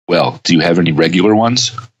Well, do you have any regular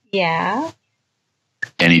ones? Yeah.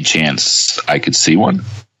 Any chance I could see one?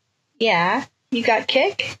 Yeah. You got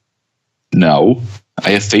Kik? No. I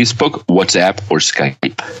have Facebook, WhatsApp, or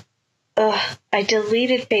Skype. Ugh, I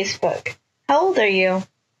deleted Facebook. How old are you?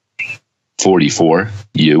 44.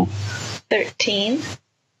 You? 13.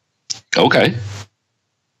 Okay.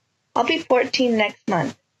 I'll be 14 next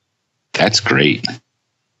month. That's great.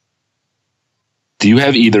 Do you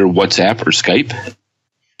have either WhatsApp or Skype?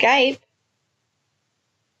 Skype?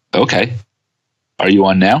 Okay. Are you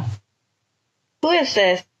on now? Who is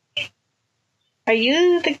this? Are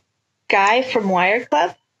you the guy from Wire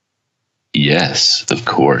Club? Yes, of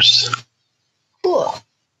course. Cool.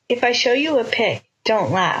 If I show you a pic,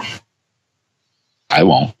 don't laugh. I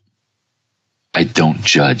won't. I don't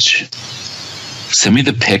judge. Send me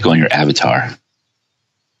the pic on your avatar.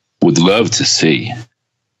 Would love to see.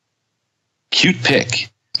 Cute pic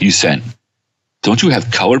you sent. Don't you have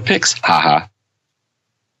color pics? Haha.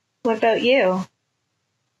 What about you?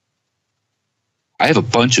 I have a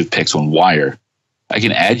bunch of pics on Wire. I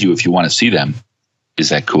can add you if you want to see them. Is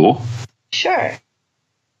that cool? Sure.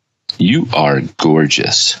 You are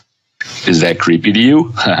gorgeous. Is that creepy to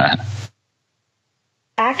you?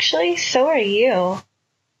 Actually, so are you.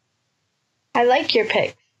 I like your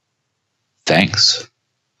pics. Thanks.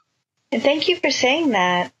 And thank you for saying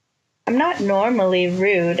that. I'm not normally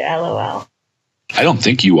rude, LOL. I don't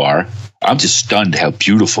think you are. I'm just stunned how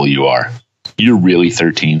beautiful you are. You're really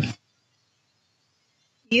 13.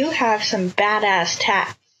 You have some badass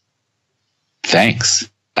tats.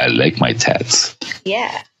 Thanks. I like my tats.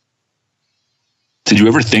 Yeah. Did you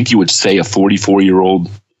ever think you would say a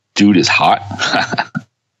 44-year-old dude is hot?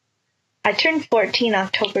 I turned 14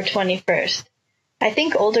 October 21st. I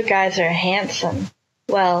think older guys are handsome.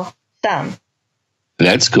 Well, some.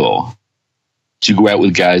 That's cool. Did you go out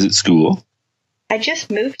with guys at school? I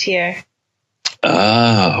just moved here,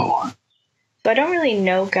 Oh. so I don't really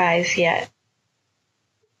know guys yet.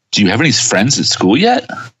 Do you have any friends at school yet?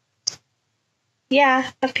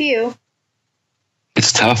 Yeah, a few.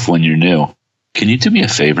 It's tough when you're new. Can you do me a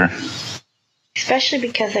favor? Especially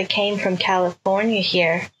because I came from California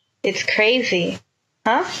here. It's crazy.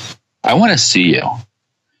 Huh? I want to see you.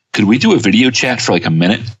 Could we do a video chat for like a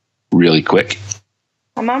minute? Really quick?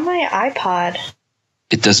 I'm on my iPod.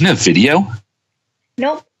 It doesn't have video?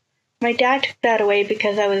 Nope. My dad took that away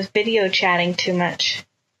because I was video chatting too much.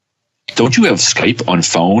 Don't you have Skype on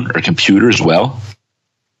phone or computer as well?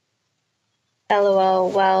 LOL,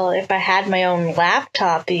 well, if I had my own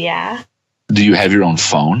laptop, yeah. Do you have your own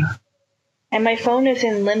phone? And my phone is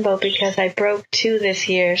in limbo because I broke 2 this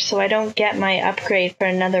year, so I don't get my upgrade for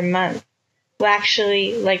another month. Well,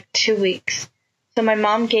 actually, like 2 weeks. So my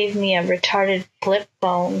mom gave me a retarded flip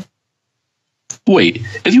phone. Wait,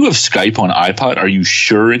 if you have Skype on iPod, are you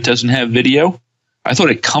sure it doesn't have video? I thought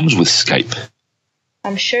it comes with Skype.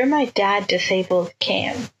 I'm sure my dad disabled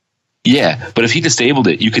Cam. Yeah, but if he disabled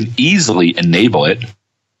it, you can easily enable it.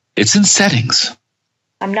 It's in settings.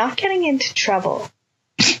 I'm not getting into trouble.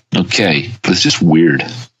 Okay, but it's just weird.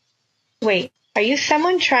 Wait, are you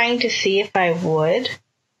someone trying to see if I would?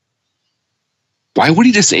 Why would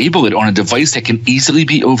he disable it on a device that can easily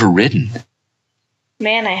be overridden?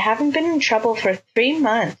 Man, I haven't been in trouble for 3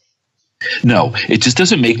 months. No, it just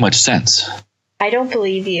doesn't make much sense. I don't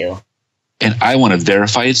believe you. And I want to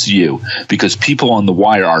verify it's you, because people on the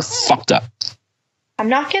wire are fucked up. I'm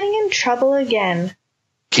not getting in trouble again.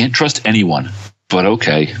 Can't trust anyone, but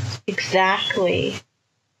okay. Exactly.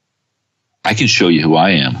 I can show you who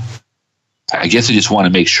I am. I guess I just want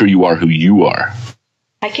to make sure you are who you are.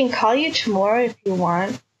 I can call you tomorrow if you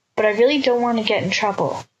want, but I really don't want to get in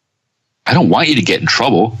trouble. I don't want you to get in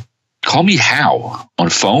trouble. Call me how? On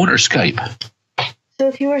phone or Skype? So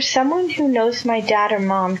if you are someone who knows my dad or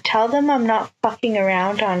mom, tell them I'm not fucking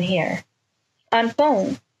around on here. On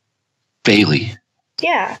phone. Bailey.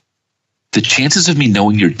 Yeah. The chances of me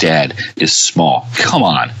knowing your dad is small. Come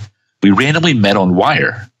on. We randomly met on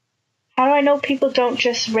Wire. How do I know people don't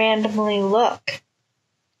just randomly look?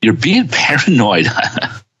 You're being paranoid.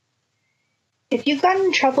 If you got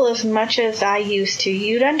in trouble as much as I used to,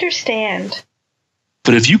 you'd understand.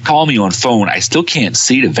 But if you call me on phone, I still can't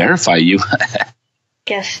see to verify you.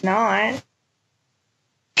 Guess not.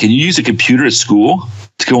 Can you use a computer at school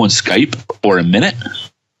to go on Skype or a minute?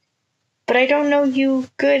 But I don't know you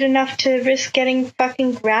good enough to risk getting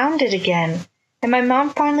fucking grounded again. And my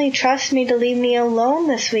mom finally trusts me to leave me alone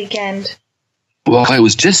this weekend. Well, I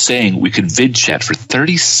was just saying we could vid chat for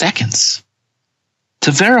 30 seconds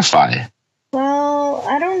to verify. Well,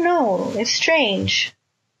 I don't know. It's strange.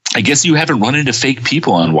 I guess you haven't run into fake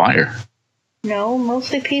people on Wire. No,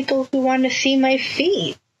 mostly people who want to see my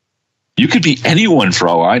feet. You could be anyone for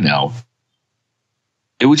all I know.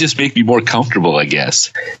 It would just make me more comfortable, I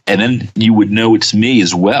guess. And then you would know it's me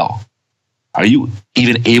as well. Are you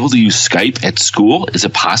even able to use Skype at school? Is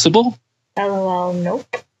it possible? LOL,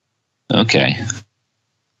 nope. Okay.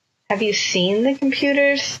 Have you seen the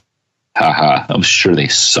computers? Haha, I'm sure they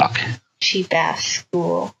suck. Cheap-ass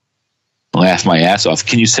school. Laugh my ass off.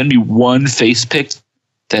 Can you send me one face pic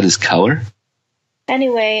that is color?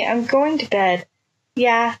 Anyway, I'm going to bed.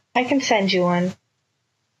 Yeah, I can send you one.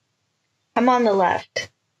 I'm on the left.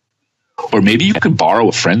 Or maybe you could borrow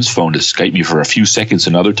a friend's phone to Skype me for a few seconds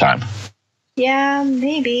another time. Yeah,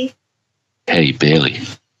 maybe. Hey, Bailey.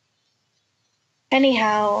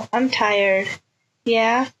 Anyhow, I'm tired.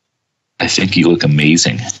 Yeah? I think you look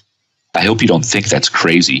amazing. I hope you don't think that's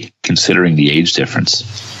crazy, considering the age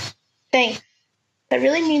difference. Thanks. That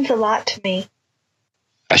really means a lot to me.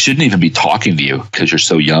 I shouldn't even be talking to you because you're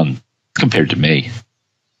so young compared to me.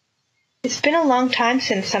 It's been a long time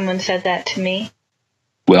since someone said that to me.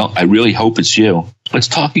 Well, I really hope it's you. Let's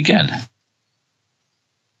talk again.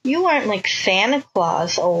 You aren't like Santa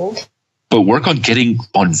Claus, old. But work on getting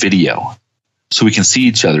on video so we can see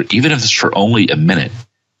each other, even if it's for only a minute.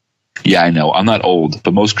 Yeah, I know, I'm not old,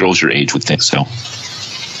 but most girls your age would think so.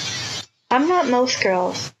 I'm not most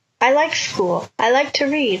girls. I like school. I like to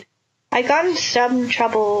read. I got in some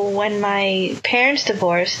trouble when my parents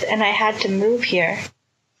divorced and I had to move here.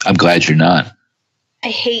 I'm glad you're not. I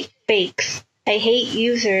hate fakes. I hate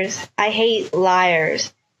users. I hate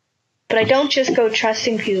liars. But I don't just go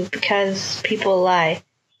trusting people because people lie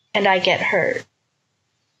and I get hurt.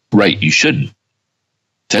 Right, you shouldn't.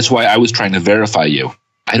 That's why I was trying to verify you.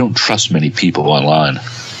 I don't trust many people online.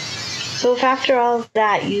 So if after all of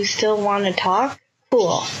that you still want to talk,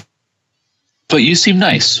 cool. But you seem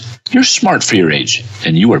nice. You're smart for your age,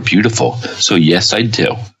 and you are beautiful. So yes, I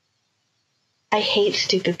do. I hate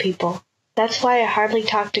stupid people. That's why I hardly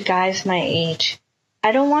talk to guys my age.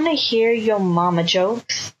 I don't want to hear your mama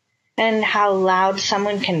jokes and how loud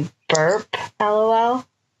someone can burp, LOL.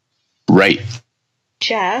 Right.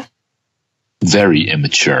 Jeff? Very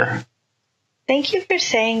immature. Thank you for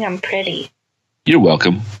saying I'm pretty. You're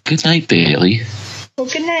welcome. Good night, Bailey. Well,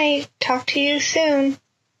 good night. Talk to you soon.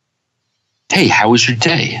 Hey, how was your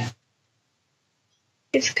day?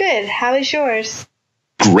 It's good. How is yours?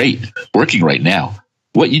 Great. Working right now.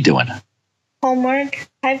 What you doing? Homework.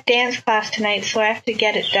 I have dance class tonight, so I have to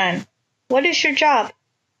get it done. What is your job?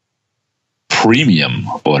 Premium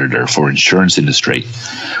auditor for insurance industry.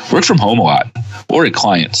 Work from home a lot, or at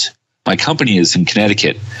clients. My company is in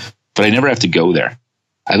Connecticut, but I never have to go there.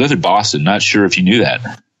 I live in Boston. Not sure if you knew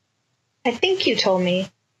that. I think you told me.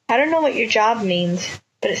 I don't know what your job means,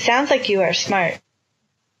 but it sounds like you are smart.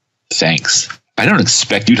 Thanks. I don't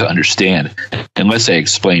expect you to understand unless I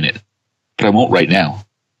explain it, but I won't right now.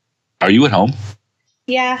 Are you at home?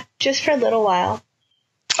 Yeah, just for a little while.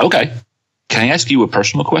 Okay. Can I ask you a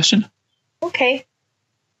personal question? Okay.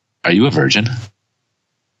 Are you a virgin?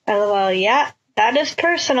 LOL, yeah, that is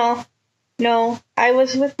personal. No, I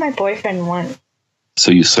was with my boyfriend once. So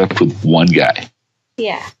you slept with one guy?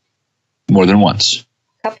 Yeah. More than once?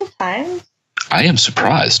 Couple times. I am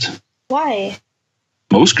surprised. Why?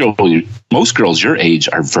 Most girls your age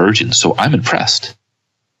are virgins, so I'm impressed.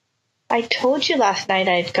 I told you last night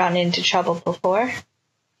I'd gotten into trouble before.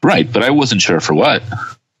 Right, but I wasn't sure for what.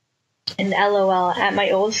 And LOL, at my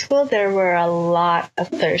old school, there were a lot of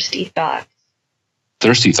thirsty thoughts.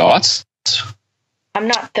 Thirsty thoughts? I'm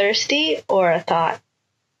not thirsty or a thought.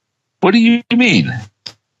 What do you mean?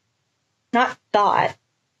 Not thought.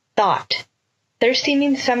 Thought. Thirsty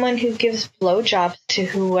means someone who gives blowjobs to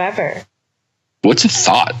whoever. What's a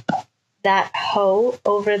thought? That hoe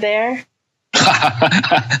over there.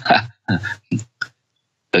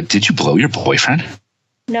 Did you blow your boyfriend?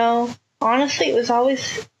 No, honestly, it was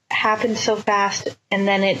always happened so fast, and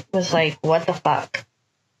then it was like, what the fuck?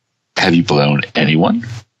 Have you blown anyone?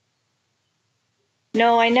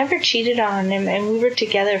 No, I never cheated on him, and we were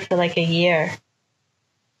together for like a year.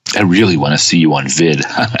 I really want to see you on vid.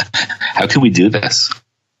 How can we do this?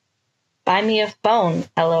 Buy me a phone,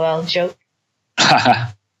 LOL joke.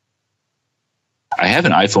 I have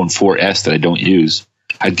an iPhone 4S that I don't use.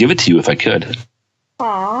 I'd give it to you if I could.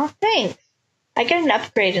 Aw, thanks. I get an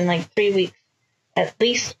upgrade in like 3 weeks, at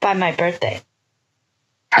least by my birthday.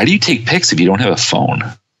 How do you take pics if you don't have a phone?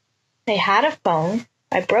 I had a phone.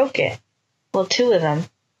 I broke it. Well, 2 of them.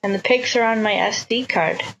 And the pics are on my SD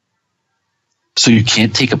card. So you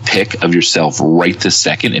can't take a pic of yourself right this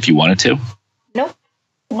second if you wanted to? Nope.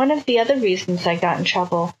 One of the other reasons I got in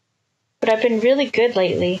trouble. But I've been really good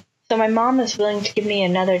lately, so my mom is willing to give me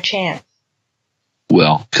another chance.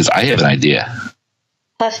 Well, because I have an idea.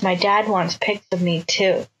 Plus, my dad wants pics of me,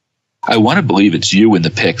 too. I want to believe it's you in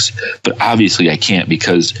the pics, but obviously I can't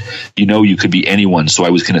because you could be anyone. So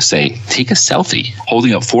I was going to say, take a selfie,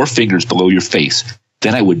 holding up 4 fingers below your face.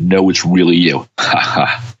 Then I would know it's really you. Ha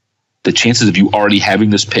ha. The chances of you already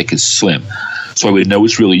having this pic is slim. So I would know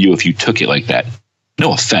it's really you if you took it like that.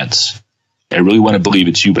 No offense. I really want to believe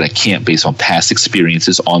it's you, but I can't based on past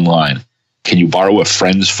experiences online. Can you borrow a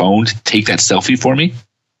friend's phone to take that selfie for me?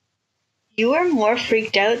 You were more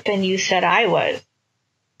freaked out than you said I was.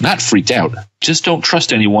 Not freaked out. Just don't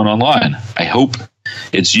trust anyone online. I hope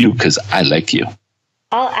it's you because I like you.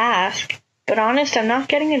 I'll ask, but honest, I'm not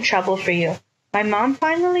getting in trouble for you. My mom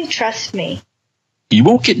finally trusts me. You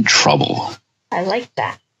won't get in trouble. I like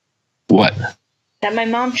that. What? That my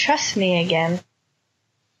mom trusts me again.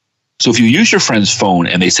 So if you use your friend's phone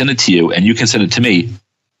and they send it to you and you can send it to me,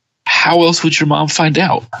 how else would your mom find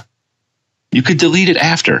out? You could delete it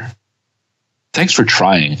after. Thanks for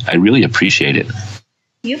trying. I really appreciate it.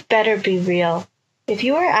 You better be real. If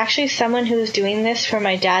you are actually someone who is doing this for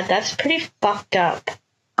my dad, that's pretty fucked up.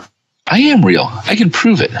 I am real. I can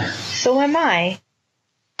prove it. So am I.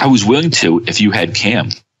 I was willing to if you had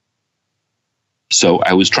Cam. So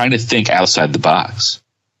I was trying to think outside the box.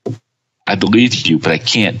 I believed you, but I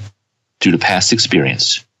can't due to past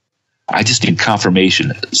experience. I just need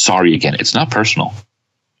confirmation. Sorry again. It's not personal.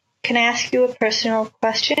 Can I ask you a personal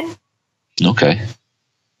question? Okay.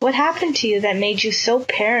 What happened to you that made you so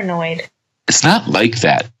paranoid? It's not like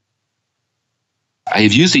that. I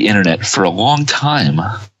have used the internet for a long time.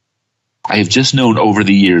 I have just known over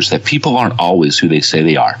the years that people aren't always who they say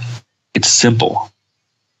they are. It's simple.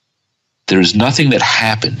 There is nothing that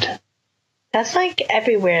happened. That's like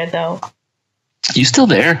everywhere, though. You still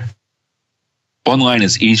there? Online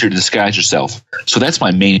is easier to disguise yourself. So that's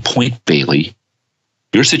my main point, Bailey.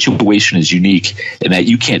 Your situation is unique in that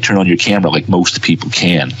you can't turn on your camera like most people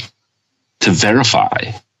can. To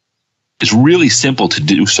verify, it's really simple to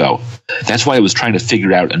do so. That's why I was trying to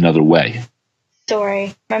figure out another way.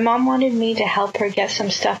 Sorry, my mom wanted me to help her get some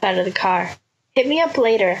stuff out of the car. Hit me up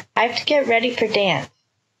later. I have to get ready for dance.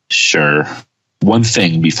 Sure. One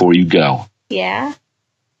thing before you go. Yeah?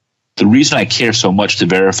 The reason I care so much to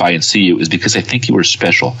verify and see you is because I think you are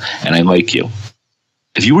special and I like you.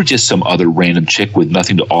 If you were just some other random chick with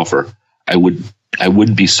nothing to offer, I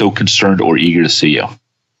wouldn't be so concerned or eager to see you.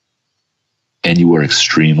 And you are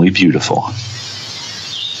extremely beautiful.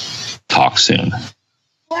 Talk soon.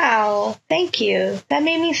 Wow, thank you. That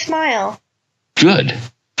made me smile. Good.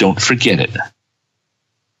 Don't forget it.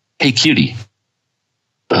 Hey, cutie.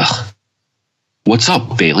 Ugh. What's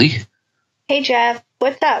up, Bailey? Hey, Jeff.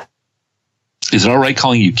 What's up? Is it all right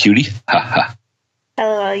calling you cutie? Ha ha.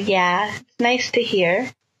 LOL, yeah. It's nice to hear.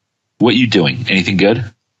 What you doing? Anything good?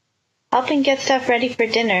 Helping get stuff ready for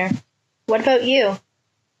dinner. What about you?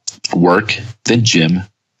 Work, then gym,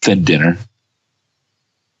 then dinner.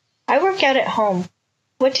 I work out at home.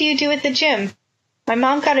 What do you do at the gym? My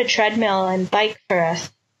mom got a treadmill and bike for us.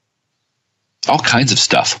 All kinds of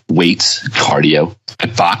stuff. Weights, cardio. I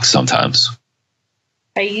box sometimes.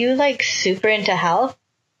 Are you, like, super into health?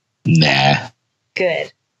 Nah.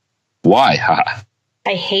 Good. Why? Ha.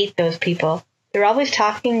 I hate those people. They're always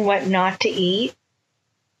talking what not to eat.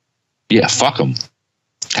 Yeah, fuck them.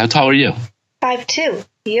 How tall are you? 5'2".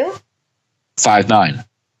 You? 5'9".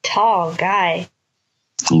 Tall guy.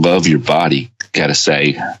 Love your body, gotta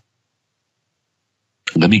say.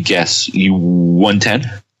 Let me guess, you 110?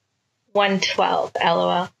 112,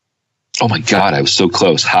 LOL. Oh my god, I was so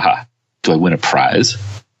close. Haha. Do I win a prize?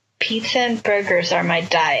 Pizza and burgers are my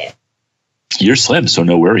diet. You're slim, so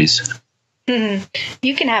no worries.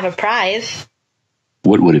 You can have a prize.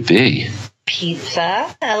 What would it be?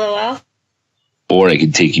 Pizza, LOL. Or I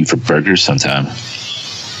could take you for burgers sometime.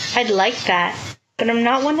 I'd like that, but I'm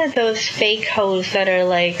not one of those fake hoes that are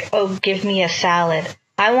like, oh, give me a salad.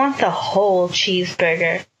 I want the whole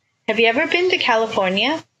cheeseburger. Have you ever been to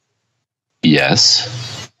California?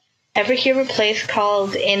 Yes. Ever hear of a place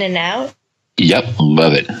called In-N-Out? Yep,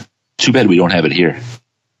 love it. Too bad we don't have it here.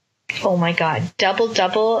 Oh my god,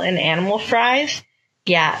 double and animal fries?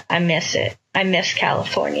 Yeah, I miss it. I miss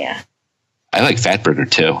California. I like Fatburger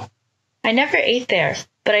too. I never ate there,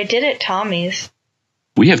 but I did at Tommy's.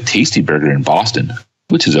 We have Tasty Burger in Boston,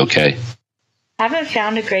 which is okay. I haven't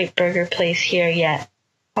found a great burger place here yet.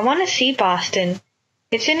 I want to see Boston.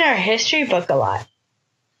 It's in our history book a lot.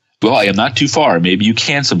 Well, I am not too far. Maybe you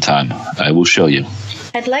can sometime. I will show you.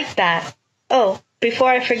 I'd like that. Oh, before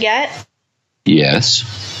I forget. Yes.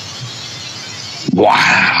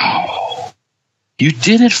 Wow. You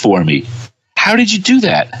did it for me. How did you do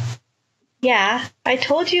that? Yeah, I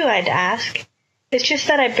told you I'd ask. It's just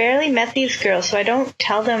that I barely met these girls, so I don't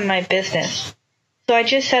tell them my business. So I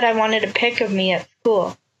just said I wanted a pic of me at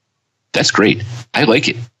school. That's great. I like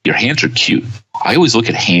it. Your hands are cute. I always look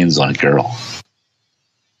at hands on a girl.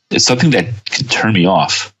 It's something that can turn me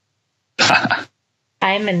off.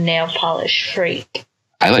 I'm a nail polish freak.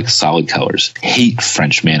 I like solid colors. Hate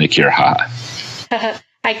French manicure.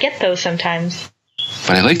 I get those sometimes.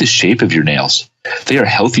 But I like the shape of your nails. They are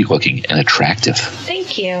healthy looking and attractive.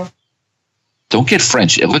 Thank you. Don't get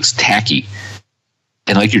French. It looks tacky.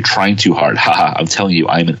 And like you're trying too hard. I'm telling you,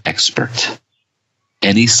 I'm an expert.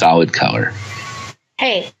 Any solid color.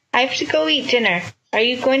 Hey, I have to go eat dinner. Are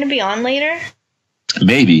you going to be on later?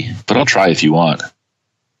 Maybe, but I'll try if you want.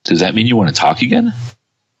 Does that mean you want to talk again?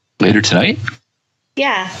 Later tonight?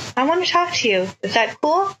 Yeah, I want to talk to you. Is that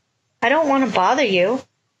cool? I don't want to bother you.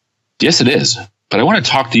 Yes, it is. But I want to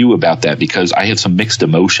talk to you about that because I have some mixed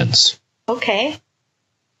emotions. Okay.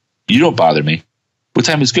 You don't bother me. What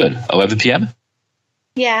time is good? 11 p.m.?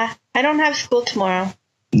 Yeah, I don't have school tomorrow.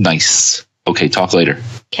 Nice. Okay, talk later.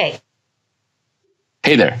 Okay.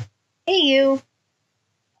 Hey there. Hey, you.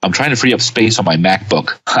 I'm trying to free up space on my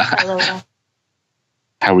MacBook. Hello.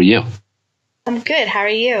 How are you? I'm good. How are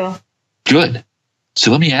you? Good.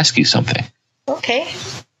 So let me ask you something. Okay.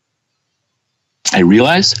 I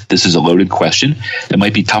realize this is a loaded question that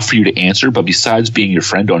might be tough for you to answer, but besides being your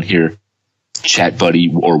friend on here, chat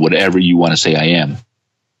buddy, or whatever you want to say I am,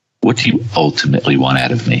 what do you ultimately want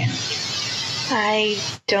out of me? I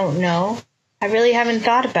don't know. I really haven't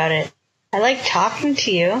thought about it. I like talking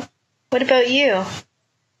to you. What about you?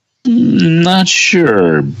 Not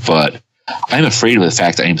sure, but I'm afraid of the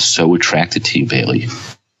fact that I am so attracted to you, Bailey.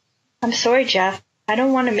 I'm sorry, Jeff. I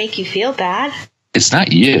don't want to make you feel bad. It's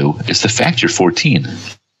not you. It's the fact you're 14.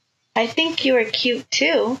 I think you are cute,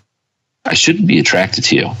 too. I shouldn't be attracted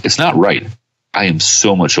to you. It's not right. I am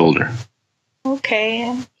so much older. Okay,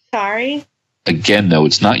 I'm sorry. Again, though,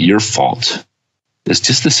 it's not your fault. It's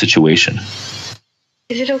just the situation.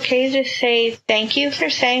 Is it okay to say thank you for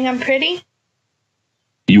saying I'm pretty?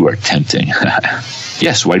 You are tempting.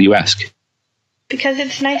 Yes, why do you ask? Because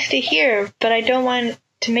it's nice to hear, but I don't want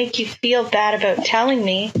to make you feel bad about telling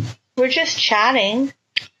me. We're just chatting.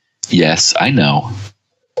 Yes, I know.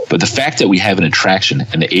 But the fact that we have an attraction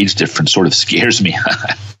and the age difference sort of scares me.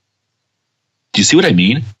 Do you see what I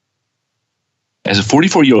mean? As a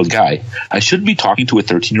 44-year-old guy, I shouldn't be talking to a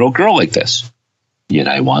 13-year-old girl like this. Yet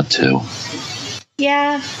I want to.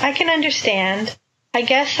 Yeah, I can understand. I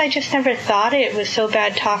guess I just never thought it was so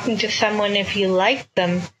bad talking to someone if you liked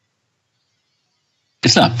them.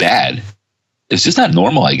 It's not bad. It's just not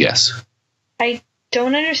normal, I guess. I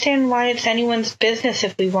don't understand why it's anyone's business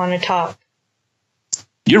if we want to talk.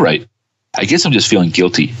 You're right. I guess I'm just feeling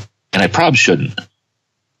guilty, and I probably shouldn't.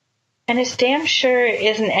 And it's damn sure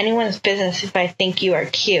isn't anyone's business if I think you are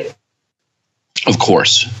cute. Of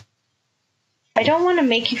course. I don't want to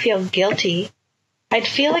make you feel guilty. I'd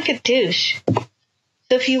feel like a douche.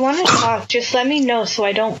 So if you want to talk, just let me know so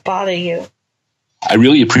I don't bother you. I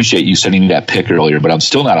really appreciate you sending me that pic earlier, but I'm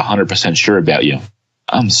still not 100% sure about you.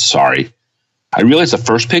 I'm sorry. I realized the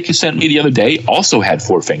first pic you sent me the other day also had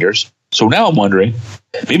 4 fingers. So now I'm wondering,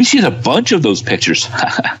 maybe she has a bunch of those pictures.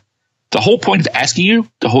 The whole point of asking you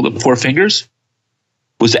to hold up 4 fingers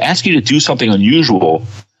was to ask you to do something unusual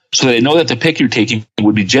so that I know that the pic you're taking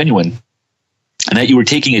would be genuine and that you were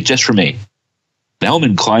taking it just for me. Now I'm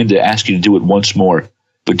inclined to ask you to do it once more,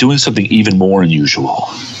 but doing something even more unusual,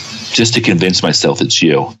 just to convince myself it's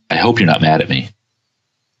you. I hope you're not mad at me.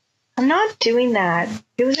 I'm not doing that.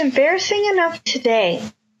 It was embarrassing enough today.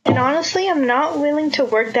 And honestly, I'm not willing to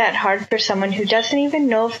work that hard for someone who doesn't even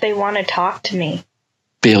know if they want to talk to me.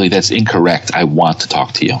 Bailey, that's incorrect. I want to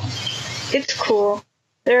talk to you. It's cool.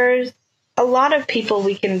 There's a lot of people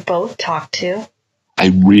we can both talk to.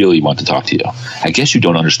 I really want to talk to you. I guess you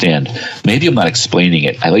don't understand. Maybe I'm not explaining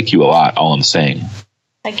it. I like you a lot, all I'm saying.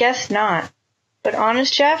 I guess not. But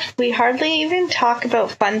honest, Jeff, we hardly even talk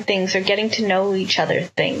about fun things or getting to know each other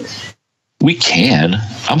things. We can.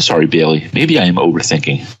 I'm sorry, Bailey. Maybe I am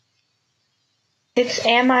overthinking. It's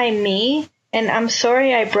am I me? And I'm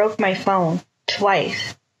sorry I broke my phone.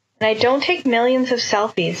 Twice. And I don't take millions of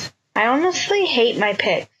selfies. I honestly hate my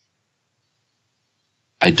pics.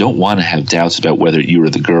 I don't want to have doubts about whether you are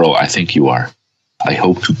the girl I think you are. I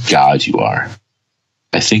hope to God you are.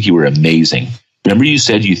 I think you were amazing. Remember you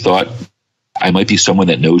said you thought I might be someone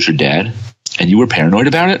that knows your dad? And you were paranoid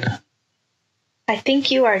about it? I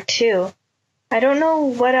think you are too. I don't know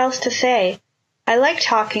what else to say. I like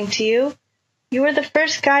talking to you. You were the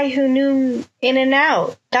first guy who knew in and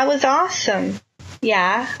out. That was awesome.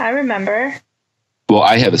 Yeah, I remember. Well,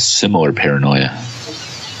 I have a similar paranoia.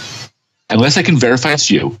 Unless I can verify it's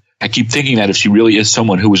you, I keep thinking that if she really is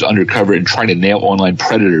someone who was undercover and trying to nail online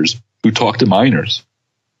predators who talk to minors.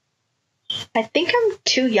 I think I'm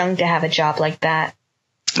too young to have a job like that.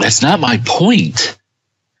 That's not my point.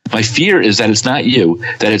 My fear is that it's not you,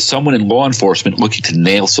 that it's someone in law enforcement looking to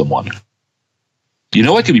nail someone. You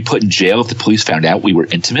know I could be put in jail if the police found out we were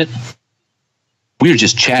intimate? We were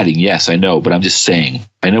just chatting, yes, I know, but I'm just saying.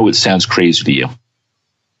 I know it sounds crazy to you.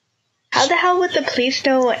 How the hell would the police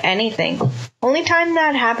know anything? Only time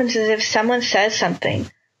that happens is if someone says something.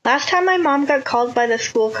 Last time my mom got called by the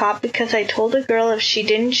school cop because I told a girl if she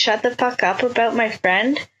didn't shut the fuck up about my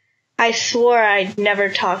friend, I swore I'd never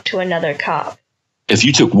talk to another cop. If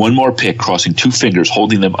you took one more pic crossing two fingers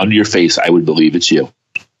holding them under your face, I would believe it's you.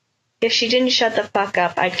 If she didn't shut the fuck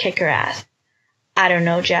up, I'd kick her ass. I don't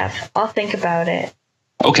know, Jeff. I'll think about it.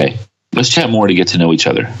 Okay, let's chat more to get to know each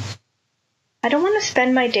other. I don't want to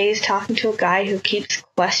spend my days talking to a guy who keeps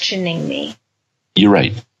questioning me. You're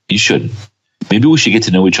right. You shouldn't. Maybe we should get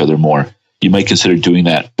to know each other more. You might consider doing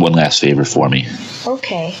that one last favor for me.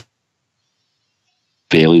 Okay.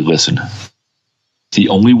 Bailey, listen. The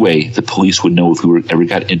only way the police would know if we ever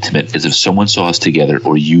got intimate is if someone saw us together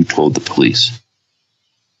or you told the police.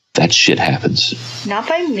 That shit happens. Not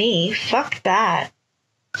by me. Fuck that.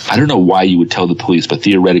 I don't know why you would tell the police, but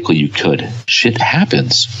theoretically you could. Shit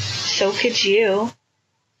happens. So could you.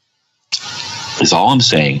 Is all I'm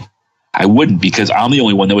saying. I wouldn't because I'm the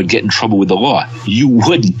only one that would get in trouble with the law. You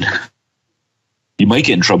wouldn't. You might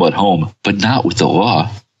get in trouble at home, but not with the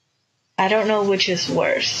law. I don't know which is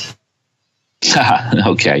worse.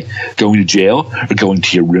 Okay. Going to jail or going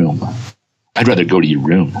to your room? I'd rather go to your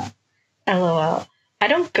room. LOL. I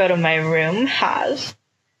don't go to my room, Haz.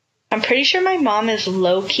 I'm pretty sure my mom is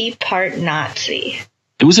low-key part Nazi.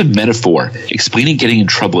 It was a metaphor, explaining getting in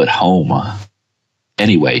trouble at home.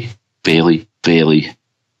 Anyway, Bailey.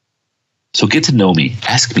 So get to know me.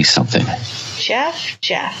 Ask me something. Jeff,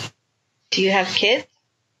 do you have kids?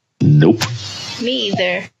 Nope. Me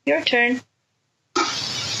either. Your turn.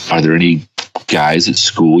 Are there any guys at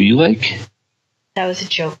school you like? That was a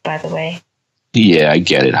joke, by the way. Yeah, I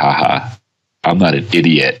get it. Haha. I'm not an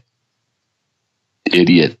idiot.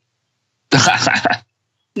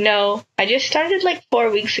 No, I just started like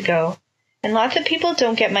 4 weeks ago, and lots of people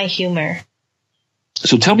don't get my humor.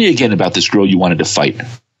 So tell me again about this girl you wanted to fight.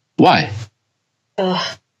 Why?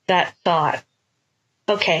 Ugh, that thought.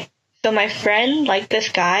 Okay, so my friend liked this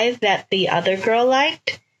guy that the other girl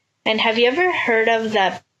liked, and have you ever heard of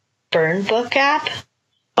that burn book app?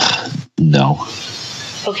 No.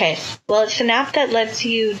 Okay, well, it's an app that lets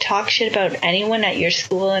you talk shit about anyone at your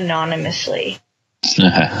school anonymously.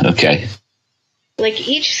 Okay. Like,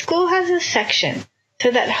 each school has a section.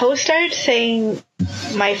 So that host started saying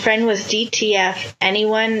my friend was DTF,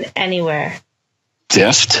 anyone, anywhere.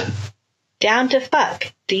 Deft? Down to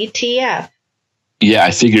fuck. DTF. Yeah,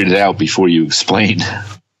 I figured it out before you explained.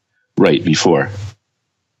 Right, before.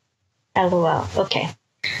 LOL. Okay.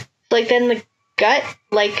 Like, then the gut,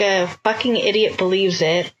 like a fucking idiot, believes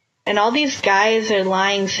it. And all these guys are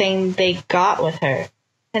lying saying they got with her.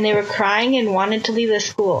 And they were crying and wanted to leave the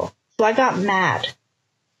school. So I got mad.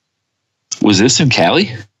 Was this in Cali?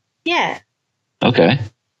 Yeah. Okay.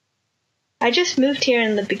 I just moved here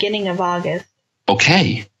in the beginning of August.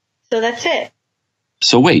 Okay. So that's it.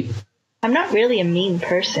 So wait. I'm not really a mean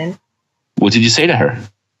person. What did you say to her?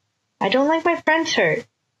 I don't like my friends hurt.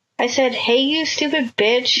 I said, hey, you stupid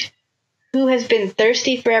bitch who has been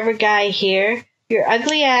thirsty forever guy here. Your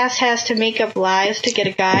ugly ass has to make up lies to get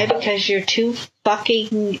a guy because you're too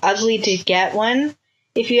fucking ugly to get one.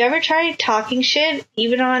 If you ever try talking shit,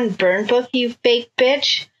 even on Burn Book, you fake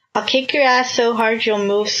bitch, I'll kick your ass so hard you'll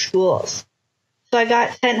move schools. So I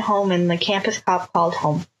got sent home and the campus cop called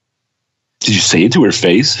home. Did you say it to her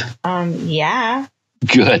face? Yeah.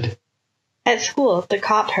 Good. At school, the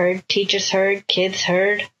cop heard, teachers heard, kids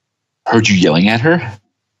heard. Heard you yelling at her?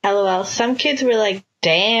 LOL, some kids were like,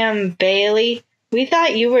 damn, Bailey, we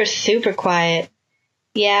thought you were super quiet.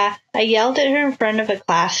 Yeah, I yelled at her in front of a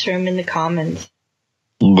classroom in the commons.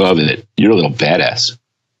 Love it. You're a little badass.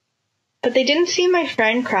 But they didn't see my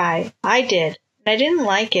friend cry. I did, and I didn't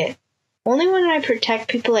like it. Only when I protect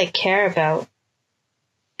people I care about.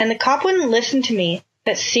 And the cop wouldn't listen to me.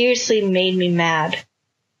 That seriously made me mad.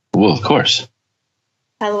 Well, of course.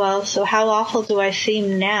 LOL, so how awful do I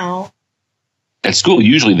seem now? At school,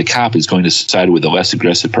 usually the cop is going to side with the less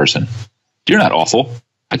aggressive person. You're not awful.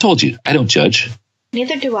 I told you, I don't judge.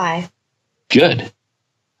 Neither do I. Good.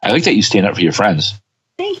 I like that you stand up for your friends.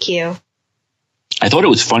 Thank you. I thought it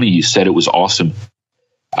was funny you said it was awesome.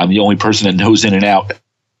 I'm the only person that knows in and out.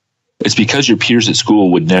 It's because your peers at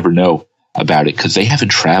school would never know. about it because they haven't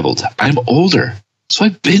traveled. I'm older, so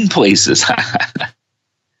I've been places.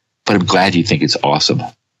 But I'm glad you think it's awesome.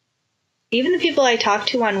 Even the people I talked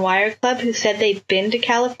to on Wire Club who said they'd been to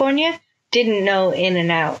California didn't know in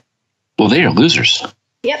and out. Well, they are losers.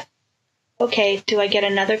 Yep. Okay, do I get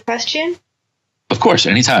another question? Of course,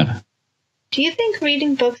 anytime. Do you think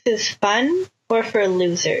reading books is fun or for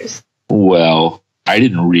losers? Well, I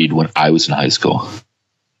didn't read when I was in high school.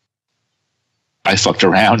 I fucked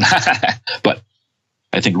around. But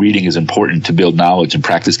I think reading is important to build knowledge and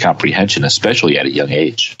practice comprehension, especially at a young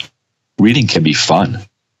age. Reading can be fun,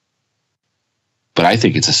 but I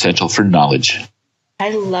think it's essential for knowledge. I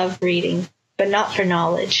love reading, but not for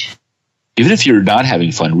knowledge. Even if you're not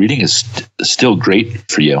having fun, reading is still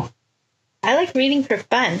great for you. I like reading for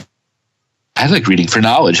fun. I like reading for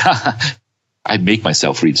knowledge. I make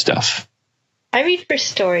myself read stuff. I read for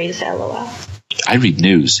stories, LOL. I read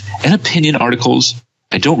news and opinion articles.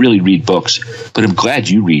 I don't really read books, but I'm glad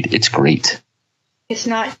you read. It's great. It's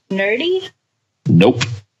not nerdy? Nope.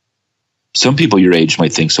 Some people your age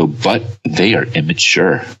might think so, but they are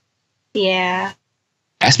immature. Yeah.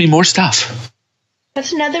 Ask me more stuff.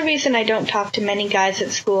 That's another reason I don't talk to many guys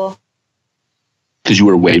at school. Because you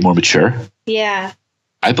were way more mature? Yeah.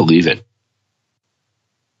 I believe it.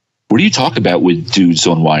 What do you talk about with dudes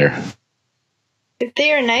on Wire? If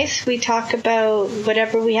they are nice, we talk about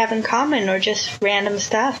whatever we have in common or just random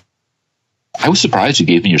stuff. I was surprised you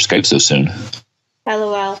gave me your Skype so soon.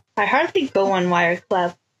 LOL. I hardly go on Wire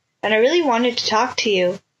Club, and I really wanted to talk to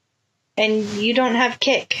you. And you don't have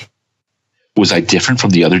kick. Was I different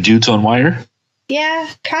from the other dudes on Wire? Yeah,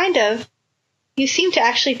 kind of. You seem to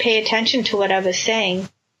actually pay attention to what I was saying.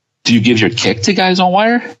 Do you give your kick to guys on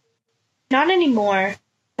Wire? Not anymore.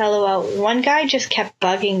 LOL. One guy just kept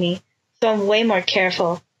bugging me, so I'm way more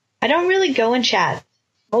careful. I don't really go in chats.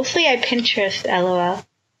 Mostly I Pinterest, LOL.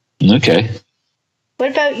 Okay.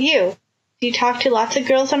 What about you? Do you talk to lots of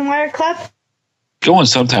girls on Wire Club? Go on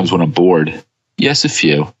sometimes when I'm bored. Yes, a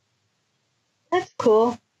few. That's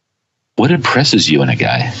cool. What impresses you in a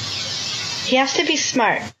guy? He has to be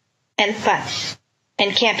smart and fun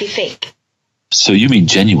and can't be fake. So you mean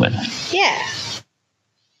genuine? Yeah.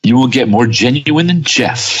 You will get more genuine than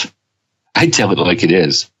Jeff. I tell it like it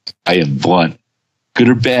is. I am blunt. Good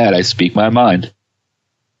or bad, I speak my mind.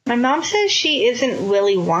 My mom says she isn't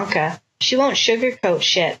Willy Wonka. She won't sugarcoat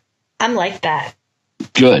shit. I'm like that.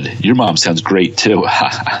 Good. Your mom sounds great, too.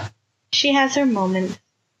 She has her moments.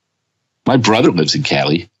 My brother lives in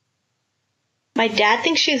Cali. My dad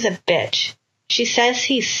thinks she's a bitch. She says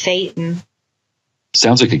he's Satan.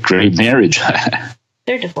 Sounds like a great marriage.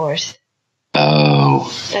 They're divorced.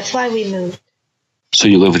 Oh. That's why we moved. So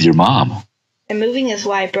you live with your mom? And moving is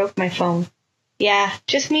why I broke my phone. Yeah,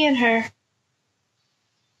 just me and her.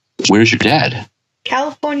 Where's your dad?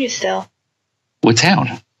 California still. What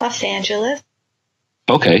town? Los Angeles.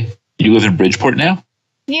 Okay. You live in Bridgeport now?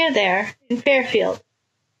 Near there, in Fairfield.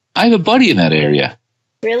 I have a buddy in that area.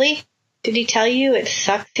 Really? Did he tell you it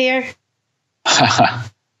sucks here?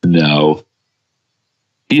 No.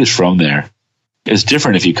 He is from there. It's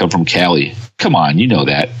different if you come from Cali. Come on, you know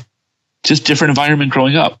that. Just different environment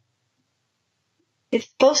growing up. It's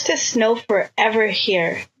supposed to snow forever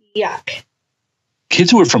here. Yuck.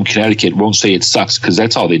 Kids who are from Connecticut won't say it sucks because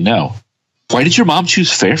that's all they know. Why did your mom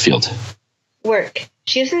choose Fairfield? Work.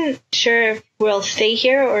 She isn't sure if we'll stay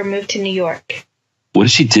here or move to New York. What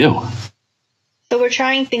does she do? So we're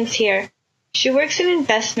trying things here. She works in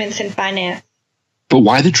investments and finance. But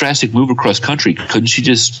why the drastic move across country? Couldn't she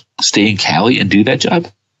just stay in Cali and do that job?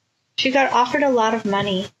 She got offered a lot of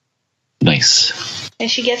money. Nice. And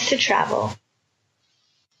she gets to travel.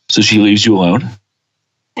 So she leaves you alone?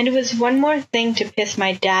 And it was one more thing to piss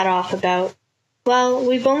my dad off about. Well,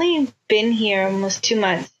 we've only been here almost 2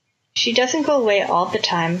 months. She doesn't go away all the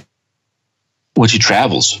time. When she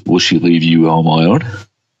travels, will she leave you home alone?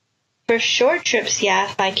 For short trips, yeah,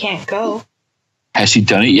 if I can't go. Has she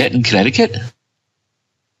done it yet in Connecticut?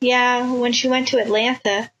 Yeah, when she went to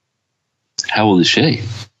Atlanta. How old is she?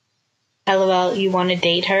 LOL, you want to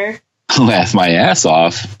date her? Laugh my ass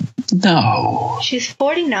off. No. She's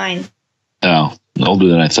 49. Oh, older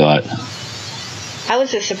than I thought. I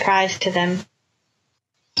was a surprise to them.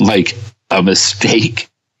 Like a mistake?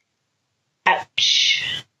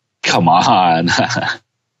 Ouch. Come on.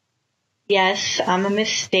 Yes, I'm a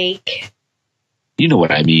mistake. You know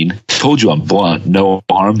what I mean. Told you I'm blunt. No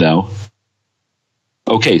harm, though.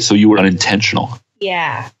 Okay, so you were unintentional.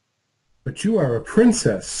 Yeah. But you are a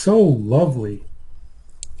princess. So lovely.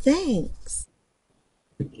 Thanks.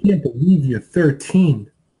 I can't believe you're 13.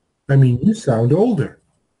 I mean, you sound older.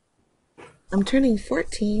 I'm turning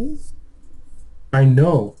 14. I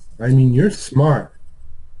know. I mean, you're smart.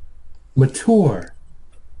 Mature.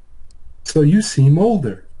 So you seem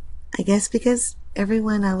older. I guess because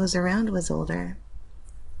everyone I was around was older.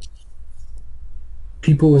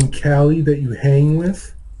 People in Cali that you hang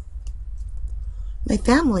with? My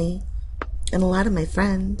family and a lot of my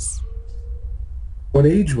friends. What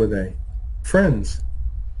age were they? Friends?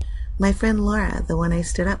 My friend Laura, the one I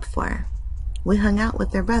stood up for. We hung out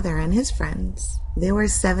with their brother and his friends. They were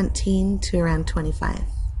 17 to around 25.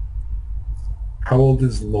 How old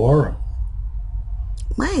is Laura?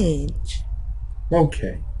 My age.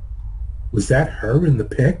 Okay. Was that her in the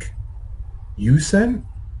pic you sent?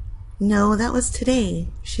 No, that was today.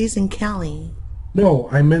 She's in Cali. No,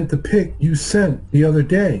 I meant the pic you sent the other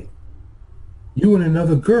day. You and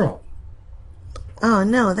another girl. Oh,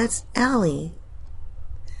 no, that's Allie.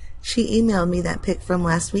 She emailed me that pic from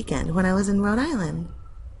last weekend when I was in Rhode Island.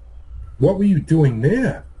 What were you doing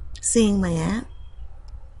there? Seeing my aunt.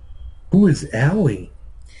 Who is Allie?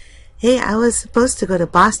 Hey, I was supposed to go to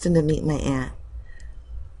Boston to meet my aunt.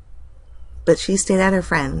 But she stayed at her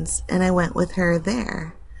friend's, and I went with her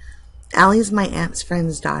there. Allie's my aunt's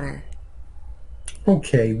friend's daughter.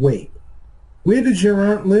 Okay, wait. Where did your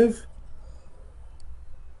aunt live?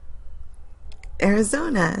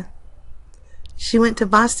 Arizona. She went to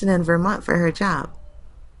Boston and Vermont for her job.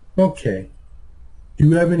 Okay. Do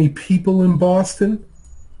you have any people in Boston?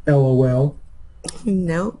 LOL.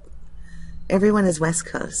 Nope. Everyone is West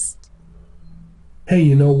Coast. Hey,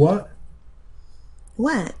 you know what?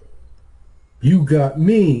 What? You got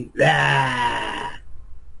me. Ah!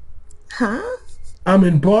 Huh? I'm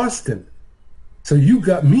in Boston. So you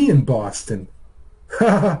got me in Boston.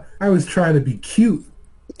 Haha, I was trying to be cute.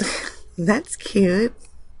 That's cute.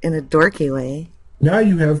 In a dorky way. Now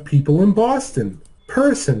you have people in Boston.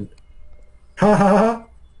 Person. Ha ha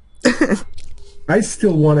ha. I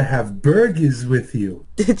still want to have burgers with you.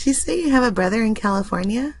 Did you say you have a brother in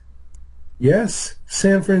California? Yes,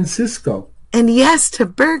 San Francisco. And yes to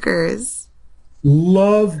burgers.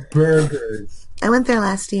 Love burgers. I went there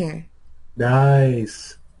last year.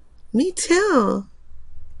 Nice. Me too.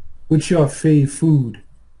 What's your fave food?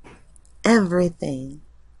 Everything.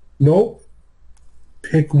 Nope.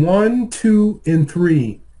 Pick 1, 2, and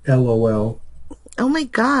 3. LOL. Oh my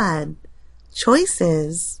god.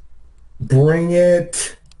 Choices. Bring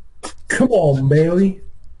it. Come on, Bailey.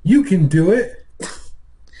 You can do it.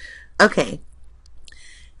 Okay.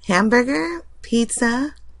 Hamburger,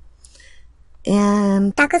 pizza,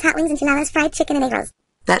 and tacos, hot wings, enchiladas, fried chicken, and egg rolls.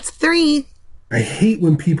 That's 3. I hate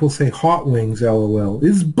when people say hot wings, LOL.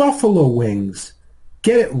 It's buffalo wings.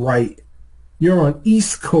 Get it right. You're on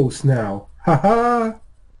East Coast now. Ha-ha.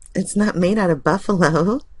 It's not made out of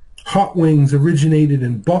buffalo. Hot wings originated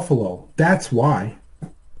in Buffalo. That's why.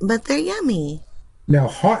 But they're yummy. Now,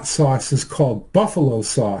 hot sauce is called buffalo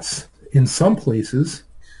sauce in some places.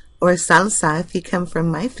 Or salsa if you come from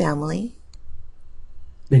my family.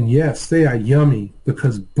 And yes, they are yummy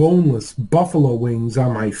because boneless buffalo wings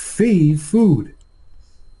are my fave food.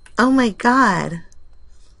 Oh my god.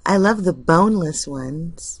 I love the boneless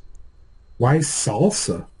ones. Why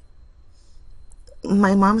salsa?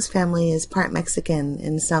 My mom's family is part Mexican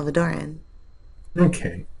and Salvadoran.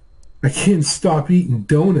 Okay. I can't stop eating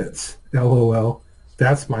donuts. LOL.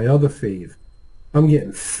 That's my other fave. I'm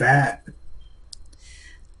getting fat.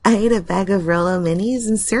 I ate a bag of Rolo Minis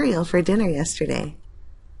and cereal for dinner yesterday.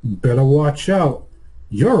 Better watch out.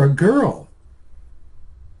 You're a girl.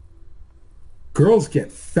 Girls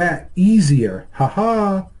get fat easier.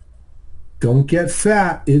 Haha. Don't get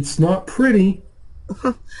fat. It's not pretty.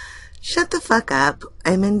 Shut the fuck up.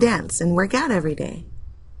 I'm in dance and work out every day.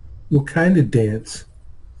 What kind of dance?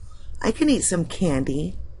 I can eat some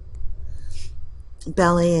candy.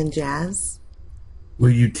 Ballet and jazz. Will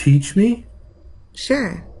you teach me?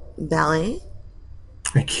 Sure. Ballet?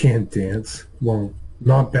 I can't dance. Well,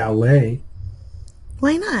 not ballet.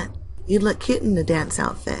 Why not? You'd look cute in a dance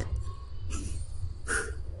outfit.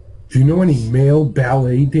 Do you know any male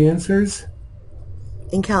ballet dancers?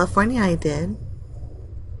 In California, I did.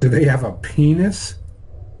 Do they have a penis?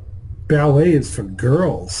 Ballet is for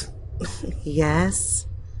girls. Yes.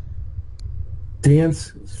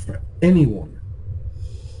 Dance is for anyone.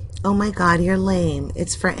 Oh my god, you're lame.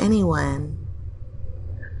 It's for anyone.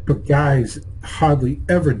 But guys hardly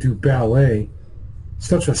ever do ballet.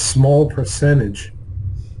 Such a small percentage.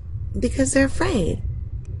 Because they're afraid.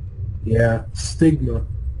 Yeah, stigma.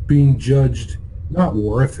 Being judged. Not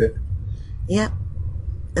worth it. Yep.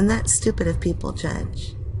 And that's stupid if people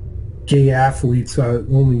judge. Gay athletes are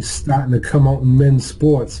only starting to come out in men's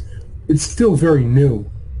sports. It's still very new.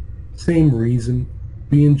 Same reason.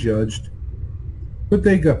 Being judged. But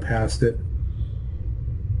they got past it.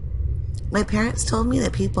 My parents told me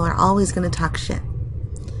that people are always going to talk shit.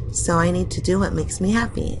 So I need to do what makes me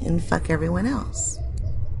happy and fuck everyone else.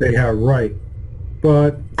 They are right.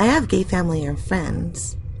 But I have gay family and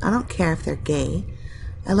friends. I don't care if they're gay.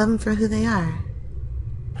 I love them for who they are.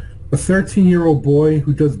 a 13-year-old boy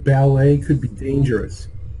who does ballet could be dangerous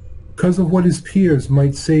because of what his peers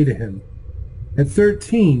might say to him. At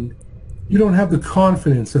 13, you don't have the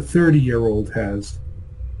confidence a 30-year-old has.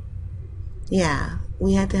 Yeah,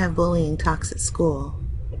 we had to have bullying talks at school.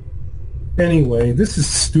 Anyway, this is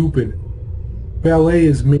stupid. Ballet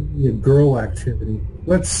is mainly a girl activity.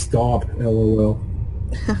 Let's stop, LOL.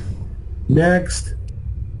 Next.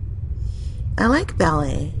 I like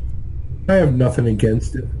ballet. I have nothing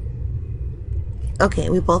against it. Okay,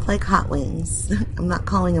 we both like hot wings. I'm not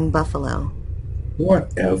calling them buffalo.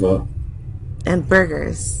 Whatever. And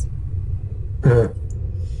burgers.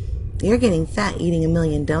 You're getting fat eating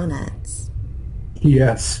 1,000,000 donuts.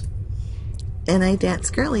 Yes. And I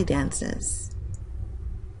dance girly dances.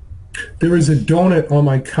 There is a donut on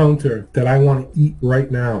my counter that I want to eat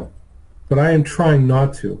right now, but I am trying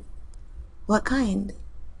not to. What kind?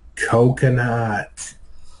 Coconut.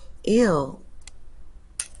 Ew.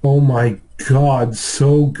 Oh my God,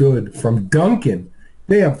 so good. From Dunkin'.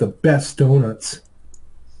 They have the best donuts.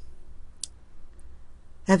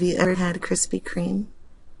 Have you ever had Krispy Kreme?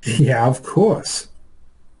 Yeah, of course.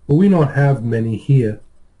 But we don't have many here.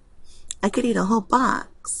 I could eat a whole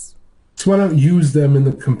box. So I don't use them in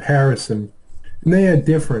the comparison. And they are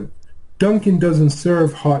different. Dunkin' doesn't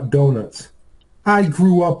serve hot donuts. I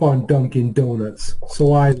grew up on Dunkin' Donuts,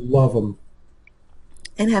 so I love them.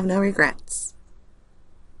 And have no regrets.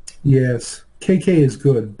 Yes, KK is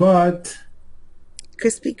good, but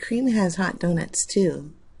Krispy Kreme has hot donuts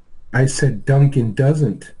too. I said Dunkin'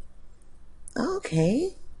 doesn't.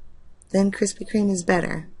 Okay. Then Krispy Kreme is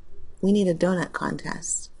better. We need a donut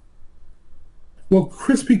contest. Well,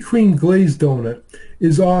 Krispy Kreme glazed donut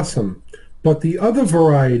is awesome, but the other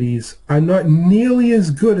varieties are not nearly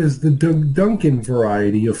as good as the Dunkin'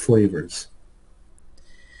 variety of flavors.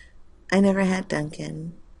 I never had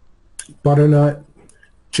Dunkin'. Butternut,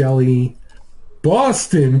 jelly,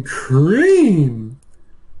 Boston cream,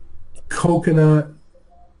 coconut,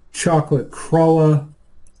 chocolate cruller.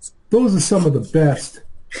 Those are some of the best.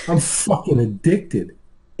 I'm fucking addicted.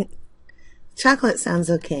 Chocolate sounds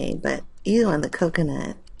okay, but ew on the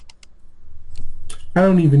coconut. I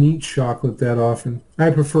don't even eat chocolate that often.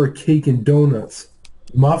 I prefer cake and donuts.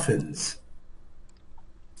 Muffins.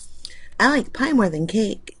 I like pie more than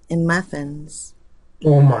cake and muffins.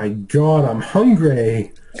 Oh my God, I'm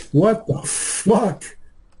hungry. What the fuck?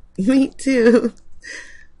 Me too.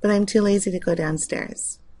 But I'm too lazy to go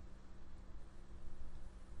downstairs.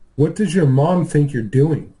 What does your mom think you're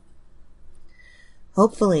doing?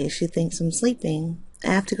 Hopefully she thinks I'm sleeping. I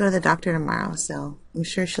have to go to the doctor tomorrow, so I'm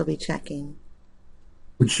sure she'll be checking.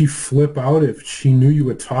 Would she flip out if she knew you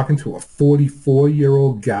were talking to a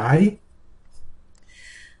 44-year-old guy?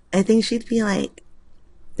 I think she'd be like,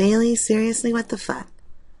 Bailey, seriously, what the fuck?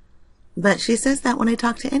 But she says that when I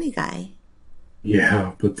talk to any guy.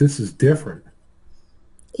 Yeah, but this is different.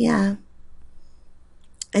 Yeah.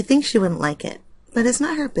 I think she wouldn't like it, but it's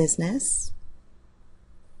not her business.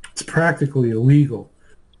 It's practically illegal.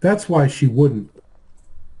 That's why she wouldn't.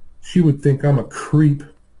 She would think I'm a creep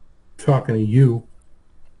talking to you.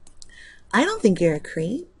 I don't think you're a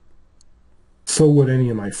creep. So would any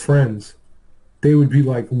of my friends. They would be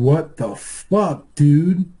like, what the fuck,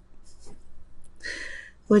 dude?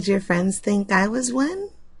 Would your friends think I was one?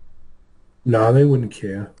 Nah, they wouldn't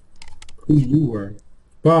care who you were.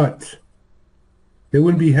 But they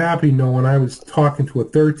wouldn't be happy knowing I was talking to a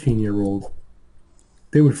 13-year-old.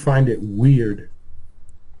 They would find it weird.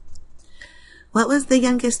 What was the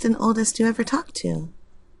youngest and oldest you ever talked to?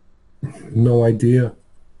 No idea.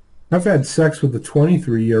 I've had sex with a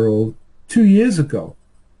 23-year-old 2 years ago,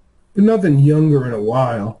 but nothing younger in a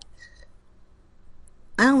while.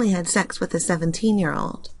 I only had sex with a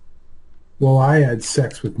 17-year-old. Well, I had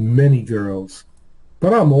sex with many girls,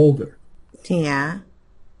 but I'm older. Yeah.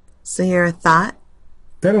 So you're a thought?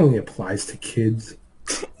 That only applies to kids.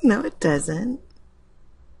 No, it doesn't.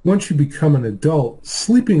 Once you become an adult,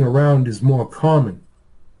 sleeping around is more common.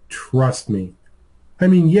 Trust me. I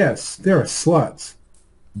mean, yes, there are sluts,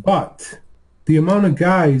 but the amount of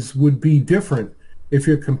guys would be different if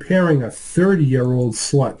you're comparing a 30-year-old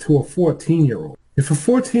slut to a 14-year-old. If a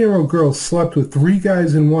 14-year-old girl slept with 3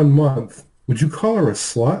 guys in 1 month, would you call her a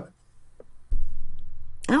slut?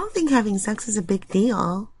 I don't think having sex is a big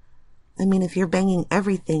deal. I mean, if you're banging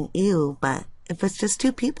everything, ew, but if it's just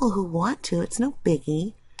 2 people who want to, it's no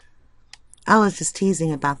biggie. I was just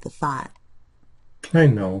teasing about the thought. I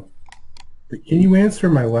know. But can you answer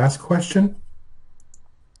my last question?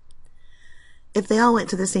 If they all went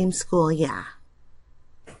to the same school, yeah.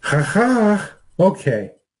 Ha.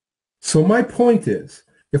 Okay. So my point is,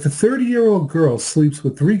 if a 30-year-old girl sleeps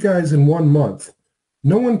with 3 guys in 1 month,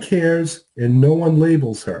 no one cares and no one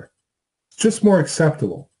labels her. It's just more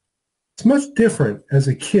acceptable. It's much different as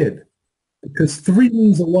a kid because 3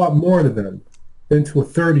 means a lot more to them than to a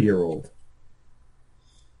 30-year-old.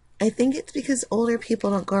 I think it's because older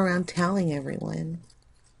people don't go around telling everyone.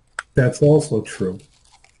 That's also true.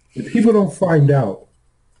 But people don't find out.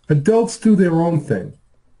 Adults do their own thing.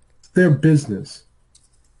 It's their business.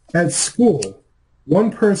 At school,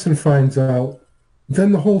 one person finds out,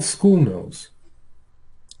 then the whole school knows.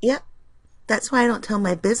 Yep. That's why I don't tell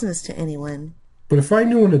my business to anyone. But if I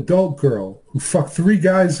knew an adult girl who fucked 3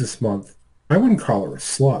 guys this month, I wouldn't call her a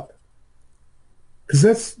slut. Because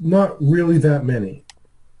that's not really that many.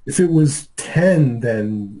 If it was 10,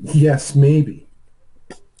 then yes, maybe.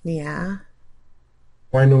 Yeah.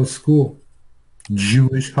 Why no school?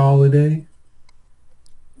 Jewish holiday?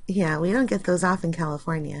 Yeah, we don't get those off in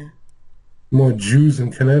California. More Jews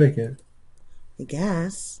in Connecticut. I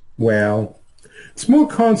guess. Well, it's more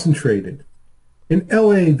concentrated. In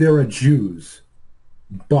LA, there are Jews.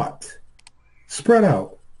 But spread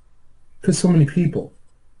out. Because so many people.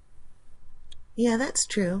 Yeah, that's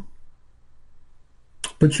true.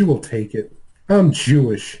 But you will take it. I'm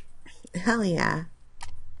Jewish. Hell yeah.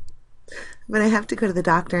 But I have to go to the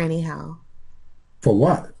doctor anyhow. For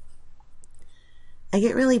what? I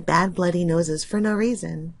get really bad bloody noses for no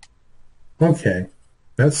reason. Okay.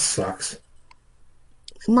 That sucks.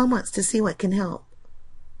 Mom wants to see what can help.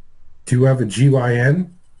 Do you have a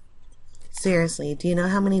GYN? Seriously, do you know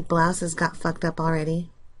how many blouses got fucked up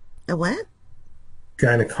already? A what?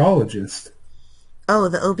 Gynecologist. Oh,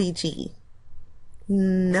 the OBG.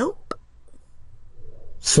 Nope.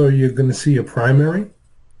 So you're going to see a primary?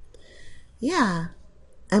 Yeah.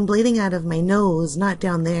 I'm bleeding out of my nose, not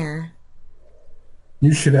down there.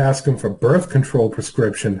 You should ask him for birth control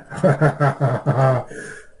prescription.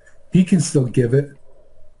 He can still give it.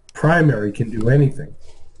 Primary can do anything.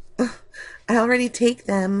 I already take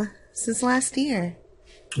them since last year.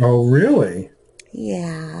 Oh, really?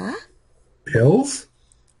 Yeah. Pills?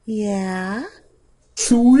 Yeah.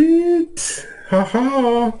 Sweet.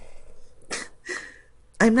 Ha.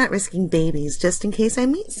 I'm not risking babies just in case I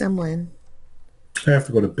meet someone. I have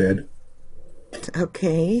to go to bed.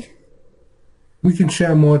 Okay. We can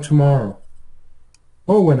chat more tomorrow.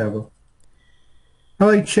 Or whenever. I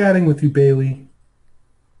like chatting with you, Bailey.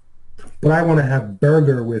 But I want to have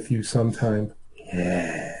burger with you sometime.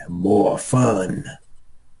 Yeah, more fun.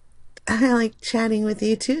 I like chatting with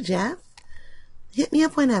you too, Jeff. Hit me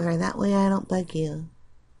up whenever, that way I don't bug you.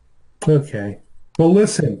 Okay. Well,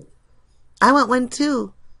 listen. I want one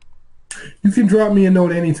too. You can drop me a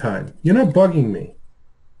note anytime. You're not bugging me.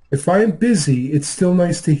 If I am busy, it's still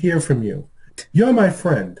nice to hear from you. You're my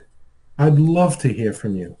friend. I'd love to hear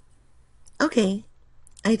from you. Okay.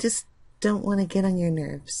 I just don't want to get on your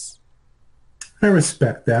nerves. I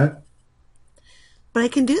respect that. But I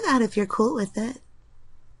can do that if you're cool with it.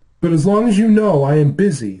 But as long as you know I am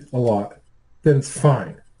busy a lot, then it's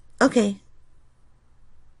fine. Okay.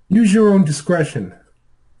 Use your own discretion.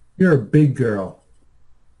 You're a big girl.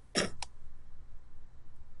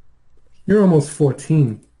 You're almost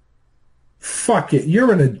 14. Fuck it,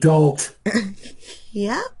 you're an adult.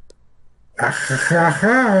 Yep.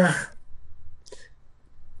 Ah.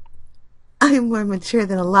 I'm more mature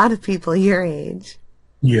than a lot of people your age.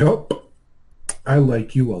 Yup. I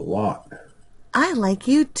like you a lot. I like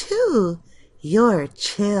you too. You're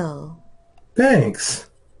chill. Thanks.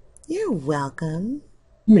 You're welcome.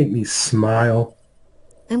 You make me smile.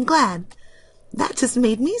 I'm glad. That just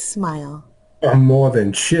made me smile. I'm more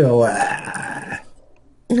than chill. Ah.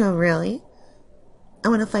 Oh, really? I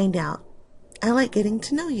want to find out. I like getting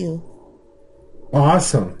to know you.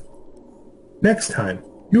 Awesome. Next time,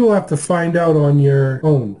 you will have to find out on your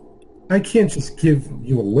own. I can't just give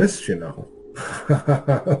you a list, you know.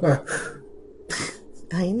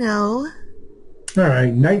 I know. All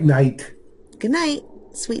right, night-night. Good night.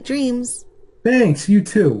 Sweet dreams. Thanks, you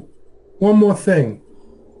too. One more thing.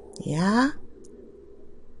 Yeah?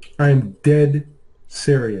 I'm dead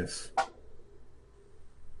serious.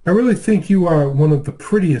 I really think you are one of the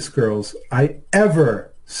prettiest girls I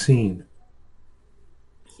ever seen.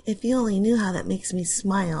 If you only knew how that makes me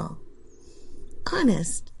smile.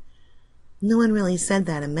 Honest. No one really said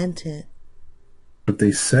that and meant it. But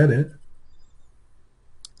they said it.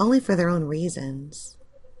 Only for their own reasons.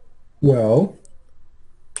 Well,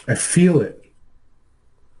 I feel it.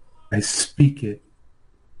 I speak it.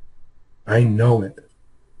 I know it.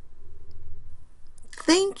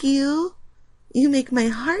 thank you. You make my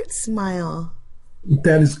heart smile.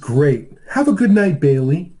 That is great. Have a good night,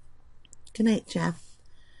 Bailey. Good night, Jeff.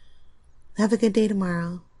 Have a good day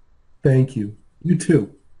tomorrow. Thank you. You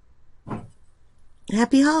too.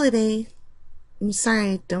 Happy holiday. I'm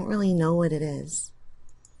sorry, I don't really know what it is.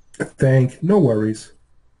 No worries.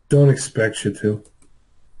 Don't expect you to.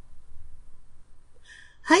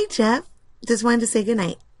 Hi, Jeff. Just wanted to say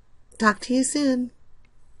goodnight. Talk to you soon.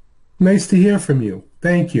 Nice to hear from you.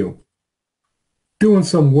 Thank you. Doing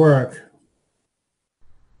some work.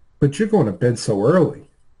 But you're going to bed so early.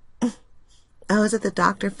 I was at the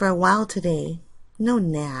doctor for a while today. No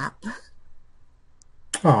nap.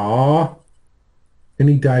 Aw.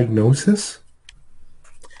 Any diagnosis?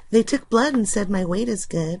 They took blood and said my weight is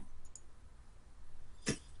good.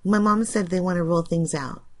 My mom said they want to rule things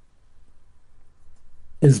out.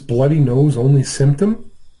 Is bloody nose only symptom?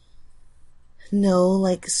 No,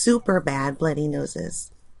 like super bad bloody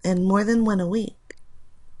noses. And more than one a week.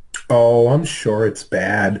 Oh, I'm sure it's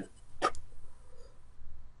bad.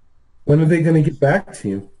 When are they going to get back to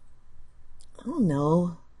you? I don't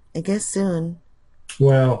know. I guess soon.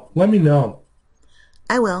 Well, let me know.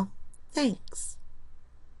 I will. Thanks.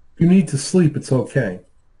 If you need to sleep, it's okay.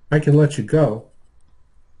 I can let you go.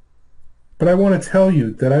 But I want to tell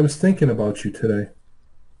you that I was thinking about you today.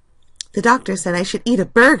 The doctor said I should eat a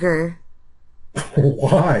burger.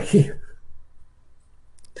 Why?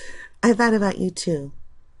 I thought about you too.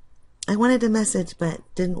 I wanted to message but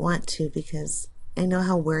didn't want to because I know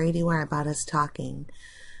how worried you are about us talking.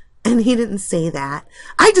 And he didn't say that.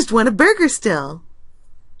 I just want a burger still.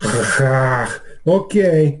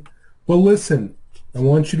 Okay. Well, listen. I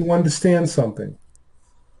want you to understand something.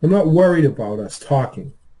 I'm not worried about us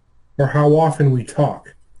talking, or how often we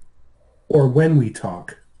talk, or when we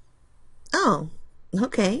talk. Oh,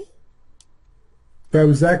 okay. If I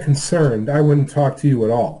was that concerned, I wouldn't talk to you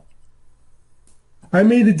at all. I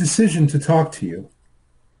made a decision to talk to you,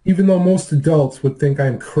 even though most adults would think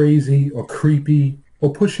I'm crazy or creepy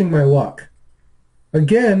or pushing my luck.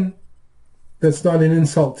 Again, that's not an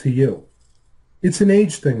insult to you. It's an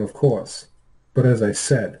age thing, of course, but as I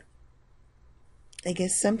said, I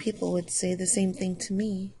guess some people would say the same thing to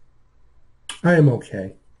me. I am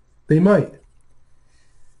okay. They might,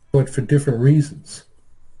 but for different reasons.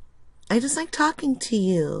 I just like talking to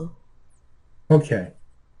you. Okay,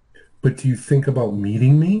 but do you think about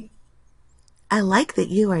meeting me? I like that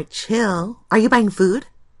you are chill. Are you buying food?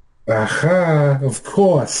 Aha, of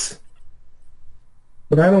course.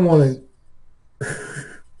 But I don't want to...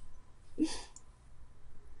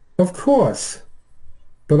 Of course.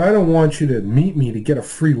 But I don't want you to meet me to get a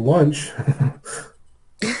free lunch.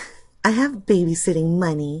 I have babysitting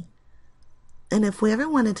money. And if we ever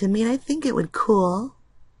wanted to meet, I think it would cool.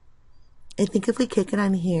 I think if we kick it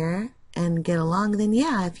on here and get along, then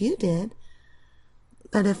yeah, if you did.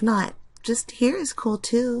 But if not, just here is cool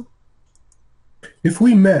too. If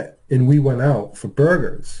we met and we went out for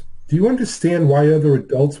burgers, do you understand why other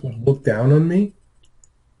adults would look down on me?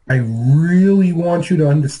 I really want you to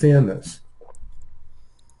understand this.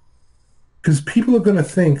 Because people are going to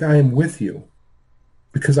think I am with you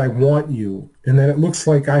because I want you and that it looks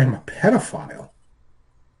like I am a pedophile.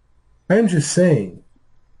 I am just saying,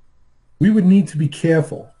 we would need to be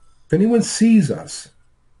careful. If anyone sees us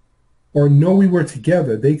or know we were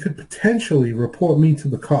together, they could potentially report me to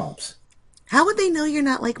the cops. How would they know you're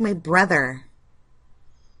not like my brother?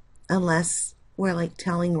 Unless we're like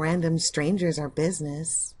telling random strangers our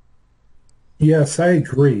business. Yes, I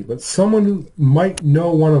agree, but someone who might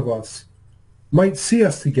know one of us might see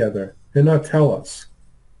us together and not tell us.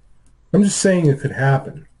 I'm just saying it could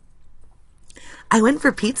happen. I went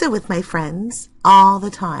for pizza with my friends all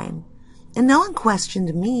the time, and no one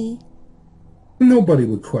questioned me. Nobody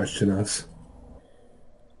would question us.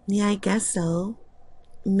 Yeah, I guess so.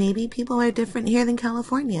 Maybe people are different here than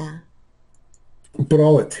California. But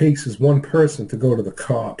all it takes is one person to go to the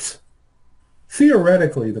cops.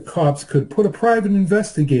 Theoretically, the cops could put a private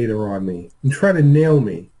investigator on me and try to nail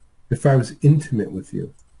me if I was intimate with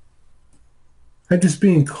you. I'm just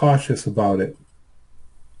being cautious about it.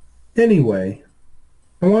 Anyway,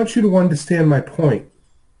 I want you to understand my point.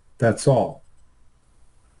 That's all.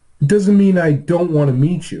 It doesn't mean I don't want to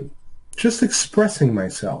meet you. Just expressing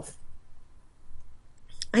myself.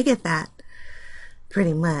 I get that.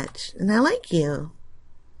 Pretty much. And I like you.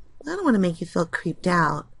 I don't want to make you feel creeped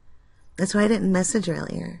out. That's why I didn't message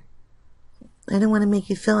earlier. I didn't want to make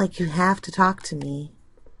you feel like you have to talk to me.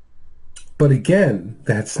 But again,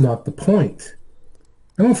 that's not the point.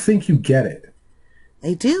 I don't think you get it.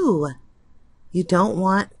 I do. You don't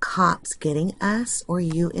want cops getting us or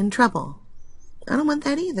you in trouble. I don't want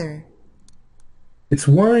that either. It's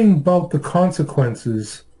worrying about the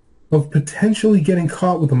consequences of potentially getting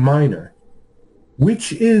caught with a minor,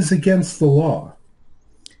 which is against the law.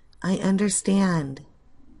 I understand.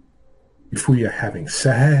 If we are having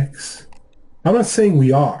sex. I'm not saying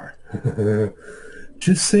we are.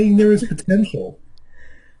 Just saying there is potential.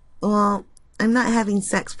 Well, I'm not having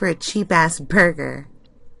sex for a cheap-ass burger.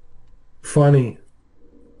 Funny.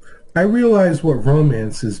 I realize what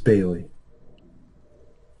romance is, Bailey.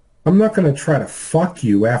 I'm not going to try to fuck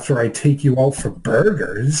you after I take you out for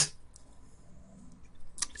burgers.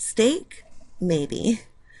 Steak? Maybe.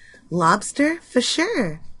 Lobster? For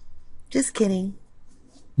sure. Just kidding.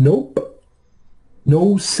 Nope.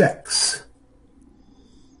 No sex.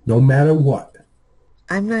 No matter what.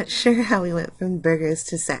 I'm not sure how we went from burgers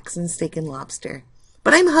to sex and steak and lobster.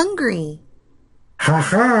 But I'm hungry. Ha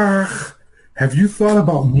ha! Have you thought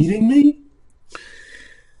about meeting me?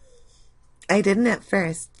 I didn't at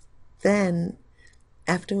first. Then,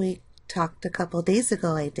 after we talked a couple days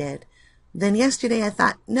ago, I did. Then yesterday I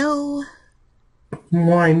thought, no.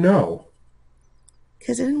 Why no?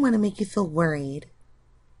 Because I didn't want to make you feel worried.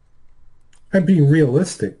 I'm being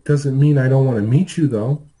realistic. Doesn't mean I don't want to meet you,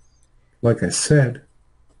 though. Like I said.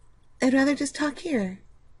 I'd rather just talk here.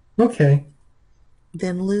 Okay.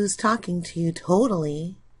 Than lose talking to you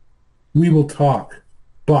totally. We will talk.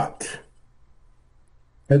 But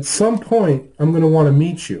at some point, I'm going to want to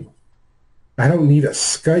meet you. I don't need a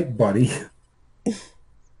Skype buddy.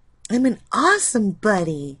 I'm an awesome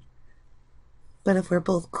buddy. But if we're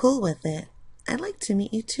both cool with it, I'd like to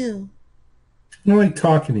meet you too. I like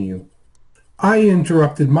talking to you. I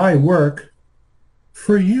interrupted my work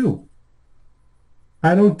for you.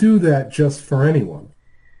 I don't do that just for anyone.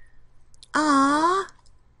 Ah,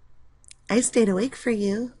 I stayed awake for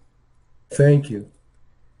you. Thank you.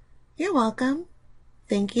 You're welcome.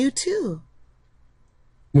 Thank you too.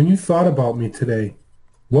 When you thought about me today,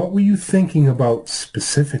 what were you thinking about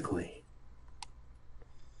specifically?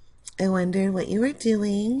 I wondered what you were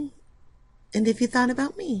doing and if you thought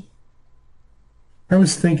about me. I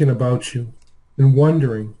was thinking about you and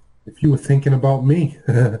wondering if you were thinking about me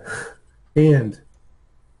and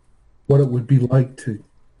what it would be like to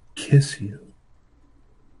kiss you.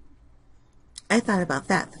 I thought about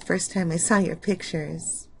that the first time I saw your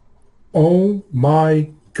pictures. Oh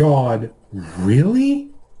my God, really?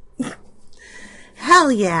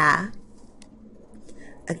 Hell yeah!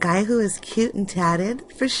 A guy who is cute and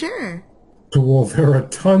tatted, for sure. Well, there are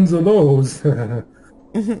tons of those.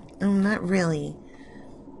 Not really.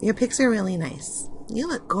 Your pics are really nice. You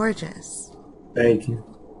look gorgeous. Thank you.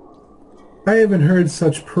 I haven't heard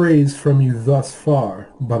such praise from you thus far,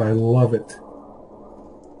 but I love it.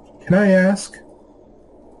 Can I ask,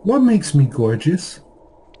 what makes me gorgeous?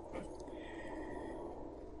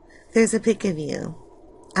 There's a pic of you.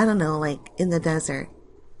 I don't know, like in the desert.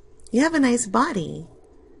 You have a nice body.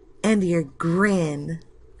 And your grin.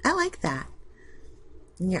 I like that.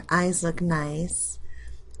 And your eyes look nice.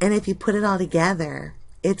 And if you put it all together,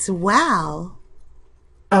 it's wow.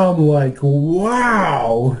 I'm like,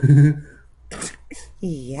 wow.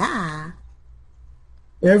 Yeah.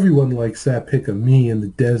 Everyone likes that pic of me in the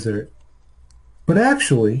desert. But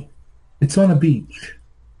actually, it's on a beach.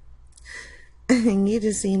 And you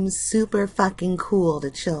just seem super fucking cool to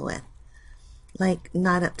chill with. Like,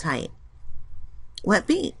 not uptight. What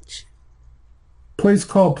beach? Place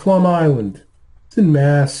called Plum Island. It's in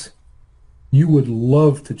Mass. You would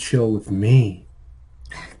love to chill with me.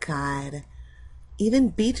 God. Even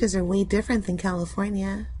beaches are way different than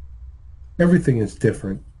California. Everything is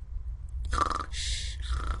different.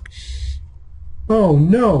 Oh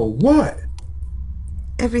no, what?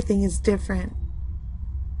 Everything is different.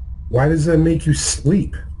 Why does that make you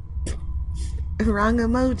sleep? Wrong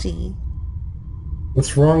emoji.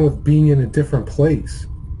 What's wrong with being in a different place?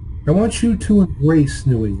 I want you to embrace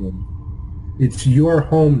New England. It's your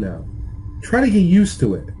home now. Try to get used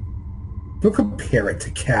to it. Don't compare it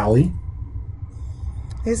to Cali.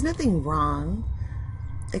 There's nothing wrong.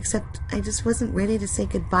 Except I just wasn't ready to say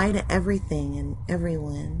goodbye to everything and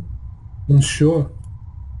everyone. I'm sure.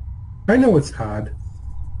 I know it's hard.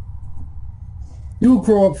 You will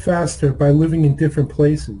grow up faster by living in different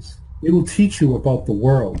places. It will teach you about the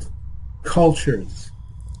world, cultures,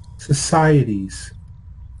 societies.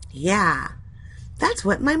 Yeah, that's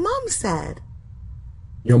what my mom said.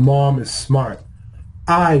 Your mom is smart.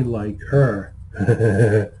 I like her.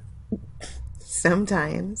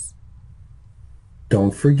 Sometimes.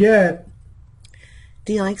 Don't forget.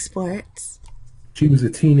 Do you like sports? She was a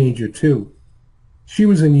teenager too. She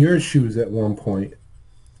was in your shoes at one point.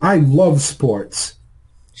 I love sports.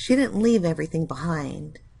 She didn't leave everything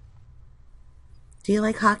behind. Do you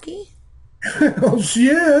like hockey? Oh,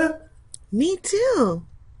 yeah. Me too.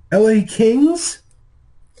 LA Kings?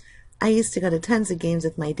 I used to go to tons of games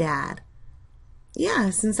with my dad. Yeah,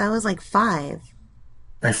 since I was like 5.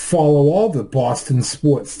 I follow all the Boston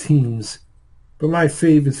sports teams, but my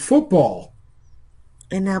favorite's football.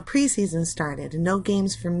 And now preseason started, and no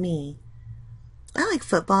games for me. I like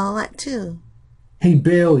football a lot too. Hey,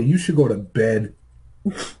 Bailey, you should go to bed.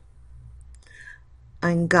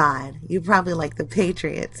 On God, you probably like the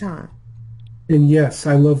Patriots, huh? And yes,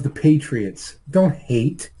 I love the Patriots. Don't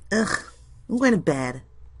hate. Ugh, I'm going to bed.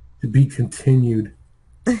 To be continued.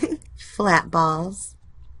 Flat balls.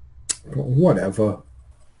 But whatever.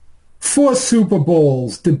 4 Super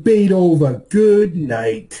Bowls. Debate over. Good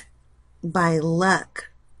night. By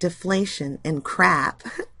luck, deflation, and crap.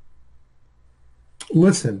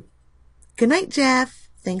 Listen. Good night, Jeff.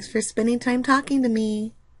 Thanks for spending time talking to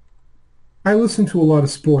me. I listen to a lot of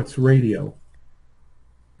sports radio.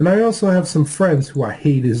 And I also have some friends who are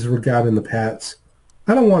haters regarding the Pats.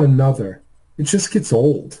 I don't want another. It just gets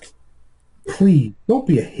old. Please, don't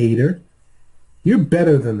be a hater. You're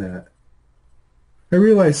better than that. I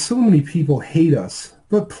realize so many people hate us,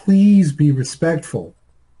 but please be respectful.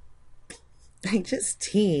 I just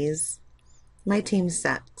tease. My team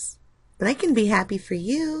sucks. But I can be happy for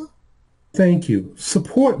you. Thank you.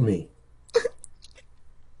 Support me.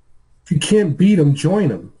 If you can't beat them, join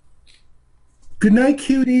them. Good night,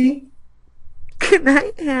 cutie. Good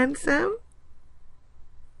night, handsome.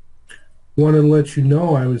 Wanted to let you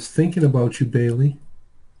know I was thinking about you, Bailey.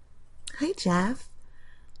 Hi, Jeff.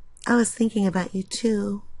 I was thinking about you,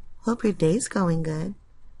 too. Hope your day's going good.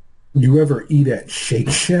 You ever eat at Shake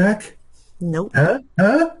Shack? Nope. Huh?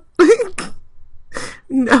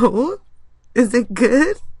 No. Is it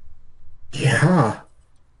good? Yeah.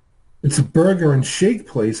 It's a burger and shake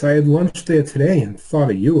place. I had lunch there today and thought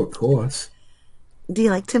of you, of course. Do you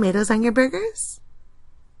like tomatoes on your burgers?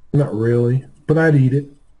 Not really, but I'd eat it.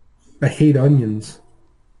 I hate onions.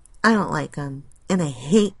 I don't like them, and I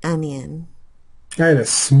hate onion. I had a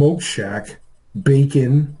smoke shack.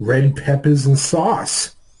 Bacon, red peppers, and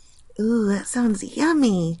sauce. Ooh, that sounds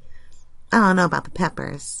yummy. I don't know about the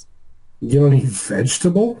peppers. You don't eat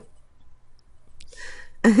vegetable?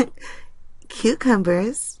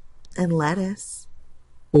 Cucumbers and lettuce.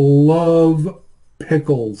 Love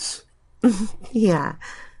pickles. Yeah,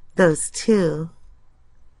 those too.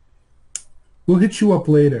 We'll hit you up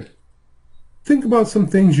later. Think about some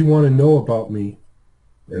things you want to know about me,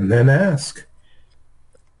 and then ask.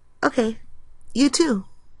 Okay, you too.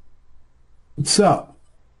 What's up?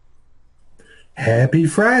 Happy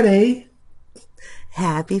Friday.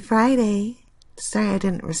 Happy Friday. Sorry I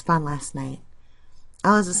didn't respond last night.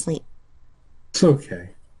 I was asleep. It's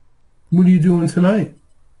okay. What are you doing tonight?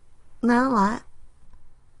 Not a lot.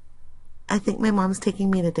 I think my mom's taking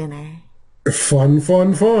me to dinner. Fun.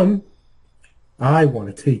 I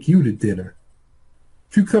want to take you to dinner.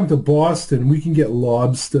 If you come to Boston, we can get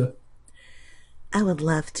lobster. I would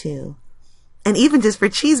love to. And even just for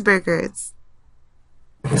cheeseburgers.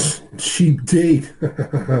 Cheap date.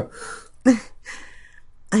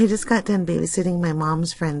 I just got done babysitting my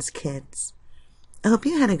mom's friend's kids. I hope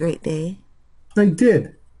you had a great day. I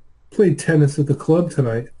did. Played tennis at the club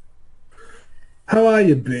tonight. How are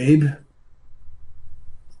you, babe?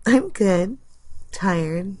 I'm good.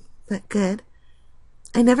 Tired, but good.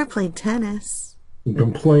 I never played tennis. I've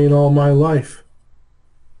been playing all my life.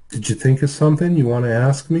 Did you think of something you want to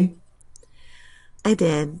ask me? I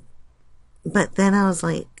did. But then I was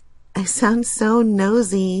like, I sound so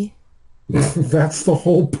nosy. That's the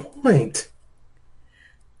whole point.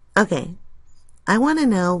 Okay. I want to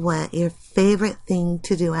know what your favorite thing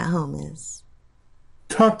to do at home is.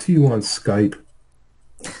 Talk to you on Skype.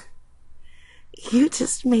 You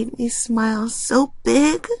just made me smile so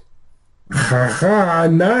big. Ha ha,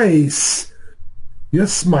 nice. Your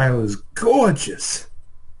smile is gorgeous.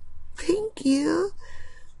 Thank you.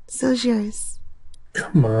 So's yours.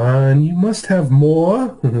 Come on, you must have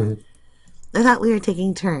more. I thought we were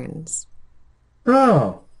taking turns.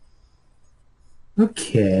 Oh.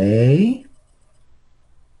 Okay.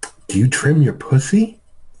 Do you trim your pussy?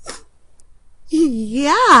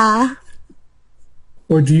 Yeah.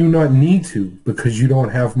 Or do you not need to because you don't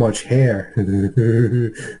have much hair?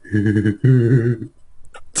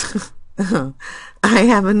 I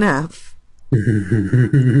have enough.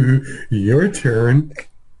 Your turn.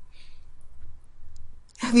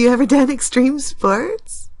 Have you ever done extreme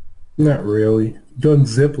sports? Not really. Done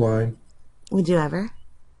zip line. Would you ever?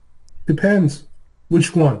 Depends.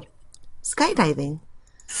 Which one? Skydiving.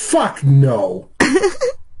 Fuck no.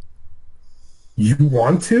 You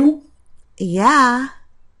want to? Yeah.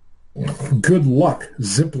 Good luck.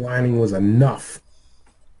 Zip lining was enough.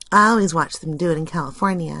 I always watch them do it in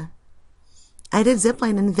California. I did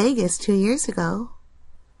zipline in Vegas 2 years ago.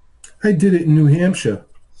 I did it in New Hampshire.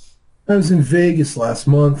 I was in Vegas last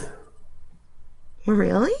month.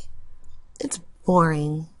 Really? It's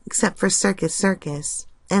boring, except for Circus Circus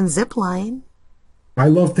and zipline. I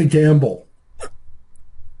love to gamble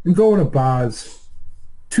and go to bars.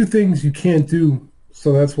 Two things you can't do,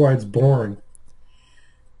 so that's why it's boring.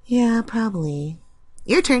 Yeah, probably.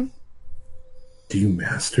 Your turn. Do you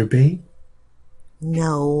masturbate?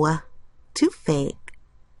 No. Too fake.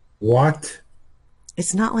 What?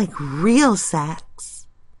 It's not like real sex.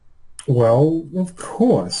 Well, of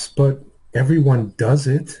course, but everyone does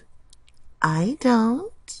it. I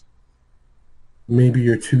don't. Maybe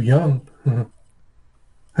you're too young.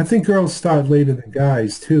 I think girls start later than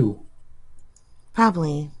guys, too.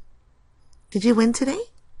 Probably. Did you win today?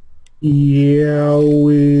 Yeah,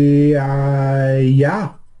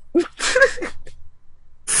 yeah.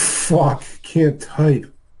 Fuck, can't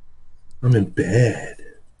type. I'm in bed.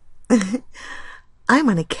 I'm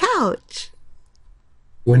on a couch.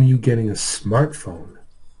 When are you getting a smartphone?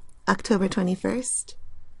 October 21st.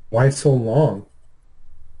 Why so long?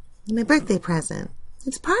 My birthday present.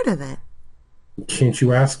 It's part of it. Can't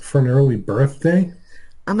you ask for an early birthday?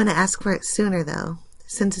 I'm going to ask for it sooner, though,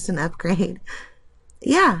 since it's an upgrade.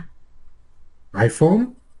 Yeah.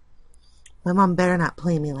 iPhone? My mom better not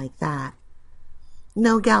play me like that.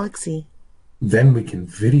 No Galaxy. Then we can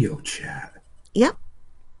video chat. Yep.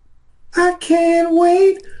 I can't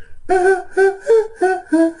wait.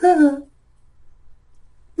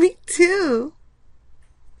 Me too.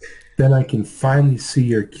 Then I can finally see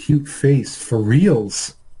your cute face for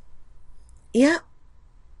reals. Yep.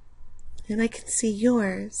 And I can see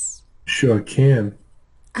yours. Sure can.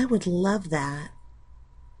 I would love that.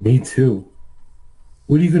 Me too.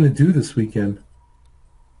 What are you going to do this weekend?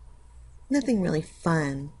 Nothing really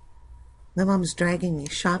fun. My mom's dragging me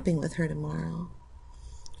shopping with her tomorrow.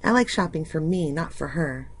 I like shopping for me, not for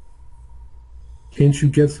her. Can't you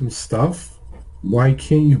get some stuff? Why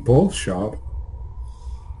can't you both shop?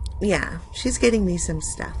 Yeah, she's getting me some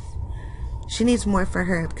stuff. She needs more for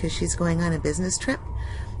her because she's going on a business trip,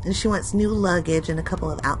 and she wants new luggage and a couple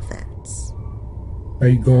of outfits. Are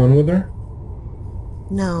you going with her?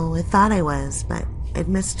 No, I thought I was, but I'd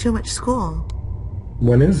missed too much school.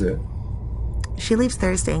 When is it? She leaves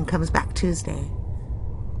Thursday and comes back Tuesday.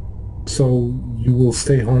 So you will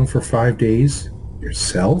stay home for 5 days?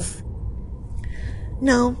 Yourself?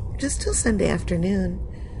 No, just till Sunday afternoon.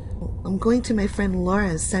 I'm going to my friend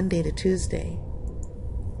Laura's Sunday to Tuesday.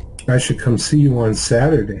 I should come see you on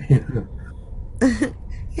Saturday.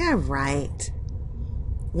 Yeah, right.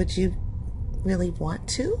 Would you really want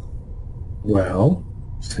to? Well,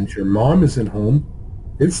 since your mom isn't home,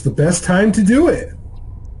 it's the best time to do it.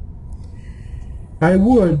 I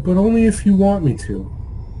would, but only if you want me to.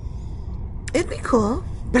 It'd be cool.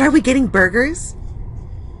 But are we getting burgers?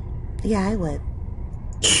 Yeah, I would.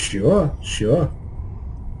 Sure.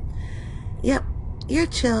 Yep, you're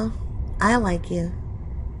chill. I like you.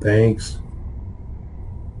 Thanks.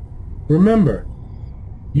 Remember,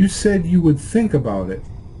 you said you would think about it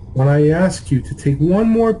when I asked you to take one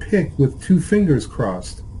more pic with 2 fingers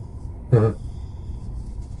crossed.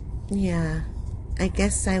 Yeah, I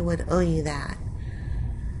guess I would owe you that.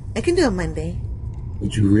 I can do it Monday.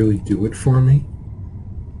 Would you really do it for me?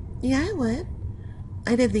 Yeah, I would.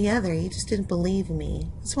 I did the other. You just didn't believe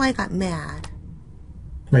me. That's why I got mad.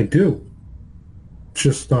 I do.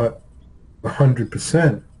 Just not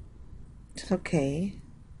 100%. It's okay.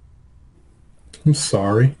 I'm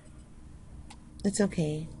sorry. It's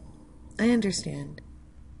okay. I understand.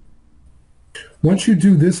 Once you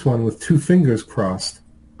do this one with 2 fingers crossed,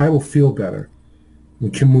 I will feel better. We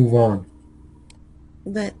can move on.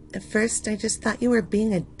 But at first I just thought you were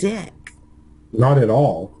being a dick. Not at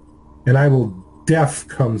all. And I will def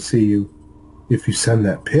come see you if you send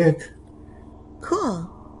that pic. Cool.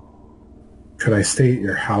 Could I stay at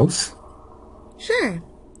your house? Sure.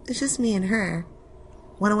 It's just me and her.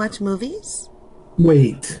 Want to watch movies?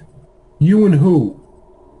 Wait. You and who?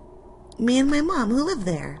 Me and my mom who live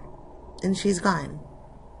there. And she's gone.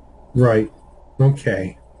 Right.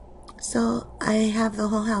 Okay. So I have the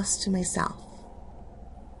whole house to myself.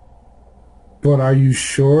 But are you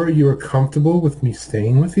sure you are comfortable with me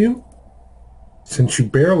staying with you? Since you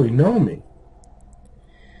barely know me.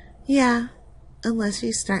 Yeah, unless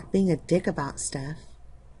you start being a dick about stuff.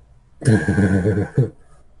 But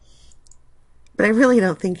I really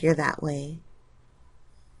don't think you're that way.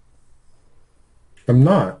 I'm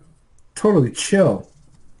not. Totally chill.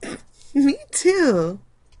 Me too.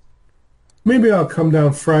 Maybe I'll come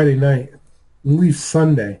down Friday night and leave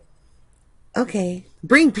Sunday. Okay,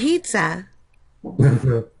 bring pizza.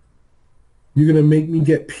 You're gonna make me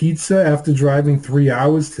get pizza after driving 3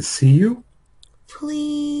 hours to see you?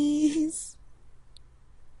 Please.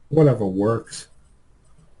 Whatever works.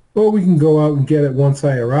 Or we can go out and get it once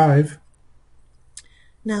I arrive.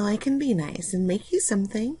 No, I can be nice and make you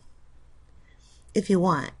something. If you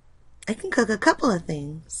want, I can cook a couple of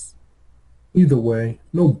things. Either way,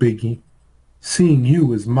 no biggie. Seeing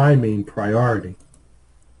you is my main priority.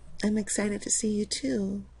 I'm excited to see you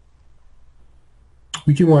too.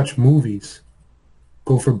 We can watch movies,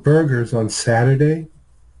 go for burgers on Saturday,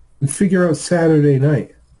 and figure out Saturday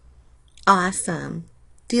night. Awesome.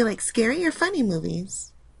 Do you like scary or funny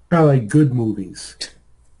movies? I like good movies.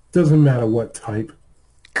 Doesn't matter what type.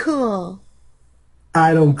 Cool.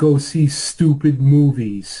 I don't go see stupid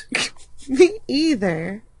movies. Me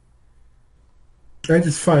either. I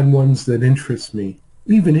just find ones that interest me,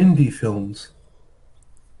 even indie films.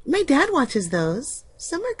 My dad watches those.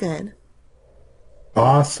 Some are good.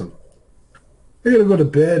 Awesome. I gotta go to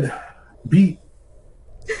bed. Beat.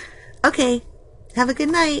 Okay. Have a good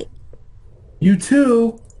night. You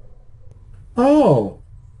too. Oh,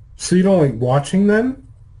 so you don't like watching then?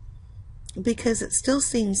 Because it's still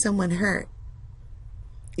seeing someone hurt,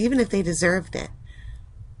 even if they deserved it.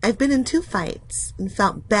 I've been in 2 fights and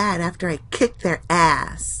felt bad after I kicked their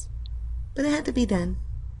ass. But it had to be done.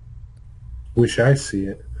 Wish I see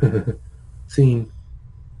it. Scene.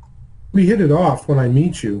 We hit it off when I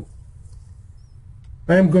meet you.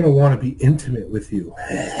 I am going to want to be intimate with you.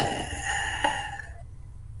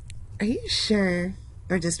 Are you sure?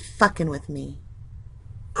 Or just fucking with me?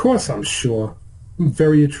 Of course I'm sure. I'm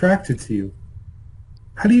very attracted to you.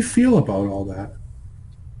 How do you feel about all that?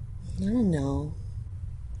 I don't know.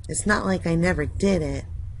 It's not like I never did it.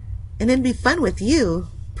 And it'd be fun with you,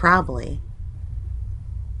 probably.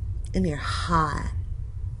 And you're hot.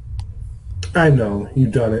 I know,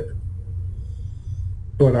 you've done it.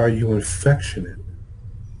 But are you affectionate?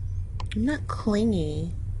 I'm not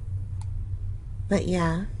clingy. But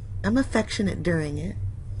yeah, I'm affectionate during it.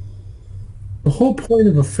 The whole point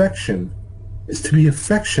of affection is to be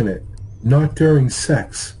affectionate, not during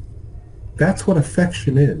sex. That's what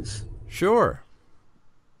affection is. Sure.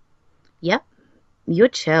 Yep. You're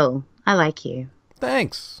chill. I like you.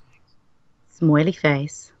 Thanks. Smiley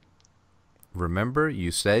face. Remember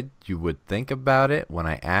you said you would think about it when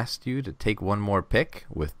I asked you to take one more pic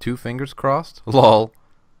with 2 fingers crossed? Lol.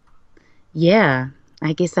 Yeah,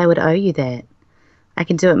 I guess I would owe you that. I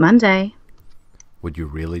can do it Monday. Would you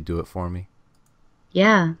really do it for me?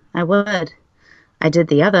 Yeah, I would. I did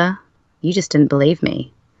the other. You just didn't believe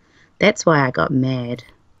me. That's why I got mad.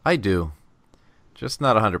 I do. Just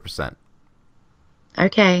not 100%.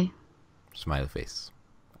 Okay. Smiley face.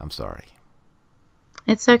 I'm sorry.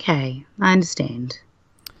 It's okay. I understand.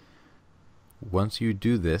 Once you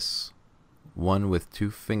do this, one with 2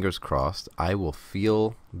 fingers crossed, I will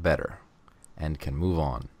feel better and can move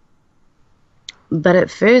on. But at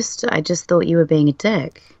first, I just thought you were being a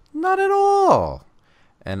dick. Not at all.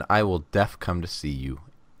 And I will come to see you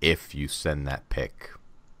if you send that pic.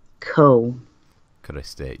 Cool. Could I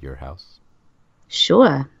stay at your house?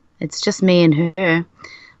 Sure. It's just me and her.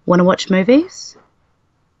 Want to watch movies?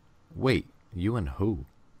 Wait, you and who?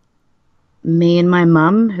 Me and my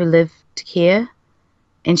mum, who lived here,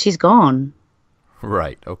 and she's gone.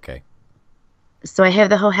 Right, okay. So I have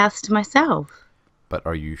the whole house to myself. But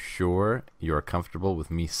are you sure you're comfortable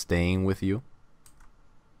with me staying with you?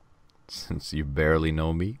 Since you barely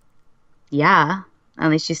know me? Yeah,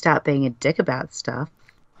 unless you start being a dick about stuff.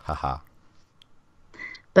 Haha.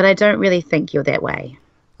 But I don't really think you're that way.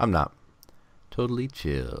 I'm not. Totally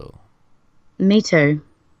chill. Me too.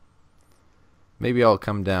 Maybe I'll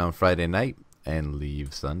come down Friday night and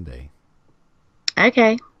leave Sunday.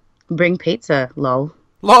 Okay. Bring pizza, lol.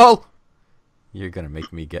 LOL! You're gonna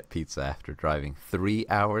make me get pizza after driving 3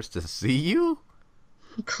 hours to see you?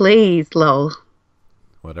 Please, lol.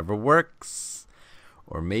 Whatever works.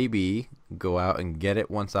 Or maybe go out and get it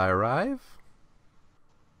once I arrive?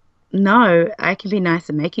 No, I can be nice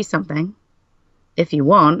and make you something. If you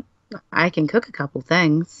want, I can cook a couple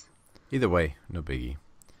things. Either way, no biggie.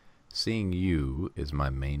 Seeing you is my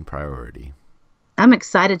main priority. I'm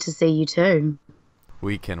excited to see you too.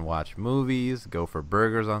 We can watch movies, go for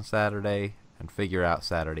burgers on Saturday, and figure out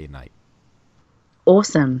Saturday night.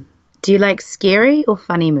 Awesome. Do you like scary or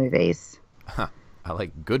funny movies? I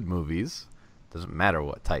like good movies. Doesn't matter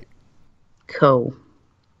what type. Cool.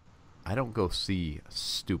 I don't go see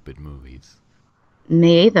stupid movies.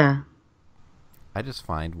 Me either. I just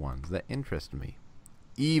find ones that interest me.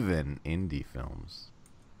 Even indie films.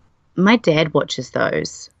 My dad watches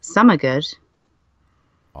those. Some are good.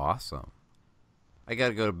 Awesome. I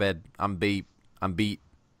gotta go to bed. I'm beat.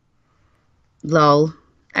 Lol.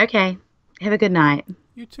 Okay. Have a good night.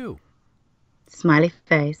 You too. Smiley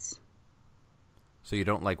face. So you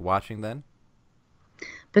don't like watching then?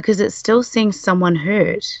 Because it's still seeing someone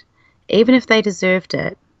hurt, even if they deserved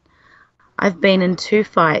it. I've been in 2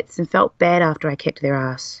 fights and felt bad after I kicked their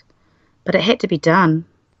ass. But it had to be done.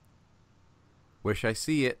 Wish I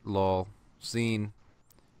see it, lol. Scene.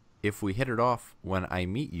 If we hit it off when I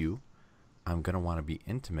meet you, I'm gonna want to be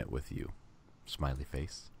intimate with you. Smiley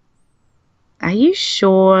face. Are you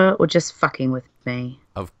sure, or just fucking with me?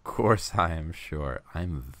 Of course I am sure.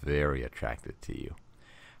 I'm very attracted to you.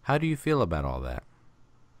 How do you feel about all that?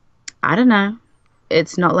 I don't know.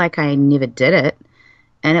 It's not like I never did it.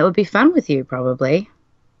 And it would be fun with you, probably.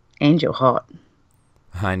 And you're hot.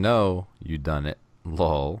 I know you done it,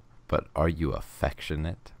 lol. But are you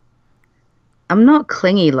affectionate? I'm not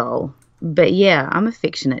clingy, lol. But yeah, I'm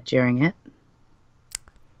affectionate during it.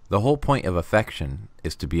 The whole point of affection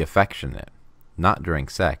is to be affectionate, not during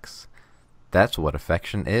sex. That's what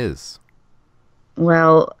affection is.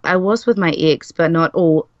 Well, I was with my ex, but not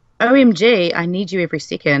all. OMG, I need you every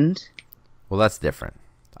second. Well, that's different.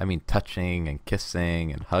 I mean touching and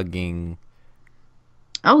kissing and hugging.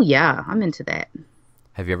 Oh yeah, I'm into that.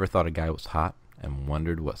 Have you ever thought a guy was hot and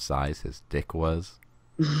wondered what size his dick was?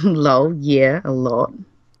 Lol, yeah, a lot.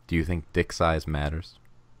 Do you think dick size matters?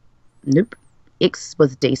 Nope. Ex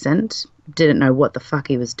was decent. Didn't know what the fuck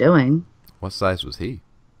he was doing. What size was he?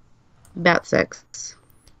 About 6.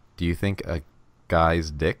 Do you think a guy's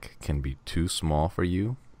dick can be too small for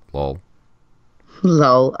you? Lol.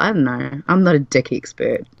 Lol, I don't know. I'm not a dick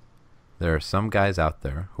expert. There are some guys out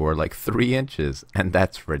there who are like 3 inches, and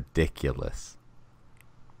that's ridiculous.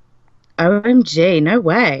 OMG, no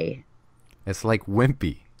way. It's like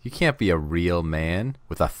wimpy. You can't be a real man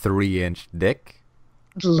with a 3-inch dick.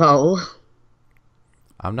 Lol.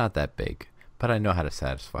 I'm not that big, but I know how to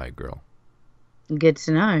satisfy a girl. Good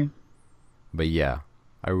to know. But yeah,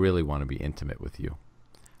 I really want to be intimate with you.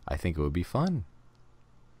 I think it would be fun.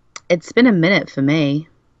 It's been a minute for me.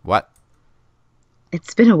 What?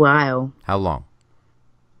 It's been a while. How long?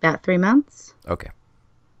 About 3 months. Okay.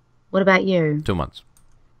 What about you? 2 months.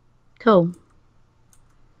 Cool.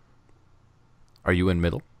 Are you in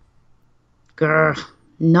middle? Grr.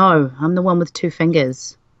 No, I'm the one with 2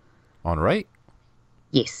 fingers. On right?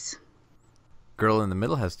 Yes. Girl in the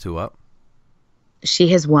middle has 2 up. She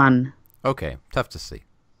has 1. Okay, tough to see.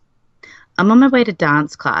 I'm on my way to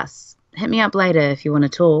dance class. Hit me up later if you want to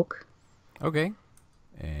talk. Okay.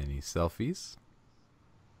 Any selfies?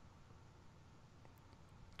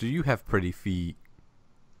 Do you have pretty feet?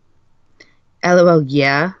 LOL,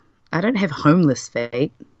 yeah. I don't have homeless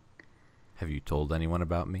feet. Have you told anyone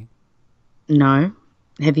about me? No.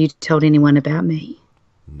 Have you told anyone about me?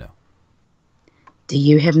 No. Do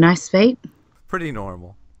you have nice feet? Pretty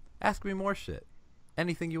normal. Ask me more shit.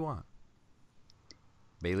 Anything you want.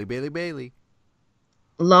 Bailey.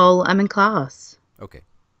 Lol, I'm in class. Okay.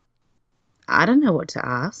 I don't know what to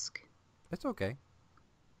ask. It's okay.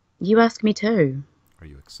 You ask me too. Are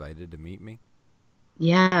you excited to meet me?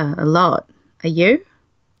 Yeah, a lot. Are you?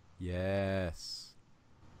 Yes.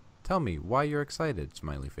 Tell me why you're excited,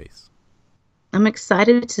 smiley face. I'm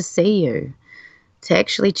excited to see you. To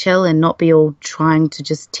actually chill and not be all trying to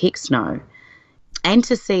just text no. And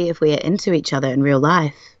to see if we are into each other in real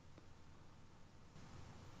life.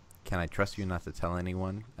 Can I trust you not to tell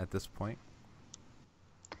anyone at this point?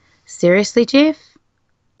 Seriously, Jeff?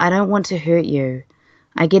 I don't want to hurt you.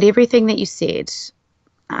 I get everything that you said.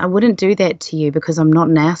 I wouldn't do that to you because I'm not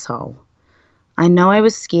an asshole. I know I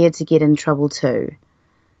was scared to get in trouble too,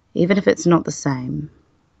 even if it's not the same.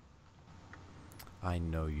 I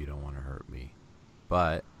know you don't want to hurt me,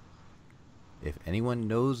 but if anyone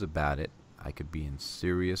knows about it, I could be in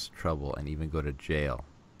serious trouble and even go to jail.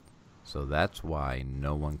 So that's why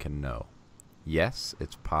no one can know. Yes,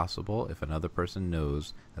 it's possible if another person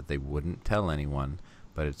knows that they wouldn't tell anyone,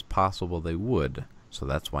 but it's possible they would, so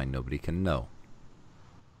that's why nobody can know.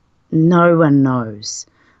 No one knows.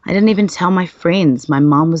 I didn't even tell my friends my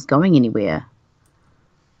mom was going anywhere.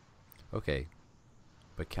 Okay,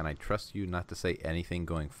 but can I trust you not to say anything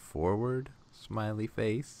going forward, smiley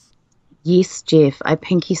face? Yes, Jeff, I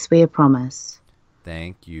pinky swear promise.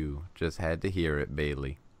 Thank you. Just had to hear it,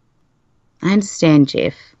 Bailey. I understand,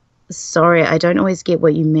 Jeff. Sorry, I don't always get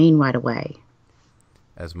what you mean right away.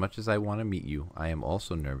 As much as I want to meet you, I am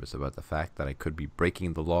also nervous about the fact that I could be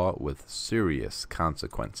breaking the law with serious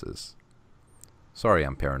consequences. Sorry,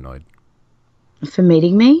 I'm paranoid. For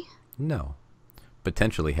meeting me? No.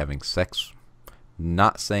 Potentially having sex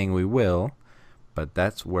Not saying we will, but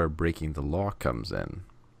that's where breaking the law comes in.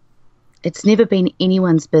 It's never been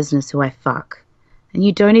anyone's business who I fuck, and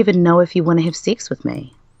you don't even know if you want to have sex with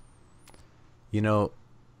me. You know,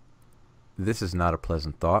 this is not a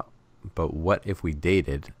pleasant thought, but what if we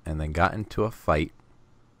dated and then got into a fight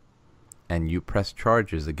and you pressed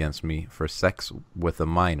charges against me for sex with a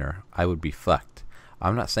minor? I would be fucked.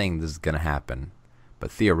 I'm not saying this is going to happen,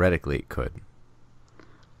 but theoretically it could.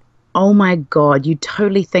 Oh my god, you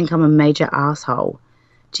totally think I'm a major asshole.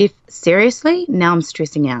 Jeff, seriously? Now I'm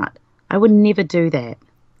stressing out. I would never do that.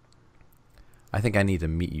 I think I need to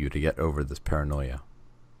meet you to get over this paranoia.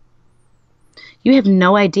 You have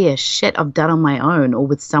no idea shit I've done on my own or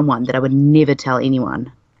with someone that I would never tell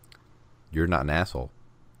anyone. You're not an asshole.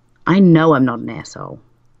 I know I'm not an asshole.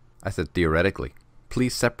 I said theoretically.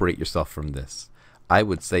 Please separate yourself from this. I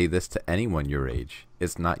would say this to anyone your age.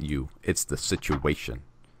 It's not you. It's the situation.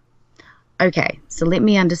 Okay, so let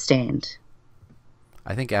me understand.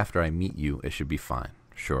 I think after I meet you, it should be fine.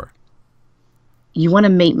 Sure. You want to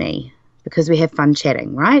meet me because we have fun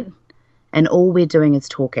chatting, right? And all we're doing is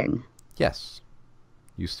talking. Yes.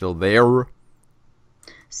 You still there?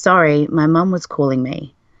 Sorry, my mum was calling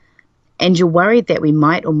me. And you're worried that we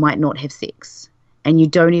might or might not have sex. And you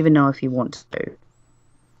don't even know if you want to.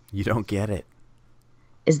 You don't get it.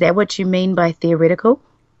 Is that what you mean by theoretical?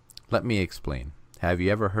 Let me explain. Have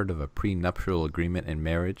you ever heard of a prenuptial agreement in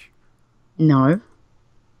marriage? No.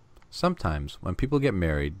 Sometimes, when people get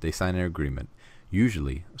married, they sign an agreement.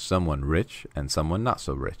 Usually, someone rich and someone not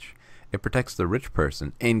so rich. It protects the rich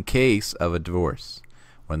person in case of a divorce.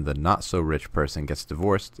 When the not-so-rich person gets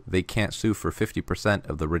divorced, they can't sue for 50%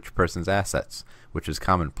 of the rich person's assets, which is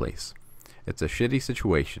commonplace. It's a shitty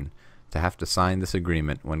situation to have to sign this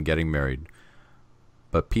agreement when getting married,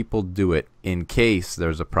 but people do it in case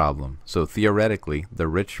there's a problem. So theoretically, the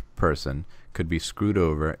rich person could be screwed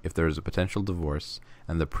over if there is a potential divorce,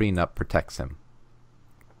 and the prenup protects him.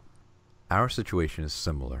 Our situation is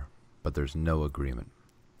similar, but there's no agreement.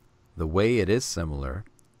 The way it is similar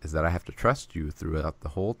is that I have to trust you throughout the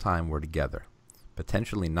whole time we're together,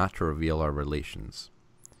 potentially not to reveal our relations.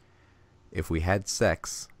 If we had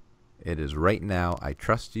sex, it is right now I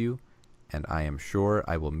trust you, and I am sure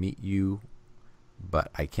I will meet you, but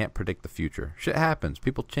I can't predict the future. Shit happens,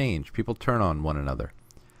 people change, people turn on one another.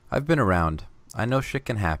 I've been around, I know shit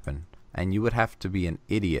can happen, and you would have to be an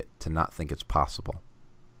idiot to not think it's possible.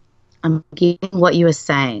 I'm getting what you are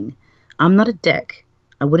saying. I'm not a dick.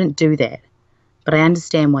 I wouldn't do that. But I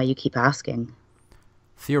understand why you keep asking.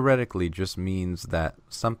 Theoretically just means that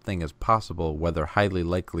something is possible whether highly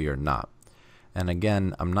likely or not. And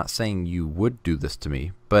again, I'm not saying you would do this to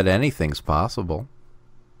me, but anything's possible.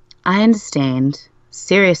 I understand.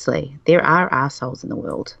 Seriously, there are assholes in the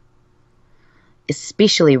world.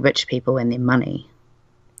 Especially rich people and their money.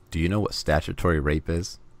 Do you know what statutory rape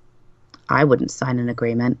is? I wouldn't sign an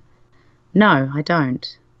agreement. No, I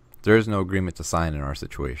don't. There is no agreement to sign in our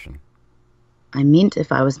situation. I meant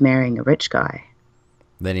if I was marrying a rich guy.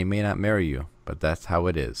 Then he may not marry you, but that's how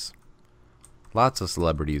it is. Lots of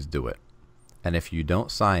celebrities do it. And if you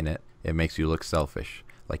don't sign it, it makes you look selfish,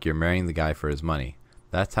 like you're marrying the guy for his money.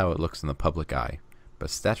 That's how it looks in the public eye. But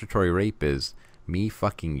statutory rape is me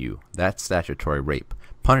fucking you. That's statutory rape,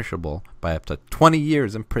 punishable by up to 20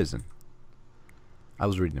 years in prison. I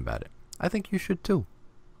was reading about it. I think you should too.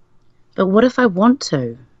 But what if I want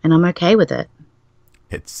to, and I'm okay with it?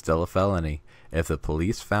 It's still a felony. If the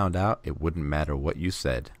police found out, it wouldn't matter what you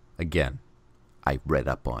said. Again, I read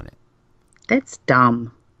up on it. That's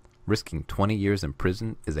dumb. Risking 20 years in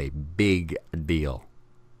prison is a big deal.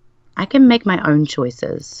 I can make my own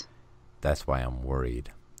choices. That's why I'm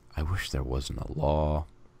worried. I wish there wasn't a law.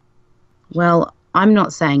 Well, I'm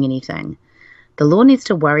not saying anything. The law needs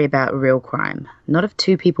to worry about real crime, not if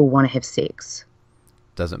two people want to have sex.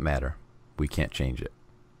 Doesn't matter. We can't change it.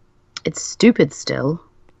 It's stupid still.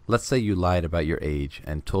 Let's say you lied about your age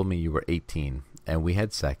and told me you were 18 and we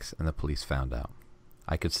had sex and the police found out.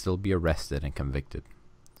 I could still be arrested and convicted.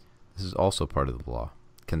 This is also part of the law.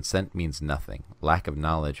 Consent means nothing. Lack of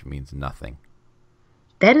knowledge means nothing.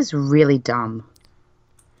 That is really dumb.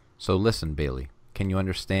 So listen, Bailey. Can you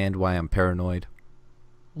understand why I'm paranoid?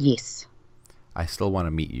 Yes. I still want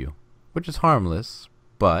to meet you, which is harmless,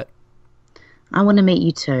 but I want to meet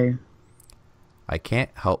you too. I can't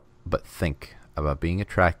help but think about being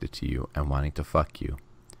attracted to you and wanting to fuck you.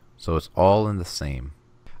 So it's all in the same.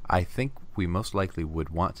 I think we most likely would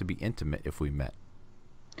want to be intimate if we met.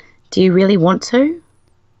 Do you really want to?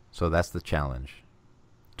 So that's the challenge.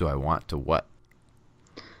 Do I want to what?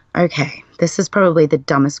 Okay, this is probably the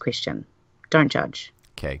dumbest question. Don't judge.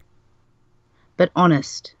 Okay. But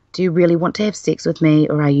honest, Do you really want to have sex with me,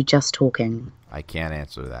 or are you just talking? I can't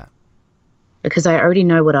answer that. Because I already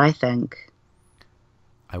know what I think.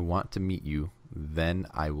 I want to meet you, then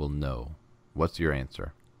I will know. What's your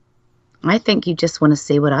answer? I think you just want to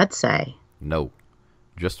see what I'd say. No.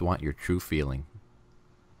 Just want your true feeling.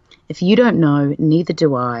 If you don't know, neither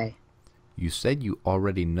do I. You said you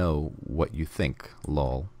already know what you think,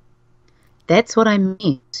 lol. That's what I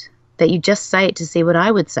meant. That you just say it to see what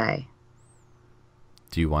I would say.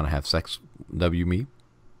 Do you want to have sex W me?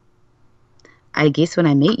 I guess when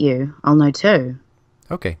I meet you, I'll know too.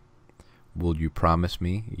 Okay. Will you promise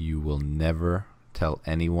me you will never tell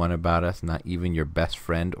anyone about us, not even your best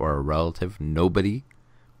friend or a relative? Nobody?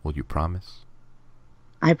 Will you promise?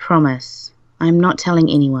 I promise. I'm not telling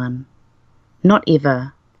anyone. Not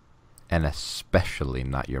ever. And especially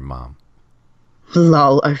not your mom.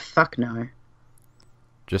 Lol, oh fuck no.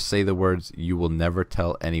 Just say the words, you will never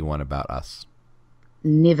tell anyone about us.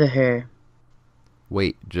 Never her.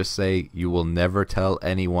 Wait, just say, you will never tell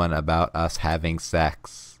anyone about us having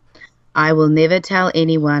sex. I will never tell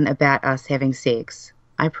anyone about us having sex.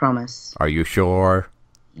 I promise. Are you sure?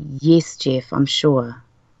 Yes, Jeff, I'm sure.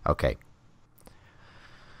 Okay.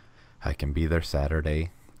 I can be there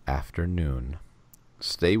Saturday afternoon.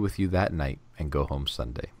 Stay with you that night and go home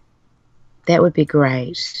Sunday. That would be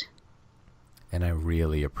great. And I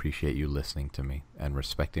really appreciate you listening to me and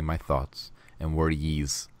respecting my thoughts and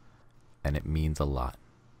worries. And it means a lot.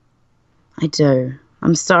 I do.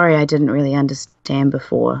 I'm sorry I didn't really understand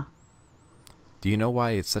before. Do you know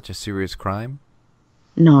why it's such a serious crime?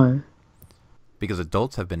 No. Because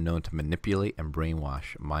adults have been known to manipulate and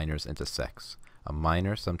brainwash minors into sex. A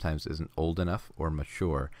minor sometimes isn't old enough or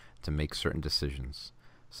mature to make certain decisions.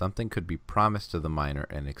 Something could be promised to the minor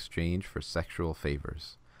in exchange for sexual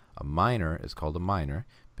favors. A minor is called a minor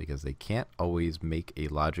because they can't always make a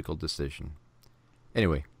logical decision.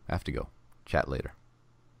 Anyway, I have to go. Chat later.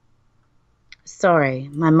 Sorry,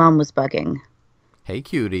 my mom was bugging. Hey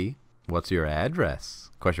cutie, what's your address?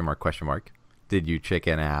 Question mark, question mark. Did you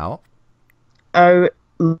chicken out? Oh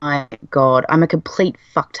my god, I'm a complete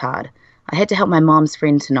fucktard. I had to help my mom's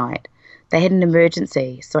friend tonight. They had an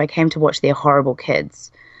emergency, so I came to watch their horrible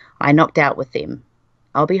kids. I knocked out with them.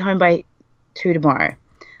 I'll be home by 2 tomorrow.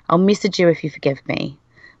 I'll message you if you forgive me.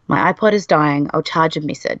 My iPod is dying. I'll charge a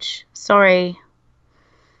message. Sorry.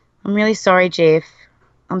 I'm really sorry, Jeff.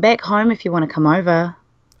 I'm back home if you want to come over.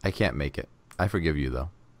 I can't make it. I forgive you, though.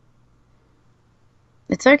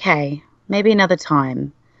 It's okay. Maybe another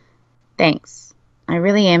time. Thanks. I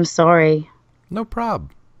really am sorry. No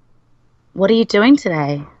prob. What are you doing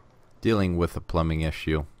today? Dealing with a plumbing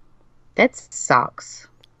issue. That sucks.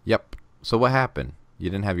 Yep. So what happened? You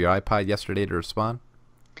didn't have your iPod yesterday to respond?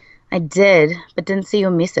 I did, but didn't see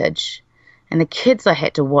your message. And the kids I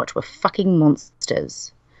had to watch were fucking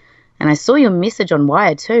monsters. And I saw your message on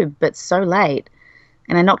Wire too, but so late.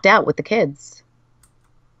 And I knocked out with the kids.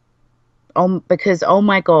 Because, oh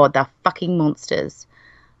my god, they're fucking monsters.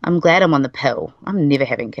 I'm glad I'm on the pill. I'm never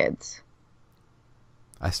having kids.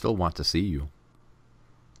 I still want to see you.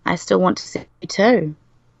 I still want to see you too.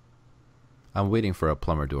 I'm waiting for a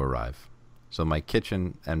plumber to arrive. So my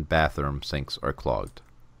kitchen and bathroom sinks are clogged.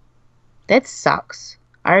 That sucks.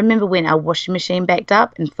 I remember when our washing machine backed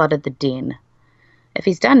up and flooded the den. If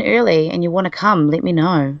he's done early and you want to come, let me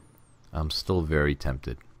know. I'm still very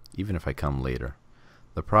tempted, even if I come later.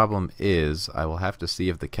 The problem is, I will have to see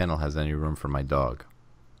if the kennel has any room for my dog.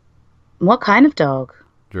 What kind of dog?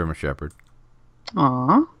 German Shepherd.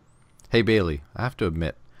 Aw. Hey Bailey, I have to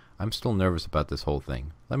admit, I'm still nervous about this whole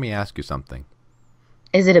thing. Let me ask you something.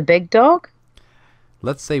 Is it a big dog?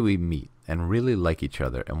 Let's say we meet and really like each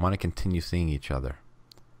other and want to continue seeing each other.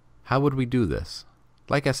 How would we do this?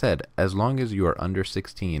 Like I said, as long as you are under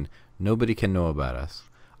 16, nobody can know about us.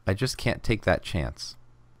 I just can't take that chance.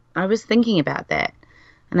 I was thinking about that,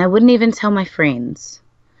 and I wouldn't even tell my friends.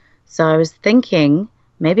 So I was thinking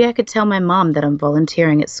maybe I could tell my mom that I'm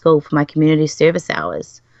volunteering at school for my community service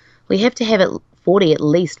hours. We have to have it 40 at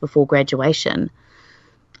least before graduation.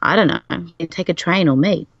 I don't know, take a train or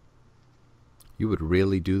meet. You would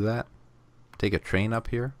really do that? Take a train up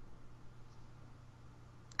here?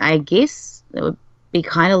 I guess it would be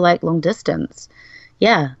kind of like long distance.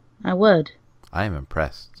 Yeah, I would. I am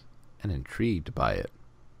impressed and intrigued by it.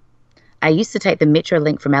 I used to take the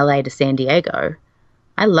Metrolink from LA to San Diego.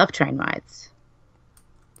 I love train rides.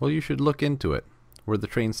 Well, you should look into it. We're the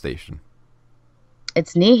train station.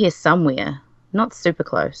 It's near here somewhere, not super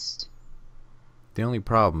close. The only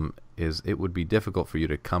problem is it would be difficult for you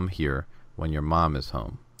to come here when your mom is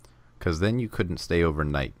home, 'cause then you couldn't stay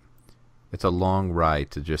overnight. It's a long ride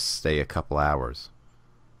to just stay a couple hours.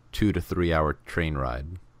 2 to 3 hour train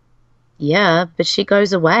ride. Yeah, but she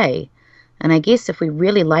goes away. And I guess if we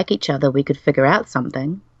really like each other, we could figure out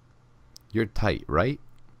something. You're tight, right?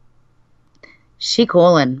 She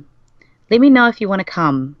calling. Let me know if you want to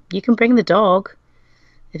come. You can bring the dog,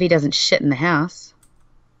 if he doesn't shit in the house.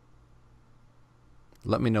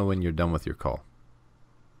 Let me know when you're done with your call.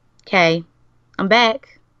 'Kay, I'm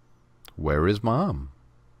back. Where is Mom?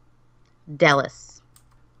 Dallas.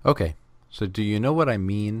 Okay, so do you know what I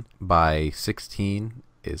mean by 16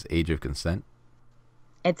 is age of consent?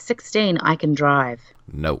 At 16, I can drive.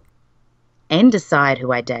 No. And decide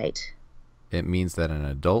who I date. It means that an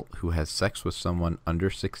adult who has sex with someone under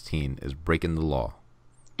 16 is breaking the law.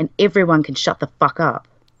 And everyone can shut the fuck up.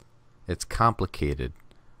 It's complicated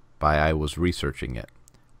by I was researching it.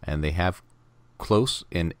 And they have close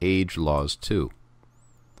in age laws too.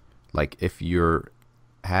 Like if you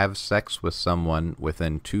have sex with someone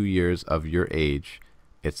within 2 years of your age,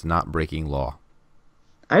 it's not breaking law.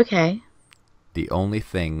 Okay. The only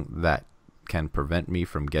thing that can prevent me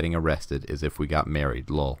from getting arrested is if we got married,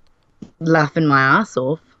 lol. Laughing my ass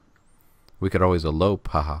off. We could always elope,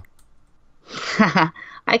 haha.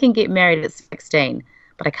 I can get married at 16,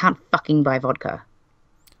 but I can't fucking buy vodka.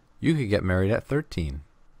 You could get married at 13.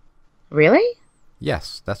 Really?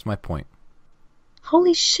 Yes, that's my point.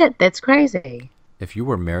 Holy shit, that's crazy. If you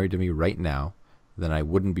were married to me right now, then I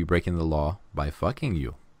wouldn't be breaking the law by fucking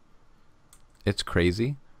you. It's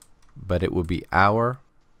crazy, but it would be our...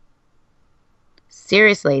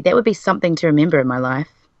 Seriously, that would be something to remember in my life.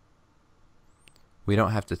 We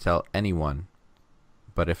don't have to tell anyone,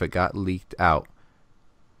 but if it got leaked out,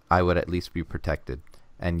 I would at least be protected.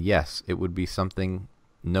 And yes, it would be something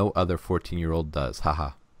no other 14-year-old does,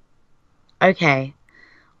 haha. Okay.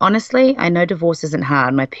 Honestly, I know divorce isn't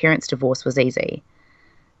hard. My parents' divorce was easy.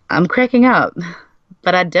 I'm cracking up,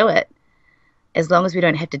 but I'd do it. As long as we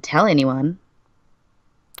don't have to tell anyone.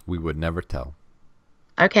 We would never tell.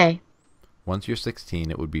 Okay. Once you're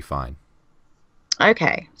 16, it would be fine.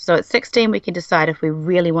 Okay, so at 16 we can decide if we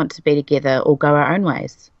really want to be together or go our own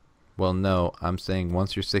ways. Well, no, I'm saying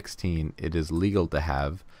once you're 16, it is legal to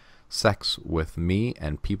have sex with me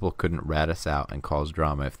and people couldn't rat us out and cause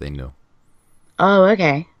drama if they knew. Oh,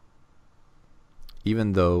 okay.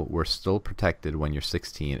 Even though we're still protected when you're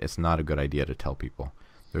 16, it's not a good idea to tell people.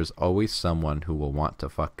 There's always someone who will want to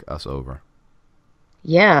fuck us over.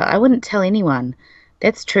 Yeah, I wouldn't tell anyone.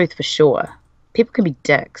 That's truth for sure. People can be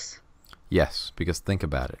dicks. Yes, because think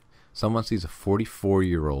about it. Someone sees a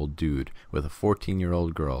 44-year-old dude with a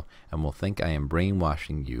 14-year-old girl and will think I am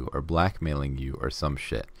brainwashing you or blackmailing you or some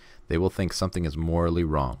shit. They will think something is morally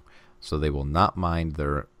wrong, so they will not mind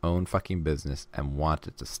their own fucking business and want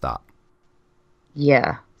it to stop.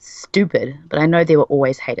 Yeah, stupid, but I know there were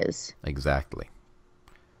always haters. Exactly.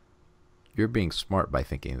 You're being smart by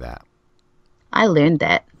thinking that. I learned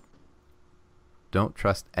that. Don't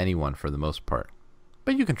trust anyone for the most part.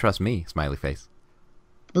 But you can trust me, smiley face.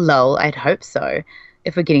 Lol, I'd hope so.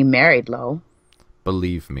 If we're getting married, lol.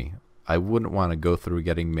 Believe me, I wouldn't want to go through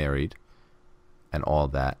getting married and all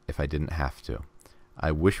that if I didn't have to.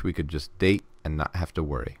 I wish we could just date and not have to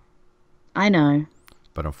worry. I know.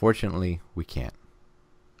 But unfortunately, we can't.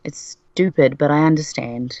 It's stupid, but I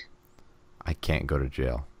understand. I can't go to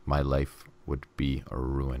jail. My life would be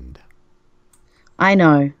ruined. I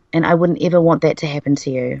know, and I wouldn't ever want that to happen to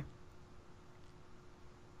you.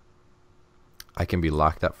 I can be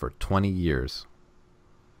locked up for 20 years.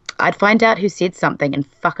 I'd find out who said something and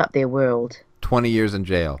fuck up their world. 20 years in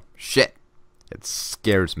jail. Shit. It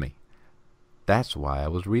scares me. That's why I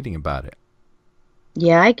was reading about it.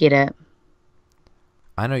 Yeah, I get it.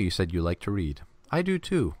 I know you said you like to read. I do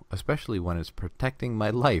too, especially when it's protecting my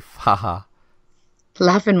life. Haha.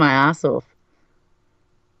 Laughing my ass off.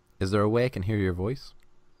 Is there a way I can hear your voice?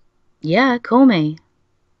 Yeah, call me.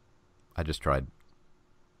 I just tried.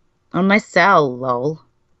 On my cell, lol.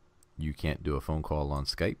 You can't do a phone call on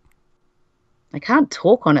Skype? I can't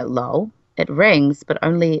talk on it, lol. It rings, but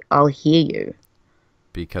only I'll hear you.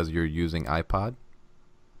 Because you're using iPod?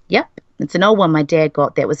 Yep, it's an old one my dad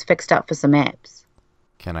got that was fixed up for some apps.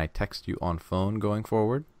 Can I text you on phone going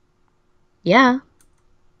forward? Yeah.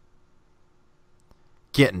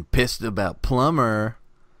 Getting pissed about plumber.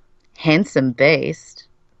 Handsome beast.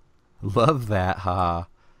 Love that, haha.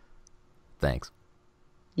 Thanks.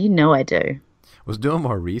 You know I do. Was doing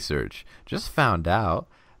more research. Just found out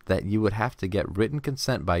that you would have to get written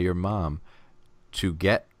consent by your mom to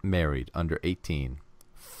get married under 18.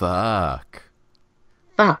 Fuck.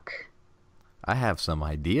 Fuck. I have some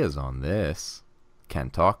ideas on this. Can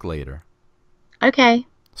talk later. Okay.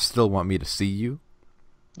 Still want me to see you?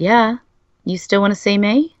 Yeah. You still want to see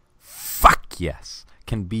me? Fuck yes.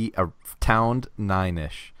 Can be around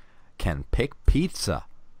 9-ish. can pick pizza.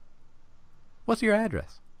 What's your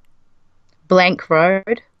address? Blank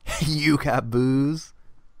Road. You got booze?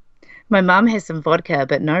 My mum has some vodka,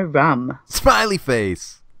 but no rum. Smiley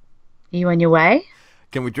face. You on your way?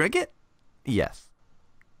 Can we drink it? Yes.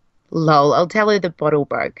 Lol, I'll tell her the bottle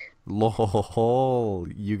broke. Lol,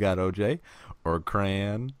 you got OJ or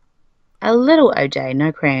crayon? A little OJ,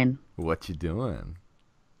 no crayon. What you doing?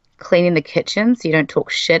 Cleaning the kitchen so you don't talk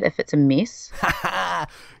shit if it's a mess.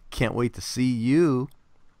 Can't wait to see you.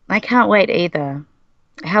 I can't wait either.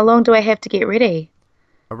 How long do I have to get ready?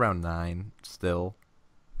 Around 9 still.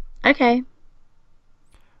 Okay.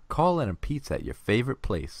 Call in a pizza at your favorite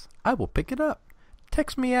place. I will pick it up.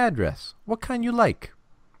 Text me address. What kind you like?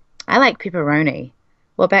 I like pepperoni.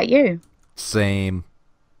 What about you? Same.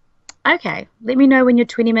 Okay, let me know when you're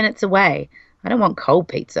 20 minutes away. I don't want cold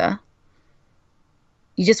pizza.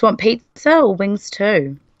 You just want pizza or wings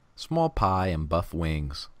too? Small pie and buff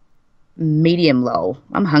wings. Medium lol.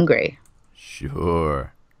 I'm hungry.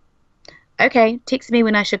 Sure. Okay, text me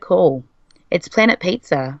when I should call. It's Planet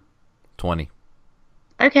Pizza. 20.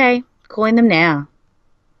 Okay, calling them now.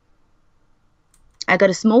 I got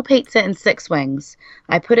a small pizza and 6 wings.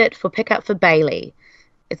 I put it for pickup for Bailey.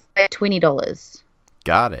 It's $20.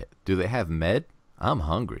 Got it. Do they have med? I'm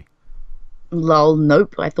hungry. Lol,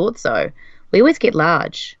 nope, I thought so. We always get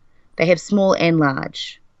large. They have small and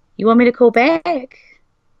large. You want me to call back?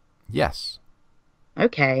 Yes.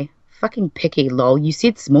 Okay. Fucking picky, lol. You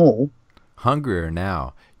said small. Hungrier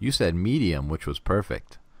now. You said medium, which was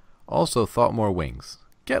perfect. Also thought more wings.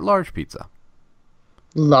 Get large pizza.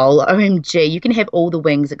 Lol, OMG, you can have all the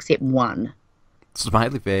wings except one.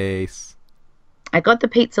 Smiley face. I got the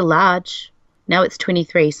pizza large. Now it's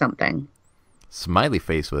 23 something. Smiley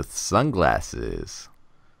face with sunglasses.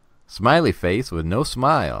 Smiley face with no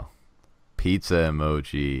smile. Pizza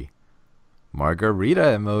emoji. Margarita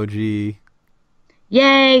emoji.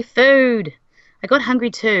 Yay, food! I got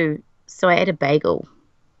hungry too, so I ate a bagel.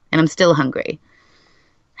 And I'm still hungry.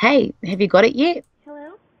 Hey, have you got it yet?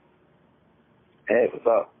 Hello? Hey, what's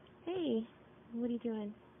up? Hey, what are you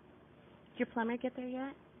doing? Did your plumber get there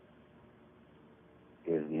yet?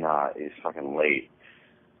 He's not. He's fucking late.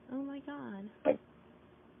 Oh my god.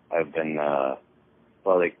 I've been,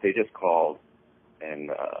 well, they just called and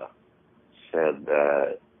said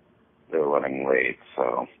that they were running late,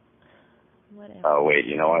 so. Whatever. Oh, wait,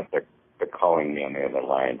 you know what? They're calling me on the other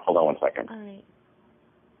line. Hold on one second. All right.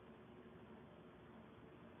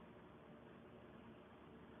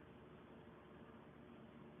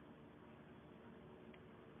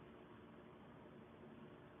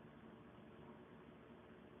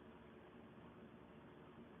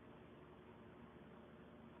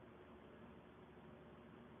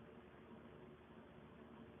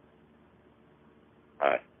 All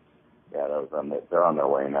right. Yeah, they're on their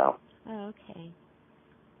way now. Oh, okay.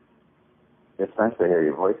 It's nice to hear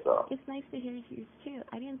your voice, though. It's nice to hear yours too.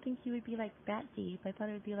 I didn't think you would be like that deep. I thought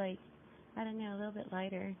it would be like, I don't know, a little bit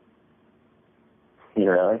lighter.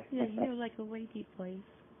 Really? Yeah, you have like a way deep voice.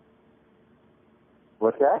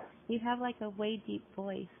 What's that? You have like a way deep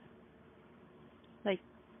voice. Like,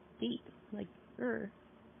 deep. Like,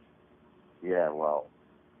 Yeah, well,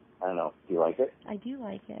 I don't know. Do you like it? I do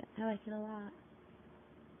like it. I like it a lot.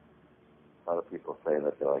 A lot of people say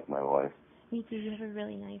that they like my voice. Me too. You have a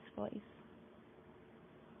really nice voice.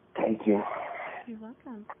 Thank you. You're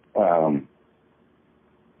welcome.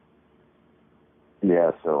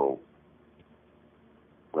 Yeah, so,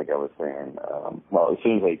 like I was saying, well, as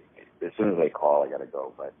soon as they call, I gotta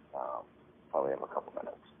go, but probably have a couple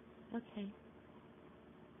minutes. Okay.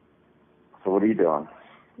 So what are you doing?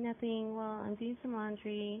 Nothing. Well, I'm doing some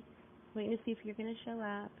laundry, waiting to see if you're going to show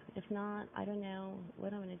up. If not, I don't know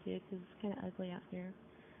what I'm going to do because it's kind of ugly out here.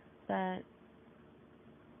 But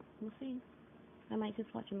we'll see. I might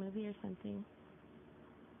just watch a movie or something.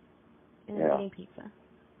 And I'm eating pizza.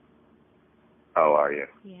 Oh, are you?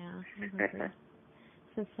 Yeah, I'm hungry.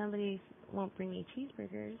 Since somebody won't bring me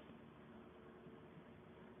cheeseburgers.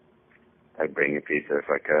 I'd bring you pizza if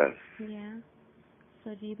I could. Yeah.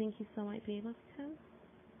 So do you think you still might be able to come?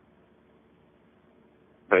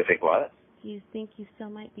 But I think what? Do you think you still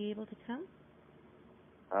might be able to come?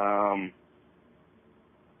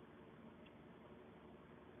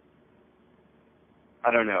 I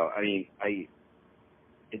don't know. I mean,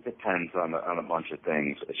 it depends on a bunch of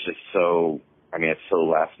things. It's just so, I mean, it's so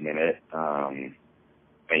last minute. I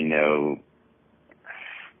know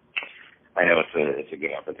it's a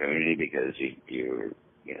good opportunity because your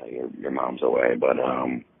mom's away, but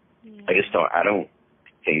I don't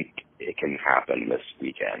think it can happen this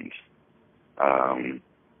weekend.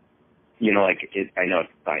 you know, like, I know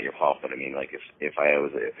it's not your fault, but I mean, like, if I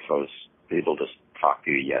was able to talk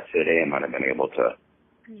to you yesterday, I might have been able to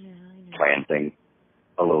plan things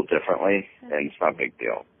a little differently, and it's not a big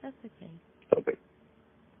deal. That's okay.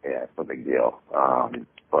 It's no big deal.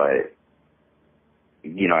 But,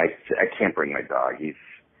 you know, I can't bring my dog. He's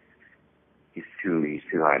too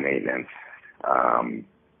high maintenance. I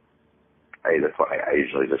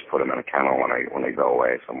usually just put him in a kennel when I go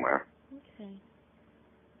away somewhere. Okay.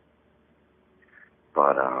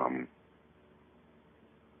 But I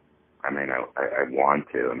mean, I want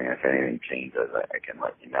to. I mean, if anything changes, I can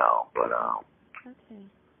let you know. But Okay.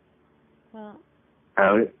 Well,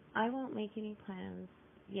 I won't make any plans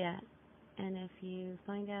yet. And if you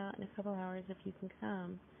find out in a couple hours if you can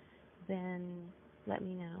come, then let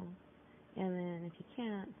me know. And then if you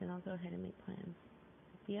can't, then I'll go ahead and make plans.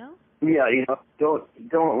 Deal? Yeah, you know,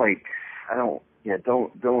 don't like, I don't. Yeah,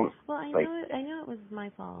 don't. Well, I like, know it was my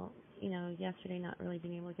fault. You know, yesterday not really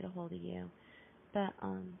being able to get a hold of you, but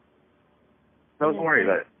don't worry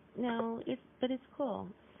about it. No, it's cool.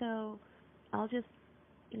 So I'll just,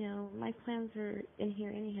 you know, my plans are in here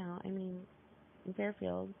anyhow. I mean, in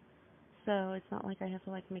Fairfield, so it's not like I have to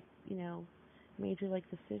like make, you know, major like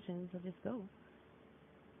decisions. I'll just go.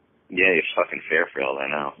 Yeah, you're stuck in Fairfield. I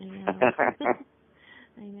know.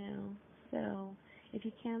 I know. So if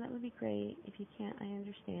you can, that would be great. If you can't, I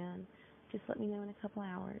understand. Just let me know in a couple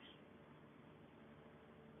hours.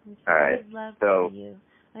 Okay. All right. I'd love to see you.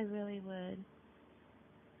 I really would.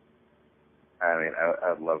 I mean,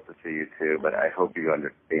 I'd love to see you too, but I hope you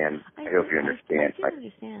understand. I hope you understand. I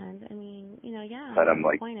understand. I mean, you know, yeah, but I'm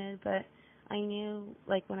like, disappointed, but I knew,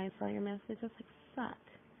 like, when I saw your message, I was like, suck.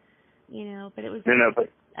 You know, but it was. And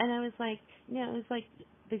I was like, no, it was like,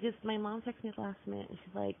 my mom texted me at the last minute, and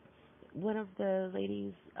she's like, one of the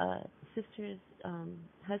ladies' sister's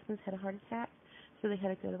husbands had a heart attack, so they had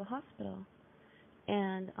to go to the hospital.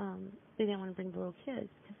 And they didn't want to bring the little kids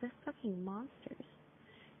because they're fucking monsters.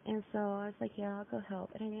 And so I was like, yeah, I'll go help.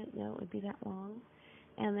 And I didn't know it would be that long.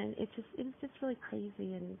 And then it was just really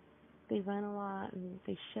crazy. And they run a lot and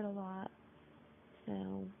they shit a lot. So,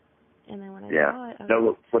 and then when I saw it,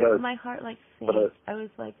 my heart like sank. I was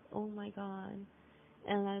like, oh my God.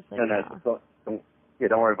 And I was like,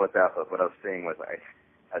 don't worry about that. But what I was saying was I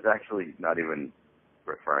was actually not even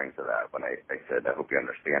referring to that when I said I hope you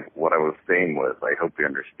understand. What I was saying was I hope you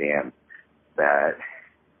understand that,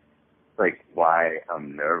 like, why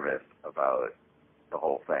I'm nervous about the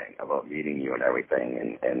whole thing, about meeting you and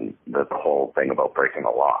everything, and the whole thing about breaking the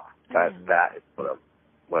law. That is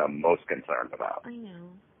what I'm most concerned about. I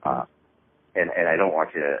know. And I don't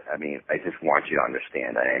want you to, I mean, I just want you to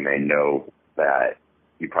understand. I may know that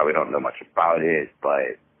you probably don't know much about it,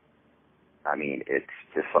 but I mean, it's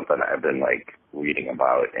just something I've been, like, reading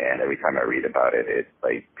about, and every time I read about it, it,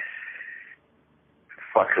 like,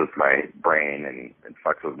 fucks with my brain and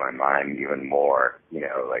fucks with my mind even more. You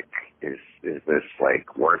know, like, is this,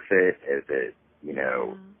 like, worth it? Is it, you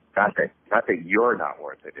know, not that you're not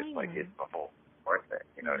worth it. It's like, it's the whole worth it.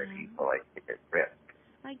 You know what I mean? So, like, it's risk.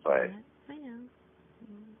 I get it. I know.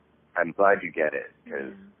 I'm glad you get it,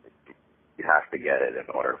 because you have to get it in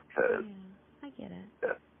order to. Yeah, I get it.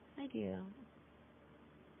 Yeah. I do.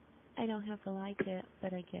 I don't have to like it,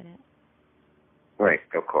 but I get it. Right,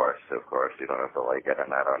 of course. You don't have to like it,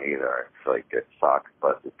 and I don't either. It's like, it sucks,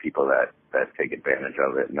 but the people that take advantage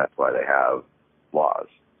of it, and that's why they have laws.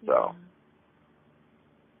 So.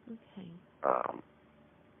 Okay.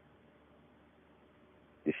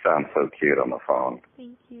 You sound so cute on the phone.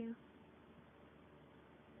 Thank you.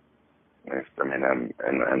 I mean, and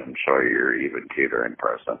I'm sure you're even cuter in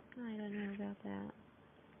person. I don't know about that.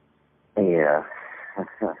 Yeah.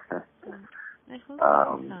 I hope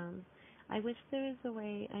you come. I wish there was a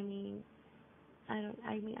way. I mean, I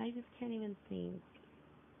just can't even think.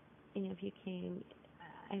 You know, if you came,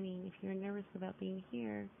 I mean, if you're nervous about being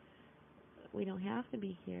here, we don't have to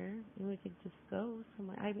be here. We could just go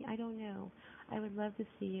somewhere. I mean, I don't know. I would love to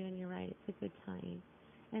see you, and you're right. It's a good time.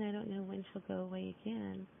 And I don't know when she'll go away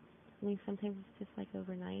again. I mean, sometimes it's just like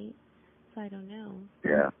overnight. So I don't know.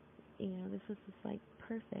 Yeah. You know, this was just like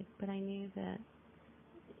perfect. But I knew that,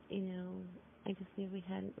 you know, I just knew we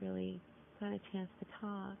hadn't really got a chance to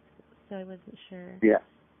talk. So I wasn't sure. Yeah.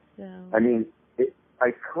 So. I mean,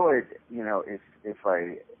 I could, you know, if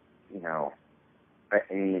I, you know, I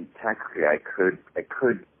mean, technically I could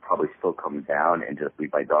probably still come down and just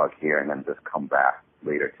leave my dog here and then just come back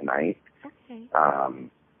later tonight. Okay.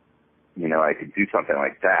 You know, I could do something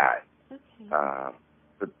like that. Okay.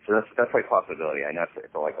 But so that's my possibility. I know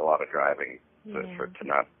it's like a lot of driving to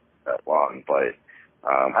not that long, but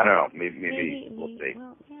I don't know. Maybe we'll see.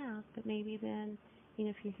 Well, yeah, but maybe then, you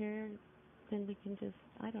know, if you're here then we can just,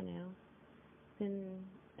 I don't know, then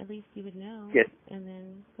at least you would know, and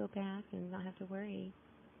then go back and not have to worry.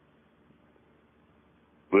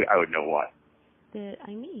 I would know what? That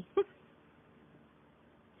I'm me.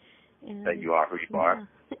 And, that you are who you are?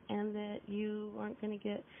 And that you aren't going to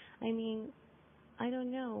get, I mean, I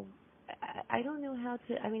don't know. I don't know how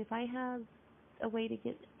to, I mean, if I have a way to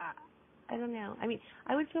get, I don't know. I mean,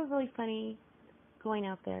 I would feel really funny going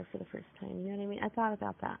out there for the first time. You know what I mean? I thought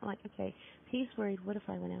about that. I'm like, okay, if he's worried, what if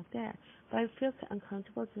I went out there? But I would feel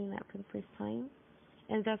uncomfortable doing that for the first time.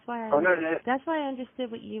 And that's why that's why I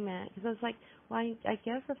understood what you meant. Because I was like, well, I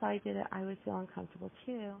guess if I did it, I would feel uncomfortable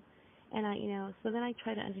too. And I, you know, so then I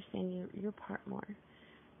try to understand your part more.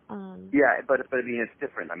 Yeah, but I mean, it's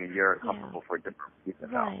different. I mean, you're uncomfortable for different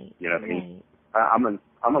reasons. Right. You know what I mean?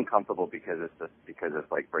 I'm uncomfortable because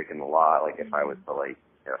it's like breaking the law. Like if I was to like,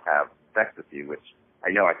 you know, have sex with you, which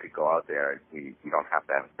I know I could go out there and we don't have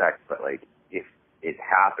to have sex, but like if it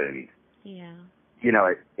happened, you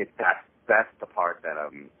know, that's the part that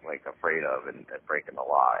I'm like afraid of and breaking the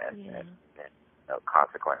law and you know,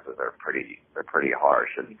 consequences are pretty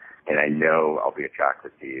harsh and I know I'll be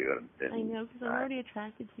attracted to you. And I know because I'm already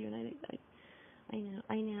attracted to you and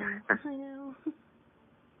I know.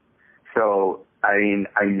 So, I mean,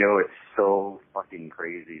 I know it's so fucking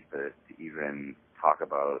crazy to even talk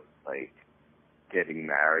about, like, getting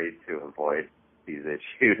married to avoid these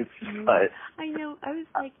issues, but... I know. I was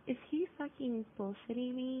like, is he fucking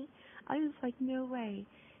bullshitting me? I was like, no way.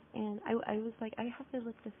 And I was like, I have to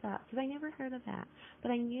look this up, because I never heard of that.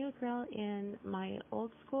 But I knew a girl in my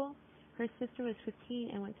old school, her sister was 15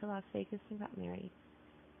 and went to Las Vegas and got married.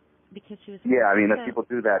 Because she was... Yeah, I mean, people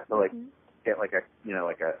do that to, like... get like a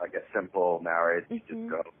simple marriage. You just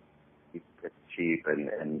go, it's cheap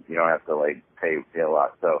and you don't have to like pay a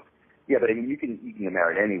lot. So yeah, but I mean you can get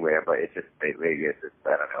married anywhere, but it's just Vegas. It's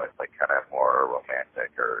I don't know. It's like kind of more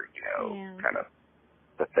romantic or kind of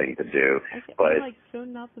the thing to do. I'm like so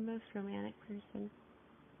not the most romantic person.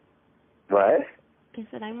 What? I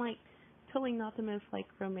said I'm like totally not the most like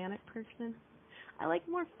romantic person. I like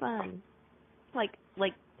more fun. Like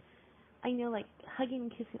I know like hugging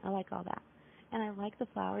and kissing. I like all that. And I like the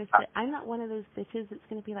flowers, but I'm not one of those bitches that's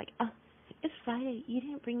going to be like, oh, it's Friday, you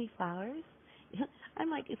didn't bring me flowers? I'm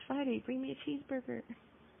like, it's Friday, bring me a cheeseburger.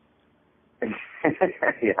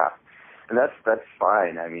 Yeah, and that's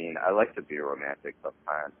fine. I mean, I like to be romantic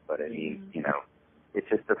sometimes, but I mean, you know, it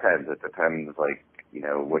just depends. It depends, like, you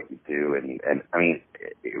know, what you do. And I mean,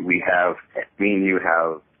 me and you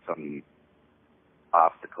have some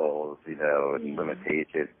obstacles, you know, and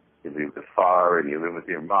limitations. You live far and you live with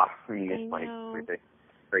your mom. I mean, it's like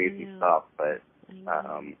crazy stuff, but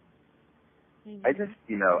I just,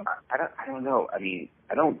 you know, I don't know. I mean,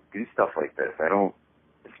 I don't do stuff like this. I don't,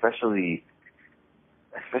 especially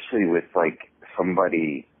with like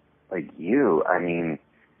somebody like you. I mean,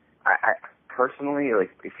 I personally,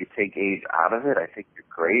 like, if you take age out of it, I think you're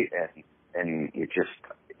great, and you just,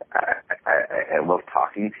 I love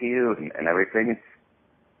talking to you and everything.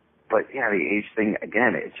 But yeah, the age thing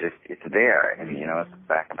again, it's there, and you know, it's the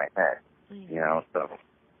back of my head, you know,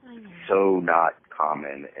 so not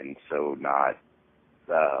common and so not,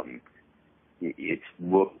 it's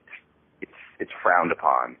frowned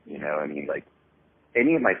upon, you know. I mean, like,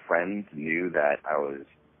 any of my friends knew that I was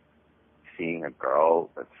seeing a girl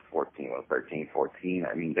that's 13, 14.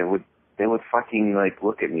 I mean, they would fucking like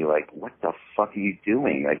look at me like, what the fuck are you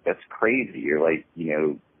doing? Like, that's crazy. You're like, you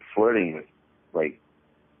know, flirting with like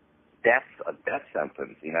a death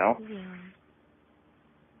sentence, you know? Yeah.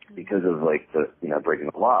 Because of like the, you know, breaking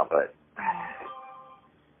the law, but I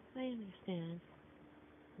understand.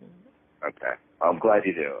 Okay. I'm glad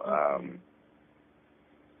you do.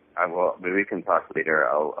 I will. Maybe we can talk later.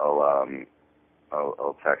 I'll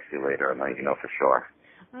text you later and let you know for sure.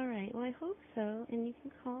 All right. Well, I hope so. And you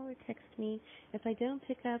can call or text me if I don't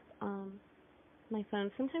pick up my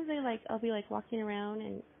phone. Sometimes I'll be like walking around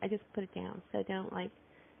and I just put it down so I don't like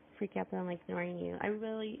freak out that I'm like ignoring you. I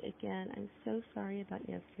really, again, I'm so sorry about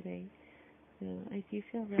yesterday. So I do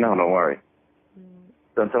feel really. No, don't worry.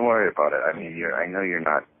 Don't worry about it. I mean, I know you're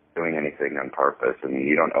not doing anything on purpose, and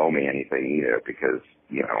you don't owe me anything either because,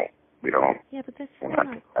 you know, we don't. Yeah, but that's still not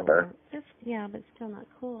cool. But it's still not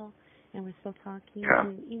cool, and we're still talking,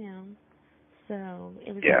 and, you know, so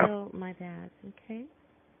it was still my bad, okay?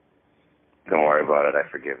 Don't worry about it. I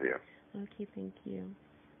forgive you. Okay, thank you.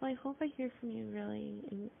 Well, I hope I hear from you, really,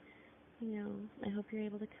 and, you know, I hope you're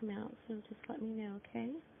able to come out, so just let me know, okay?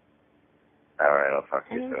 All right, I'll talk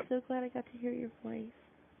to you soon. And I'm so glad I got to hear your voice.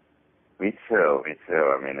 Me too.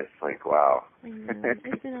 I mean, it's like, wow. I know.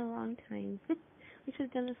 It's been a long time. We should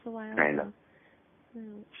have done this a while ago. I know.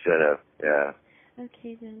 Should have, yeah.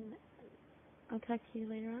 Okay, then I'll talk to you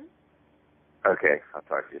later on. Okay, I'll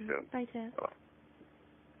talk to you soon. Bye, Ted.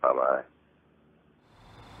 Bye-bye.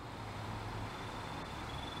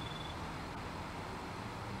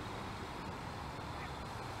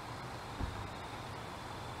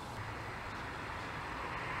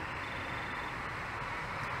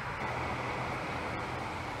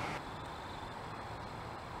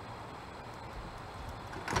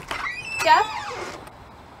 Jeff?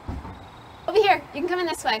 Over here. You can come in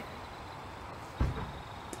this way.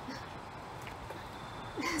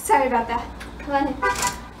 Sorry about that. Come on in.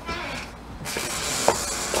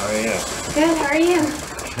 How are you? Good, how are you?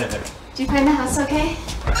 Did you find the house okay?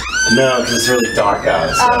 No, because it's really dark out.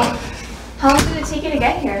 So. How long did it take you to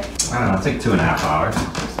get here? I don't know, it took 2.5 hours.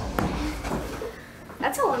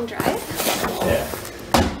 That's a long drive. Yeah.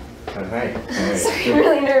 Alright. Sorry, I'm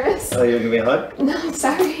really nervous. Oh, you gonna give me a hug? No, I'm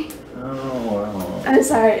sorry. Oh. I'm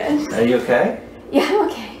sorry. Are you okay? Yeah, I'm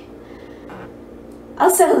okay. I'll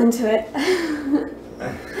settle into it.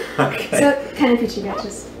 Okay. So, what kind of pizza you got?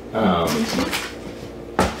 Just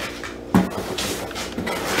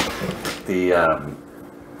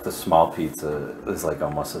the small pizza is like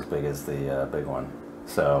almost as big as the big one.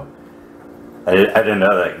 So I didn't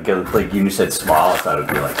know that. Like you said small, I thought it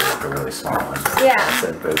would be like a really small one. Yeah. I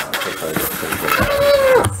said big one.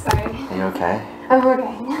 Sorry. Are you okay? I'm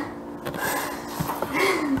okay.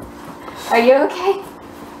 Are you okay?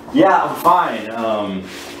 Yeah, I'm fine.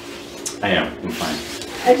 I am. I'm fine.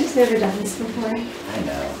 I've just never done this before. I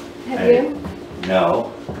know. Have you?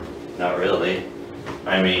 No, not really.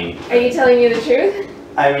 I mean. Are you telling me the truth?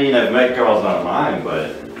 I mean, I've met girls online,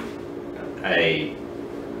 but I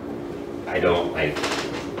don't like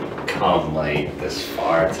come like this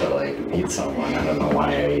far to like meet someone. I don't know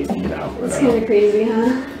why It's kind of crazy,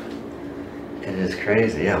 huh? It is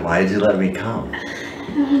crazy. Yeah. Why did you let me come? I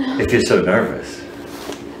don't know. If you're so nervous.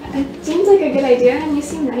 It seems like a good idea, and you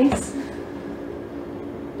seem nice.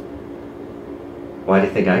 Why do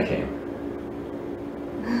you think I came?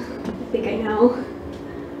 I think I know.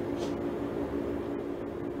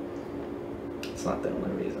 It's not the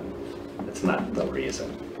only reason. It's not the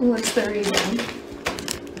reason. What's the reason?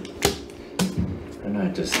 And I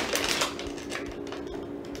just,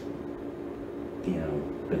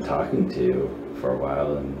 been talking to you for a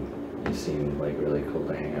while, and you seem like really cool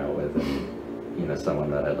to hang out with, and someone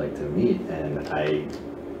that I'd like to meet, and I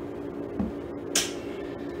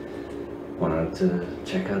wanted to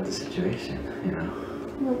check out the situation,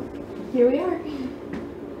 Well, here we are.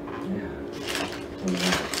 Yeah.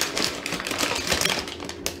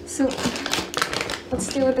 So, let's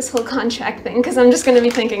deal with this whole contract thing, because I'm just going to be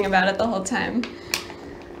thinking about it the whole time.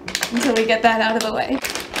 Until we get that out of the way.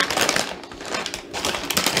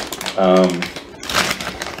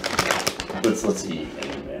 Let's eat,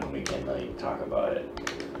 and we can, talk about it.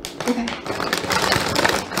 Okay.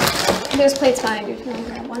 There's plates behind you if you want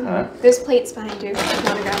to grab one. Huh? There's plates behind you if you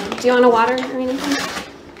want to grab one. Do you want a water or anything?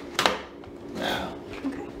 No.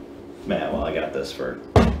 Okay. Man, well, I got this for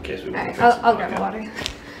in case we want to. Alright, I'll grab a water.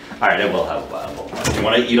 Alright, it will help. You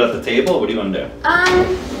want to eat at the table? What do you want to do?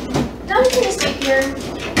 No, we can just eat here.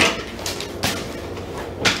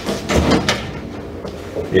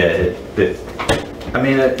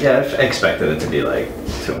 Yeah, I expected it to be like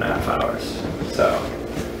 2.5 hours, so.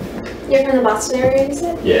 You're from the Boston area, you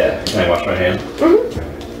said? Yeah, can I wash my hand? Mm-hmm.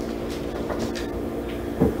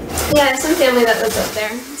 Yeah, I have some family that lives up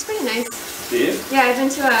there. It's pretty nice. Do you? Yeah, I've been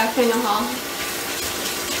to Faneuil Hall.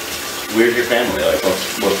 Where's your family? Like,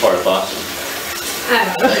 what part of Boston?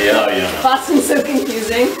 I don't know. Yeah, you don't know. Boston's so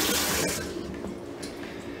confusing.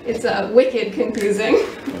 It's wicked confusing.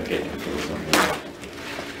 Wicked confusing.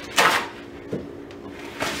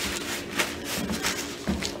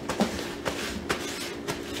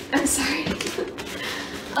 I'm sorry.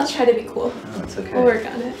 I'll try to be cool. Oh, it's okay. We'll work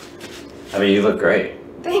on it. I mean, you look great.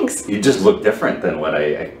 Thanks. You just look different than what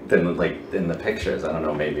than like in the pictures. I don't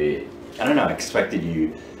know, maybe, I don't know, I expected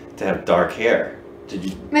you to have dark hair. Did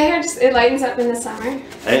you? My hair it lightens up in the summer.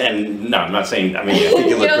 And no, I'm not saying, I think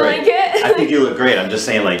you look don't great. Like it? I think you look great. I'm just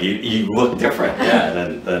saying, like, you look different, yeah,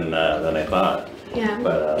 than I thought. Yeah.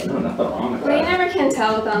 But, no, nothing wrong with Well, you that. never can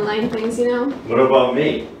tell with online things, What about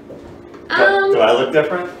me? Do I look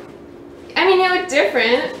different? I mean, you look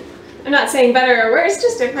different. I'm not saying better or worse,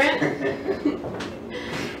 just different.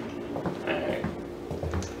 Alright.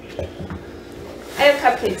 I have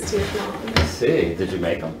cupcakes too if you want them. Let's see, did you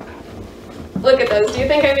make them? Look at those. Do you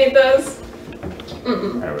think I made those?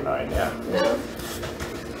 Mm-mm. I have no idea. No.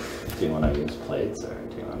 Do you want to use plates or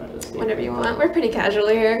do you want to just eat? Whatever you want. We're pretty casual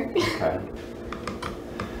here. Okay.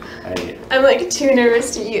 I'm like too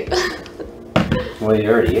nervous to eat. Well, you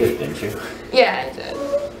already ate, didn't you? Yeah, I did.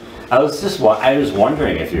 I was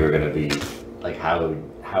wondering if you were gonna be like, how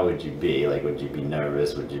would you be? Like, would you be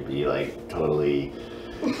nervous? Would you be like totally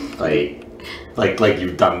like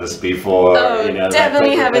you've done this before? Oh, you know,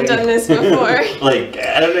 definitely haven't done this before. Like,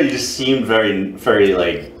 I don't know, you just seemed very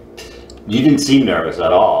like, you didn't seem nervous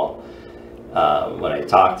at all when I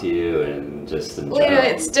talked to you and just in general. Yeah,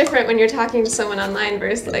 it's different when you're talking to someone online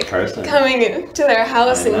versus like person. coming to their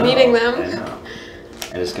house and meeting them. I know.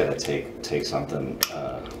 I just gotta take something.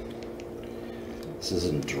 This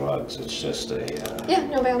isn't drugs. It's just a. Yeah,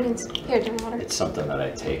 no, by all means. Here, drink water. It's something that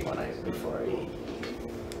I take before I eat.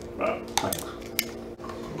 What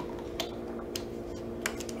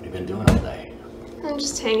have you been doing all day? I'm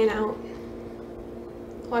just hanging out,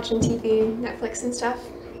 watching TV, Netflix and stuff.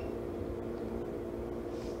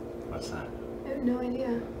 What's that? I have no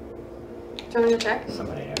idea. Do you want me to check?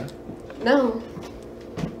 Somebody here? No.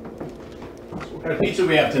 What kind of pizza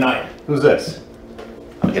we have tonight? Who's this?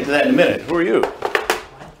 I'll get to that in a minute. Who are you?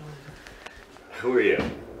 Who are you?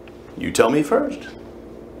 You tell me first.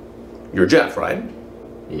 You're Jeff, right?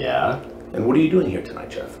 Yeah. And what are you doing here tonight,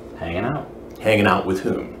 Jeff? Hanging out. Hanging out with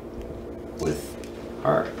whom? With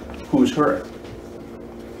her. Who's her?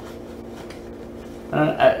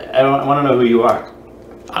 I want to know who you are.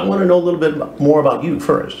 I want to know a little bit more about you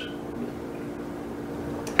first.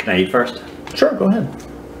 Can I eat first? Sure, go ahead.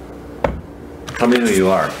 Tell me who you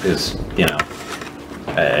are, because, you know,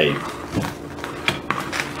 I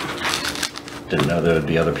didn't know there would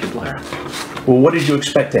be other people here. Well, what did you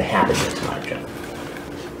expect to happen here tonight, Jeff?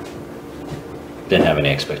 Didn't have any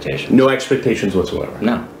expectations. No expectations whatsoever?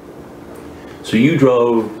 No. So you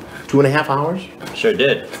drove 2.5 hours? Sure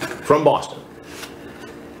did. From Boston?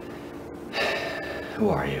 Who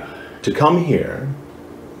are you? To come here.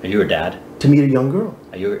 Are you her dad? To meet a young girl.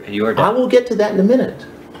 Are you her dad? I will get to that in a minute.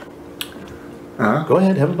 Go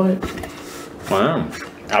ahead, have a bite. Well,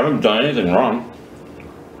 I haven't done anything wrong.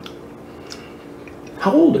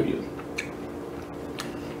 How old are you?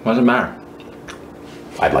 What does it matter?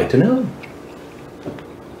 I'd like to know.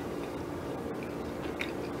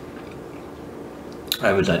 I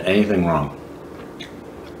haven't done anything wrong.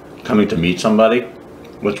 Coming to meet somebody?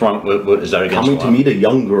 What's wrong? What is that against the law? Coming to meet a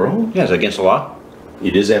young girl? Yeah, is it against the law?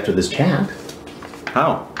 It is after this chat.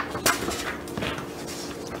 How?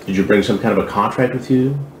 Did you bring some kind of a contract with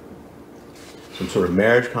you? Some sort of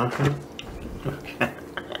marriage contract?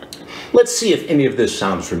 Let's see if any of this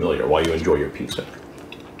sounds familiar while you enjoy your pizza.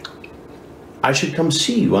 I should come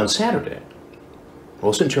see you on Saturday.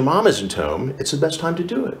 Well, since your mom isn't home, it's the best time to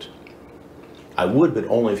do it. I would, but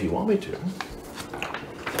only if you want me to.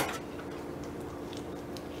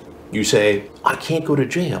 You say, I can't go to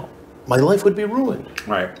jail. My life would be ruined.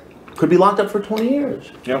 Right. Could be locked up for 20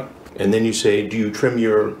 years. Yep. And then you say, do you trim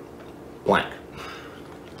your blank?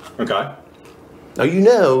 Okay. Now you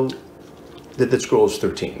know that this girl is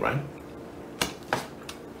 13, right?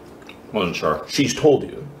 Wasn't sure. She's told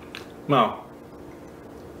you. No.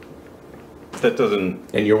 That doesn't...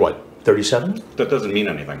 And you're what, 37? That doesn't mean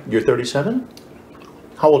anything. You're 37?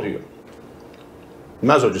 How old are you? You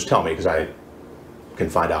might as well just tell me, because I can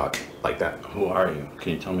find out like that. Who are you?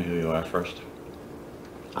 Can you tell me who you are first?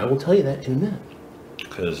 I will tell you that in a minute.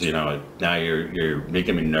 Because, you know, now you're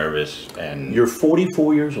making me nervous and... You're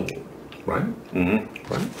 44 years old, right?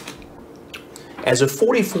 Mm-hmm. Right? As a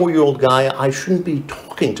 44-year-old guy, I shouldn't be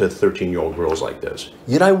talking to 13-year-old girls like this.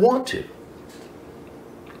 Yet I want to.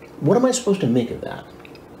 What am I supposed to make of that?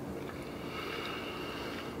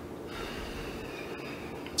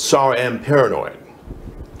 Sorry, I am paranoid.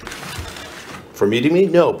 For meeting me?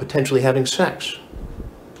 No, potentially having sex.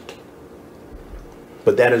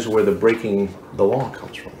 But that is where the breaking the law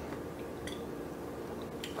comes from.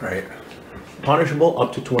 Right. Punishable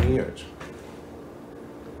up to 20 years.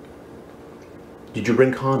 Did you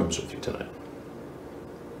bring condoms with you tonight?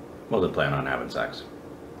 Well, they plan on having sex.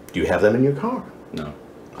 Do you have them in your car? No.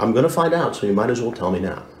 I'm going to find out, so you might as well tell me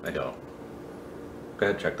now. I don't. Go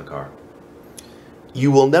ahead, check the car.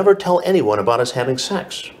 You will never tell anyone about us having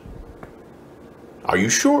sex. Are you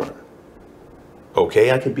sure?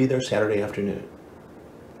 Okay, I could be there Saturday afternoon.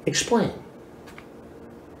 Explain.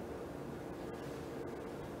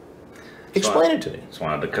 Explain it to me. Just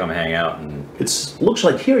wanted to come hang out and... It looks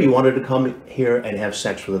like here you wanted to come here and have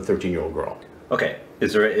sex with a 13-year-old girl. Okay,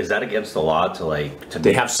 is that against the law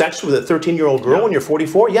to have sex with a 13-year-old girl when you're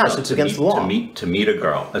 44? Yes, it's against the law. To meet a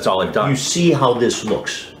girl. That's all I've done. You see how this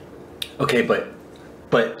looks. Okay, but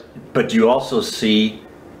do you also see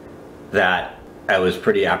that I was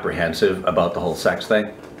pretty apprehensive about the whole sex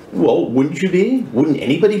thing? Well, wouldn't you be? Wouldn't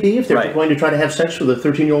anybody be if they're going to try to have sex with a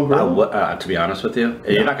 13-year-old girl? To be honest with you,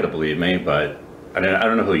 you're not going to believe me, but I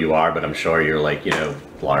don't know who you are, but I'm sure you're like, you know,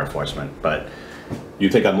 law enforcement. But you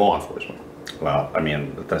think I'm law enforcement? Well, I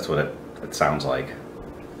mean, that's what it sounds like.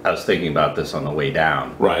 I was thinking about this on the way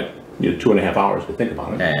down. Right. You had 2.5 hours to think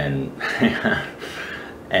about it.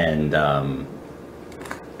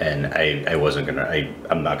 And I wasn't gonna.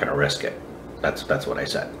 I'm not gonna risk it. That's what I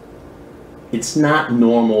said. It's not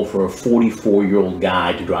normal for a 44-year-old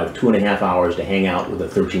guy to drive 2.5 hours to hang out with a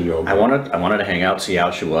 13-year-old girl. I wanted to hang out, see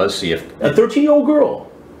how she was, see if a 13-year-old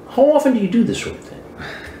girl. How often do you do this sort of thing?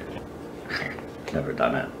 Never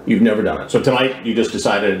done it. You've never done it. So tonight you just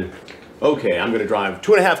decided, okay, I'm going to drive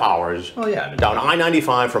 2.5 hours. Oh yeah, down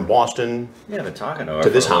I-95 from Boston. Yeah, I've been talking to her to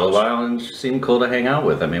this for a house. while, and she seemed cool to hang out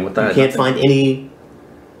with. I mean, what the? You can't find any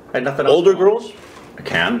older girls? I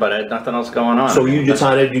can, but I had nothing else going on. So you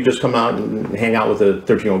decided you just come out and hang out with a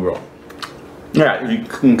 13-year-old girl? Yeah, you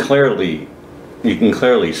can clearly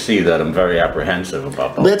see that I'm very apprehensive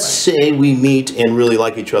about the whole Let's say we meet and really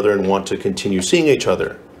like each other and want to continue seeing each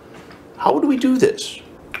other. How would we do this?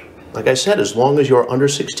 Like I said, as long as you're under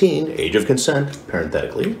 16, age of consent,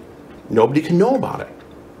 parenthetically, nobody can know about it.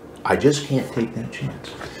 I just can't take that chance.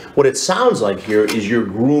 What it sounds like here is you're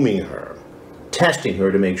grooming her, testing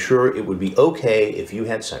her to make sure it would be okay if you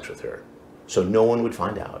had sex with her, so no one would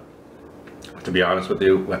find out. To be honest with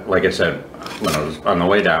you, like I said, when I was on the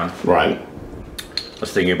way down, right, I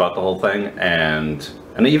was thinking about the whole thing, and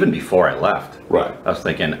even before I left, right, I was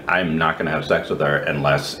thinking I'm not going to have sex with her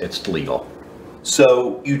unless it's legal.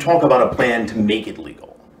 So you talk about a plan to make it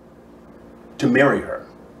legal, to marry her,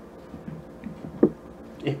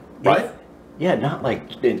 right? Yeah, not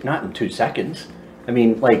in 2 seconds. I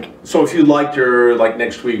mean, like... So if you liked her, like,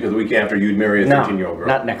 next week or the week after, you'd marry a 13-year-old girl?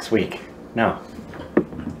 Not next week. No.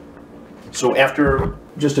 So after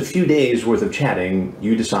just a few days worth of chatting,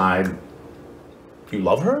 you decide you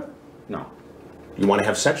love her? No. You want to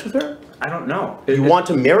have sex with her? I don't know. You want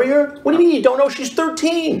to marry her? What do you mean you don't know? She's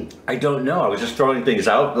 13. I don't know. I was just throwing things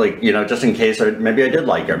out, like, you know, just in case, or maybe I did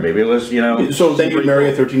like her. Maybe it was, you know... So then you'd marry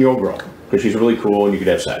a 13-year-old girl, because she's really cool and you could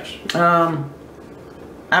have sex.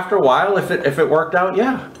 After a while, if it worked out,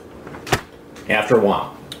 yeah. After a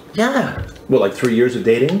while? Yeah. What, like 3 years of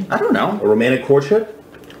dating? I don't know. A romantic courtship?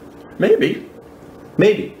 Maybe.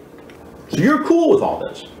 Maybe. So you're cool with all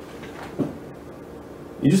this?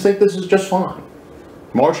 You just think this is just fine?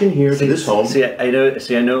 March in here to this home.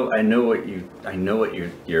 I know what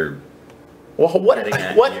you're. Well, what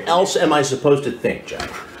else am I supposed to think, Jeff?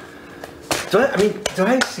 Do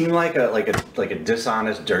I seem like a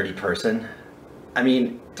dishonest, dirty person? I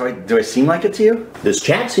mean, do I seem like it to you? This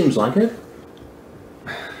chat seems like it.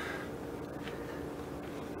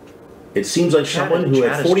 It seems like someone who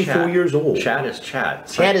at 44 years old. Chat is chat.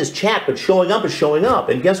 Chat is chat, but showing up is showing up.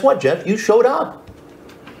 And guess what, Jeff? You showed up.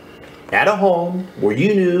 At a home where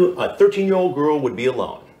you knew a 13-year-old girl would be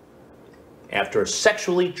alone. After a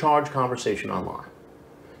sexually charged conversation online.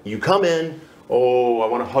 You come in, oh, I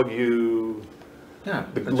want to hug you. Yeah.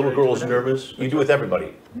 The little girl's nervous. You do it with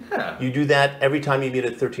everybody. Yeah. You do that every time you meet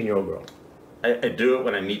a 13-year-old girl. I do it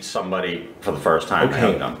when I meet somebody for the first time. Okay, I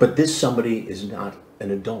hug them. but this somebody is not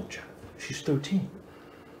an adult, Jeff. She's 13.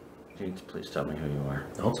 Please tell me who you are.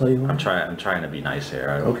 I'll tell you who. I'm trying to be nice here.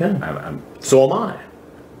 Okay. So am I.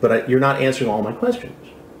 But you're not answering all my questions.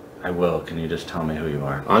 I will. Can you just tell me who you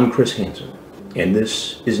are? I'm Chris Hansen, and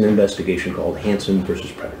this is an investigation called Hansen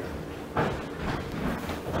versus Predator.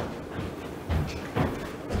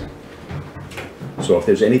 So if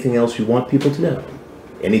there's anything else you want people to know,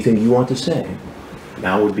 anything you want to say,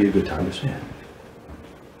 now would be a good time to say it.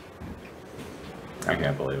 I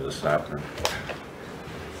can't believe this is happening.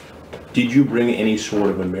 Did you bring any sort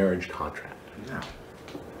of a marriage contract? No.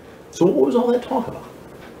 So what was all that talk about?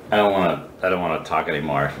 I don't want to talk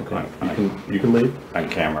anymore. Okay. You can leave? On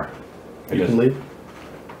camera. You can leave?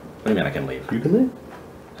 What do you mean I can leave? You can leave.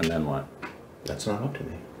 And then what? That's not up to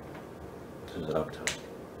me. Who's it up to?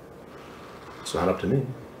 It's not up to me.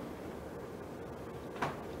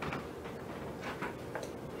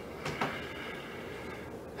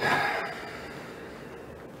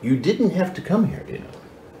 You didn't have to come here, you know.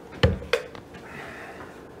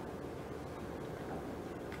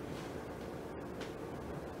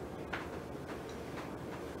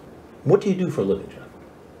 What do you do for a living, John?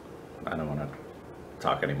 I don't want to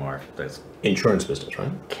talk anymore. There's insurance business,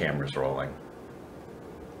 right? Cameras rolling.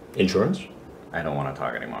 Insurance? I don't want to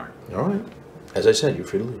talk anymore. All right. As I said, you're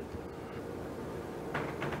free to leave.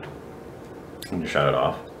 Can you shut it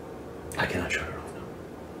off? I cannot shut it off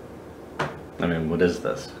now. I mean, what is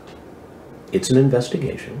this? It's an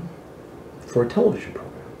investigation for a television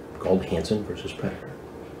program called Hansen versus Predator,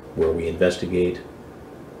 where we investigate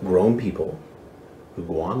grown people who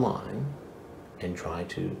go online and try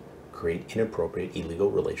to create inappropriate, illegal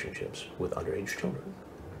relationships with underage children.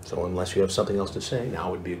 So unless you have something else to say, now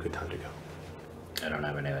would be a good time to go. I don't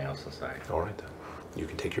have anything else to say. All right then. You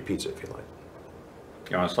can take your pizza if you like.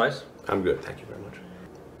 You want a slice? I'm good, thank you very much.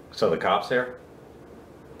 So the cops here?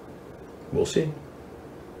 We'll see.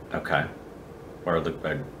 Okay. Or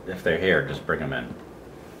if they're here, just bring them in.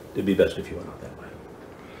 It'd be best if you went out that way.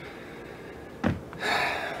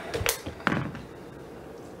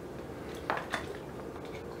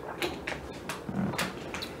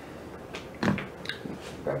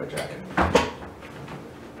 Grab a jacket.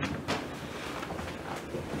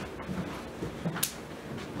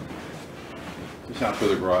 Just out for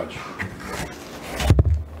the garage.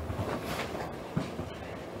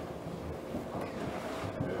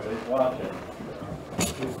 Everybody's watching.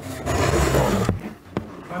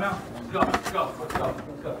 Come on, let's go, let's go, let's go,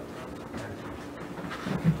 let's go.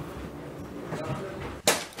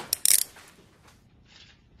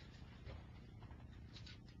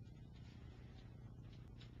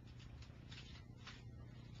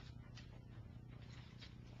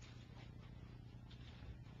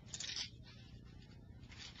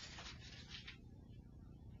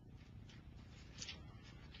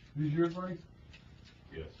 These yours, Mike?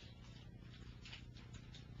 Yes.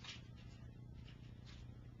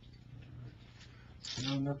 You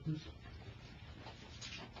know that, please?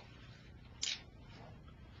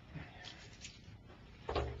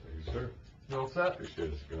 Thank you, sir. You all set?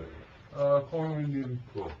 Appreciate it, Scott. Call me when you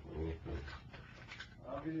cool.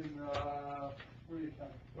 I'll be in 40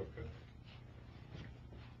 time. Okay.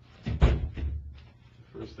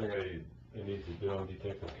 The first thing I need to do, I'm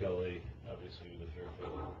Detective Kelly, obviously with the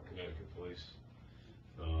Fairfield Connecticut Police.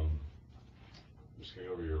 I'm just going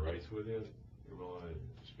over your rights with you. You're willing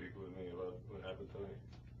to speak with me about what happened tonight?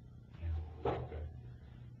 Yeah. Okay.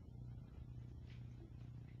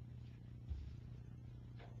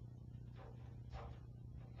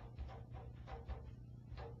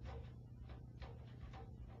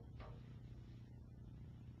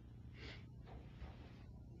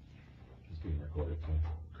 It's being recorded, too.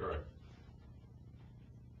 Correct.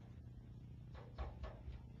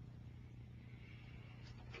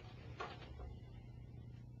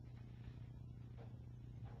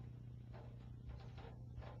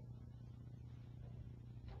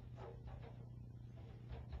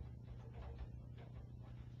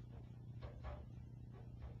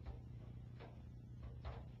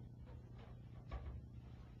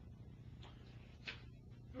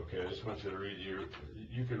 Okay, I just want you to read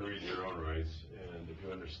you can read your own rights, and if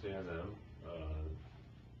you understand them,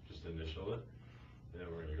 just initial it, and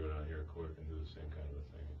then we're going to go down here quick and do the same kind of a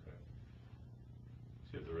thing, okay?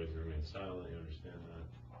 So you have the right to remain silent, you understand that?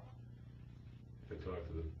 If I talk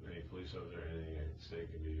to any police officer, anything I say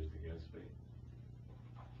can be used against me.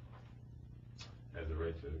 I have the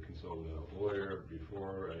right to consult with a lawyer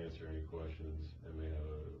before I answer any questions, and may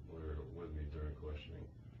have a lawyer with me during questioning.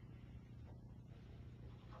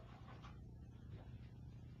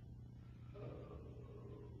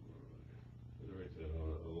 The right to have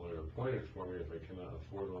a lawyer appointed for me if I cannot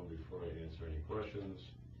afford one before I answer any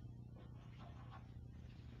questions.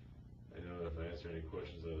 I know that if I answer any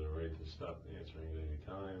questions, I have the right to stop answering at any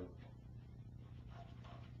time.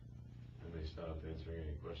 I may stop answering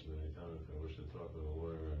any questions at any time. If I wish to talk with a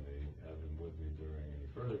lawyer, I may have him with me during any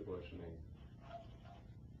further questioning.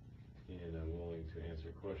 And I'm willing to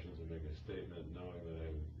answer questions and make a statement knowing that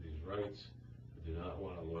I have these rights. I do not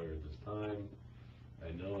want a lawyer at this time. I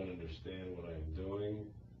know and understand what I am doing.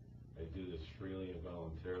 I do this freely and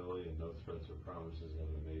voluntarily, and no threats or promises have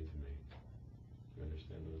been made to me. Do you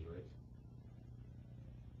understand those rights?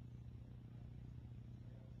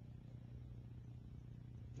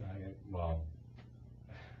 Well,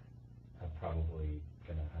 I'm probably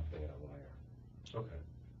gonna have to get a lawyer. Okay.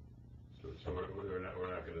 So we're not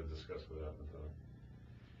going to discuss what happened tonight.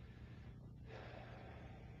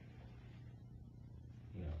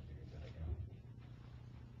 You know, figure that out.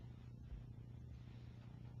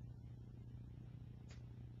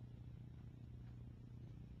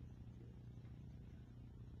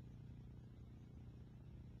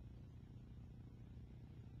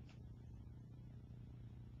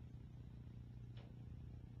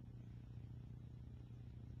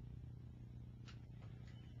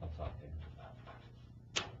 I'll talk to him.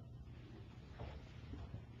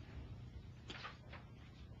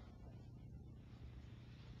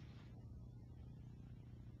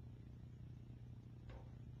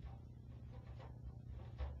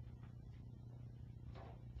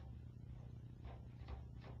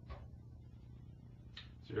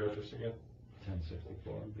 What's your address again?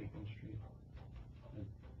 1064 Beacon Street.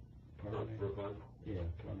 Promenade. Brookline? Yeah,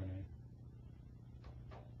 Promenade.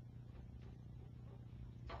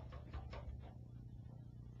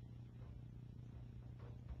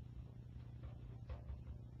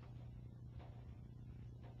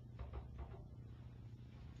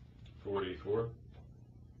 44?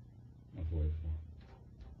 144.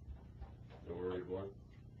 And where were you born?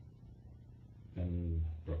 In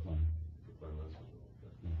Brooklyn. Brooklyn, that's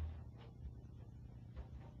okay. Yeah.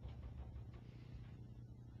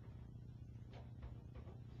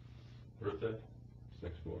 Birthday?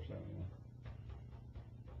 6471.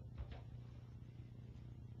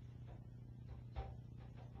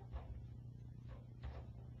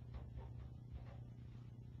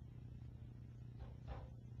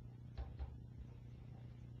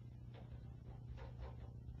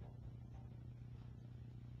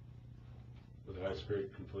 Was high school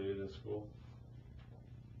completed in school?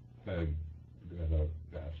 I got a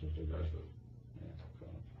bachelor's degree. Bachelor's. Yeah,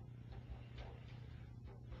 college.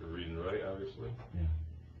 For read and write, obviously? Yeah.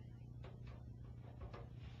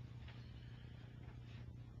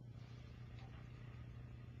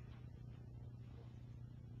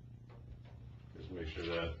 Just make sure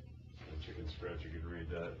that chicken scratch, you could read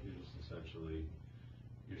that. You just essentially,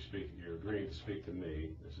 you're agreeing to speak to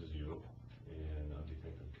me. This is you. And on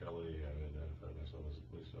behalf of Kelly, I identified myself as a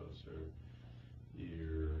police officer.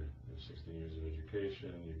 You have 16 years of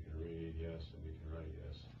education. You can read, yes, and you can write,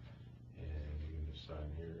 yes. And you can just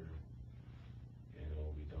sign here, and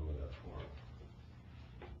we'll be done with that form.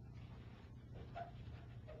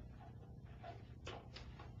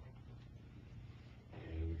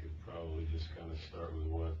 And we could probably just kind of start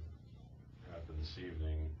with what happened this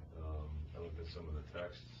evening. I looked at some of the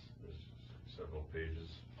texts. There's several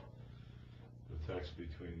pages of text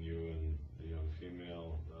between you and the young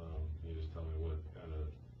female. Can you just tell me what kind of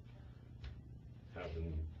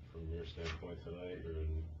happened from your standpoint tonight? You're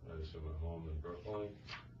in, I assume, at home in Brooklyn,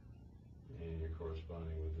 and you're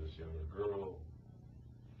corresponding with this younger girl.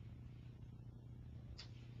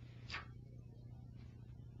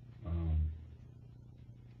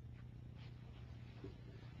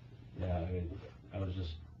 Yeah, I was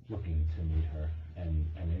just looking to meet her, and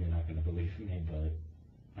I know you're not going to believe me, but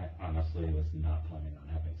I honestly was not planning on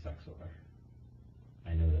having sex with her.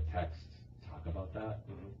 I know the texts talk about that,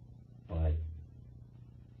 but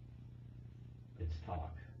it's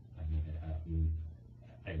talk. I mean,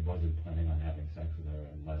 I wasn't planning on having sex with her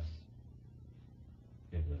unless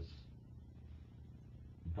it was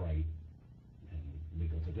bright and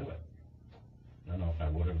legal to do it. I don't know if I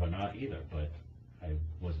would have or not either, but I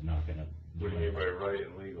was not going to do it. What do you mean by right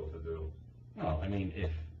and legal to do? No, I mean,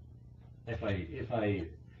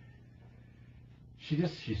 she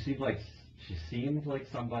seemed like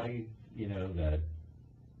somebody, you know, that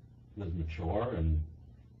was mature and,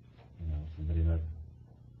 you know, somebody that,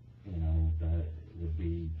 you know, that would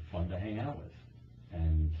be fun to hang out with.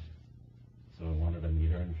 And so I wanted to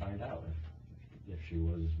meet her and find out if she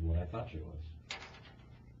was what I thought she was.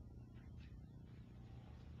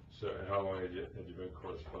 So how long had you been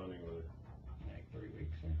corresponding with her? Like 3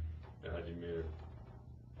 weeks, yeah. And how'd you meet her?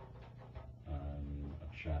 A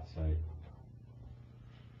chat site.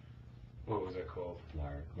 What was that called?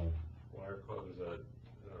 Wire Club. Wire Club? Is that,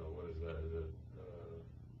 what is that? Is it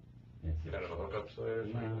It's kind of a hookup site or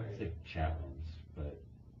something? No, it's like chat rooms, but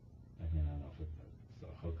I mean, I don't know if it's a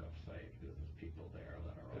hookup site because there's people there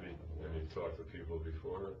that are all over the world. Have you talked to people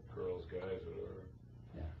before? Girls, guys, whatever?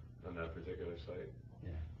 Yeah. On that particular site?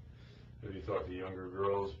 Yeah. Have you talked to younger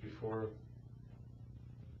girls before?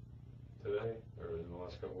 Today? Or in the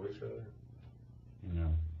last couple of weeks, rather? No,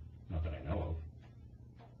 not that I know of.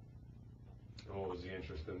 And what was the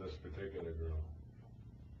interest in this particular girl?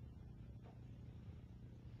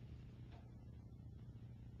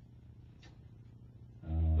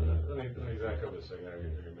 Let me back up a second. Are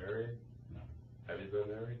you married? No. Have you been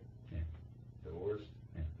married? Yeah. Divorced?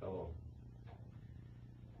 Yeah. How long?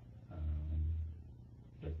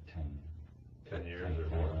 Like 10 years or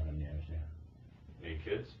more? 11 years, yeah. Any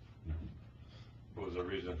kids? No. What was the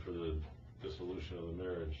reason for the dissolution of the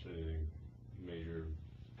marriage? Any major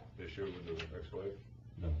issue with the ex-wife?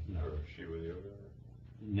 No. Or she with you?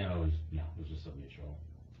 No, it was just a mutual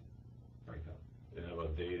breakup. And how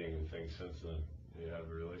about dating and things since then? Do you have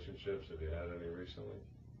relationships? Have you had any recently?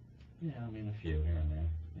 Yeah, I mean, a few here and there,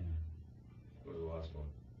 yeah. What was the last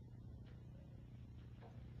one?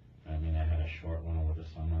 I mean, I had a short one over the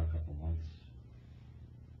summer, a couple months.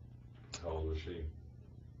 How old was she?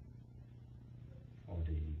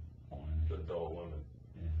 41. The adult woman?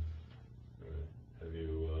 Yeah. Right. Have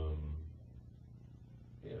you,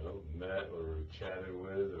 met or chatted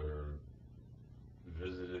with or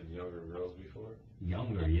visited younger girls before?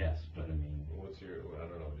 Younger, yes, but I mean... What's your, I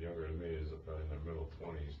don't know, younger than me is probably in their middle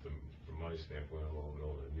 20s. From my standpoint, I'm a little bit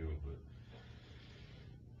older than you, but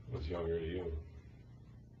what's younger to you?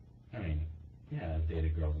 I mean, yeah, I've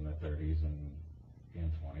dated girls in their 30s and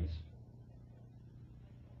 20s.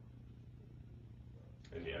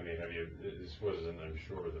 And I mean, this wasn't, I'm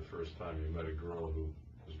sure, the first time you met a girl who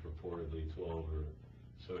was purportedly 12 or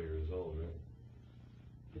so years old,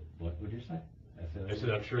 right? What would you say? I said,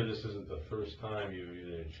 I'm sure this isn't the first time you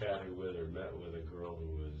either chatted with or met with a girl who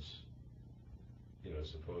was,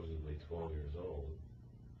 supposedly 12 years old.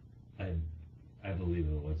 I believe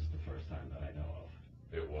it was the first time that I know of.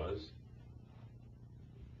 It was?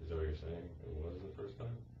 Is that what you're saying? It was the first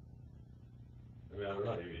time? I mean, I don't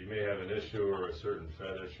know. You may have an issue or a certain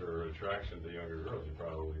fetish or attraction to younger girls. You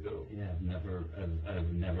probably do. Yeah, I've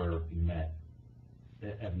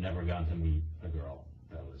never gone to meet a girl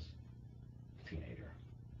that was a teenager.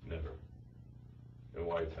 Never. And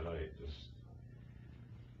why tonight? Just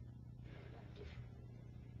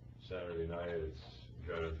Saturday night, it's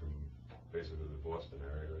got it from basically the Boston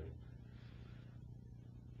area, right?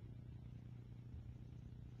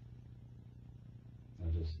 I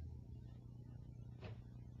just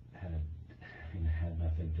had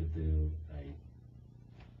nothing to do. I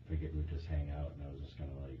figured we'd just hang out, and I was just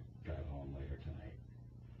gonna drive home later tonight.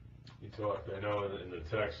 You talked. I know in the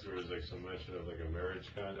text there was some mention of a marriage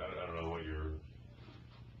contract. I don't know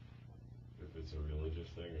if it's a religious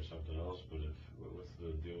thing or something else, but what's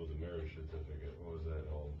the deal with the marriage certificate? What was that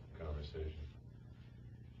whole conversation?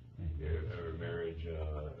 Or marriage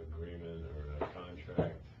agreement or a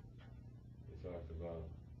contract you talked about?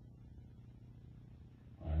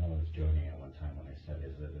 Well, I know I was joking at one time when I said,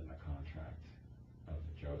 "Is it in the contract?" I was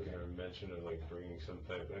joking. Was there a mention of bringing some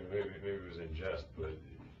type? Maybe it was in jest, but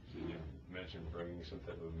did you mention bringing some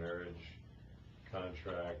type of marriage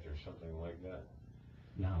contract or something like that?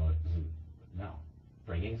 No, it wasn't. No.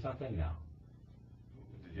 Bringing something? No.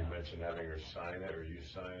 Did you mention having her sign it, or you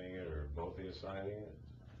signing it, or both of you signing it?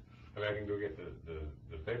 I mean, I can go get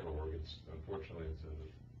the paperwork. Unfortunately it's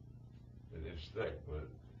an inch thick, but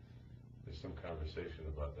there's some conversation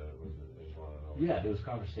about that. I just want to know. Yeah, there was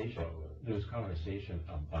conversation. There was conversation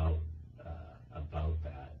about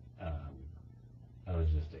that. I was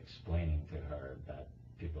just explaining to her that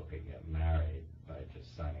people could get married by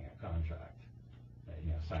just signing a contract.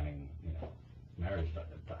 Signing marriage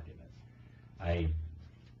documents.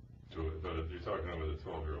 So, but if you're talking about a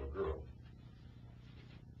 12-year-old girl,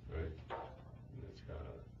 right? It's kind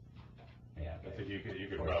of. Yeah. I think you could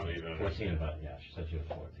 14, probably even 14, but yeah, she said she was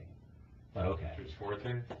 14. But okay. She was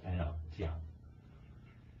 14? I know, it's young.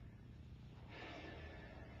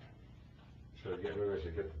 Maybe I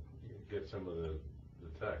should get some of the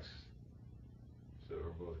text so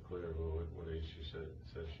we're both clear about what age she said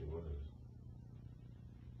she was.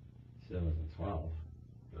 She wasn't 12.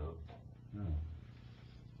 No. No.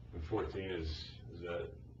 And 14 is that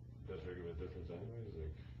big of a difference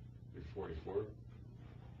anyways? You're 44?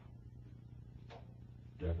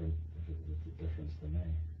 Different. It's a difference to me.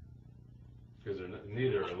 Because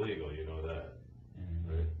neither are legal, you know that.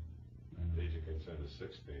 Yeah, right? The age of consent is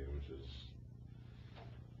 16, which is,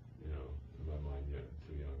 in my mind,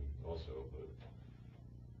 too young also, but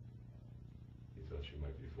he thought she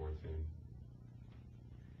might be 14.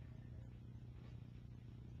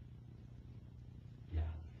 Yeah.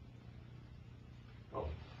 Oh.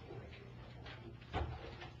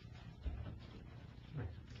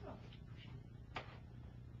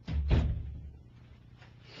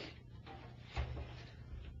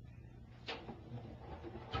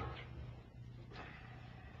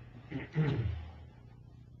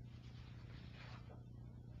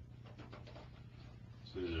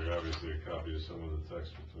 So these are obviously a copy of some of the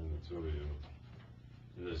text between the two of you.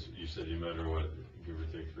 And this, you said you met her, give or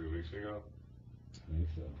take 3 weeks ago? I think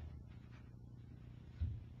so.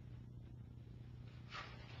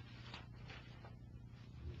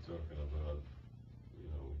 You're talking about,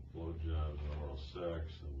 blowjobs and oral sex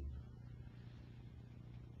and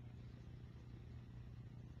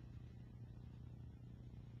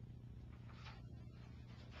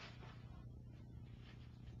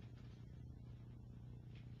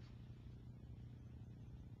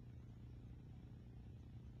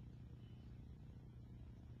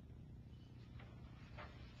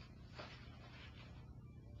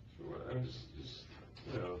I'm just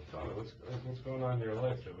tell me what's going on in your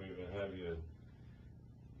life that we even have you,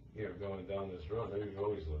 going down this road. Maybe you've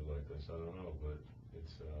always lived like this. I don't know, but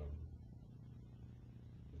it's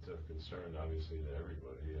of concern, obviously, to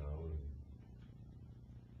everybody.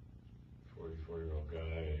 44-year-old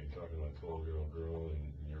guy, and you're talking about a 12-year-old girl,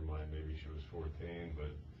 and in your mind, maybe she was 14,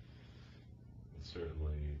 but it's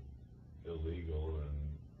certainly illegal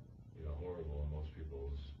and horrible in most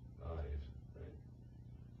people's eyes.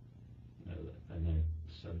 And I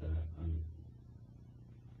said that,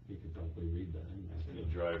 you could probably read that in there. And you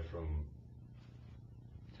drive from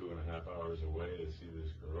 2.5 hours away to see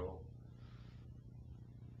this girl.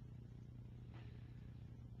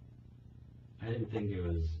 I didn't think it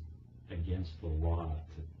was against the law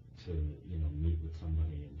to meet with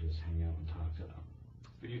somebody and just hang out and talk to them.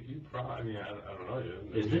 But you probably, I mean, I don't know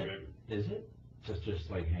you. Is it? Is it? Just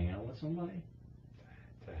like hang out with somebody?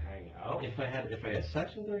 To hang out? If I had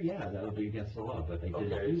sex with her, yeah, that would be against the law, but they didn't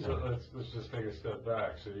do that. Okay, so let's just take a step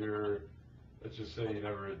back. So let's just say you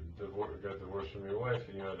never got divorced from your wife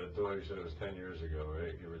and you had a daughter. You said it was 10 years ago,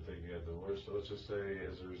 right? You were thinking you got divorced. So let's just say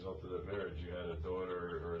as a result of that marriage, you had a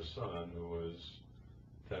daughter or a son who was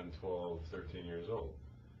 10, 12, 13 years old.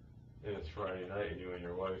 And it's Friday night and you and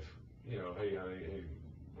your wife, hey, honey, hey,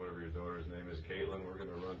 whatever your daughter's name is, Caitlin, we're going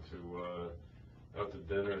to run out to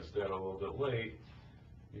dinner and stay out a little bit late.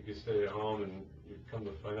 You could stay at home and you come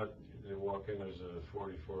to find out, they walk in, there's a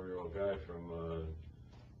 44-year-old guy from,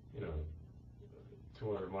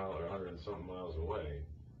 200 miles or 100 and something miles away.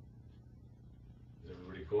 Is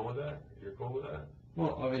everybody cool with that? You're cool with that?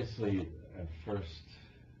 Well, obviously, at first,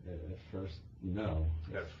 no.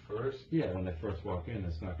 At first? Yeah, when they first walk in,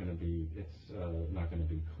 it's not going to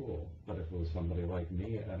be cool. But if it was somebody like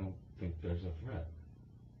me, I don't think there's a threat.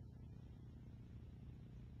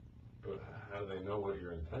 But how do they know what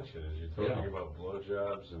your intention is? You're talking about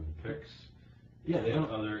blowjobs and pics. Yeah, they don't.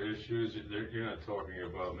 Other issues. You're not talking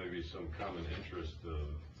about maybe some common interest of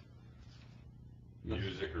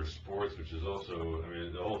music or sports, which is also, I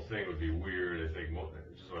mean, the whole thing would be weird. I think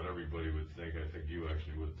just about everybody would think. I think you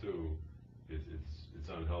actually would too. It's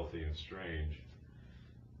unhealthy and strange.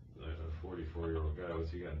 A 44-year-old guy,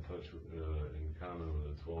 what's he got in touch with, in common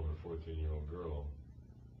with a 12 or 14-year-old girl?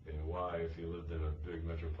 And why, if he lived in a big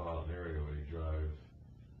metropolitan area, would he drive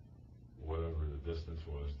whatever the distance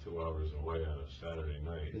was 2 hours away on a Saturday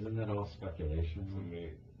night? Isn't that all speculation?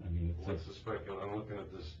 I mean, it's what's the speculation? I'm looking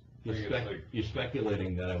at this. You're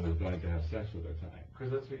speculating that I was going to have sex with her tonight.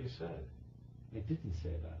 Because that's what you said. I didn't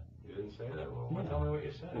say that. You didn't say that? Well, tell me what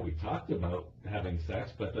you said. Well, we talked about having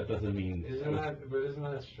sex, but that doesn't mean... Isn't that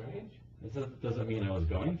strange? It doesn't mean I was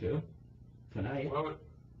going to. Tonight. Well,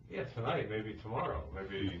 yeah, tonight, maybe tomorrow,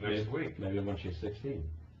 maybe next week. Maybe when she's 16.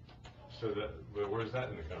 But where's that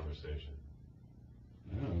in the conversation?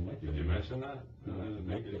 I don't know, it might be. Did you mention that? No, it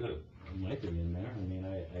might be in there. I mean,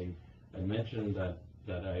 I mentioned that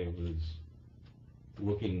I was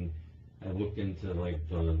looking... I looked into, like,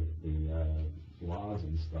 the laws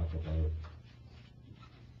and stuff about,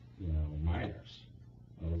 minors.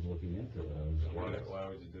 I was looking into those. Why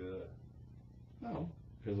would you do that? No,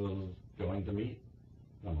 because I was going to meet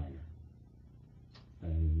a minor.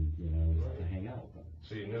 And, to hang out with them.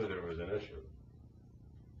 So you knew there was an issue?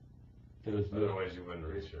 There was Otherwise you wouldn't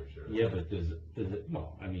research it. Yeah, but there's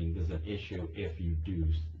an issue if you do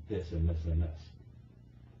this and this and this.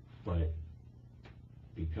 But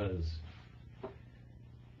because...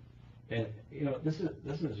 And, this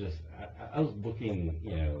is just, I was looking,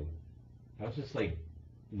 I was just like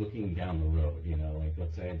looking down the road, like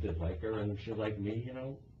let's say I did like her and she liked me,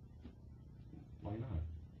 why not?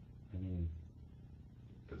 I mean.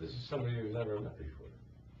 But this is somebody you've never met before.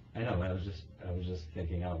 I know, I was just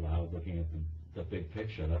thinking out loud, looking at the big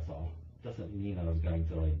picture, that's all. Doesn't mean I was going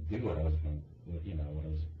to like do what I was going,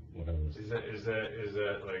 what I was. Is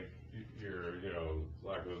that like your,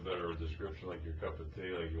 lack of a better description, like your cup of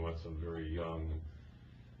tea, like you want some very young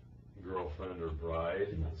girlfriend or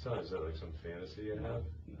bride? So is that like some fantasy you have?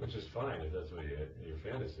 Which is fine if that's what your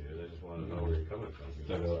fantasy is. I just want to know where you're coming from.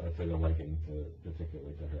 I took a liking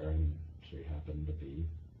particularly to her, and she happened to be.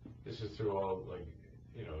 This is through all like,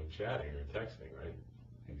 chatting or texting, right?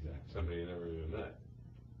 Exactly. Somebody you never even met.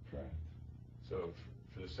 Correct. So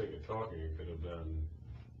for the sake of talking, it could have been.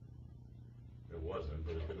 It wasn't,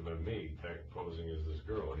 but it could have been me posing as this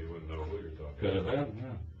girl. You wouldn't know who you're talking Could have about. been,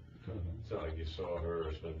 yeah. Could have been. It's not like you saw her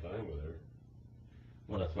or spent time with her.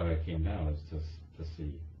 Well, that's why I came down, is to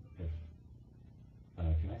see if I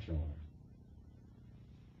had a connection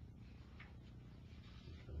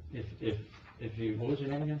with her. If you, what was your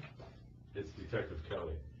name again? It's Detective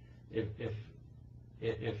Kelly. If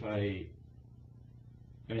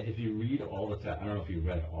you read all the text, I don't know if you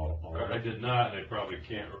read all of it. I did not, and I probably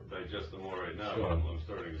can't digest them all right now, Sure. but I'm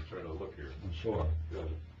starting to try to look here. I'm sure.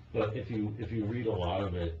 Good. But if you read a lot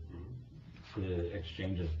of it, the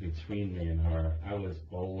exchanges between me and her, I was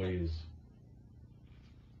always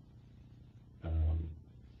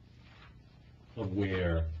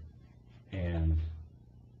aware and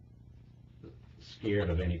scared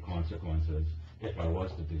of any consequences if I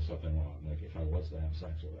was to do something wrong, like if I was to have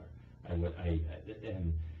sex with her.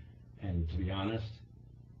 And to be honest,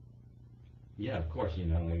 yeah, of course,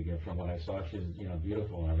 like from what I saw, she's,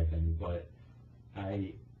 beautiful and everything, but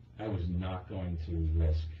I was not going to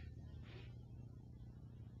risk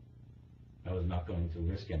I was not going to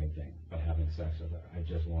risk anything by having sex with her. I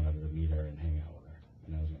just wanted to meet her and hang out with her,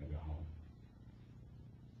 and I was going to go home.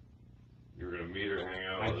 You were going to meet her, hang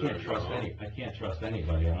out I with her, can't and go trust home? I can't trust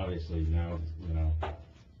anybody, and obviously now, you know,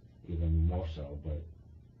 even more so. But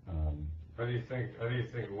How do you think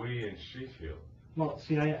we and she feel? well,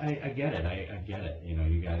 see, I get it. I get it. You know,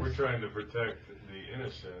 you guys. We're trying to protect the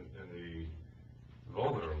innocent and the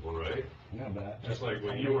vulnerable, right? Yeah, but just like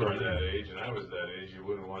when you were that age and I was that age, you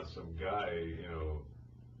wouldn't want some guy, you know,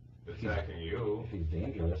 attacking you. If he's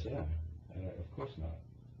dangerous, yeah. Of course not.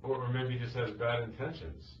 Or maybe he just has bad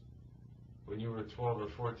intentions. When you were 12 or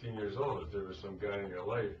 14 years old, if there was some guy in your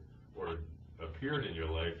life, or appeared in your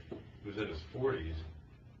life, who's in his 40s,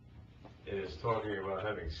 and is talking about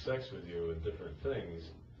having sex with you and different things,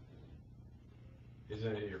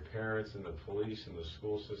 isn't it your parents and the police and the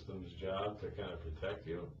school system's job to kind of protect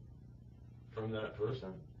you from that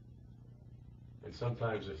person? And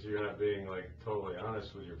sometimes if you're not being like totally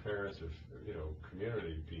honest with your parents or, you know,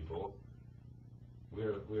 community people,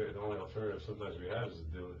 the only alternative sometimes we have is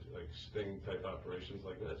to do like sting type operations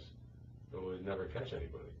like this, but we'd never catch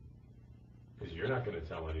anybody. Because you're not going to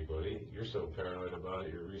tell anybody. You're so paranoid about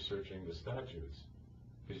it, you're researching the statutes.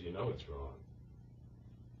 Because you know it's wrong.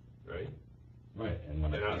 Right? Right. And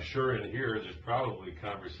I'm sure in here there's probably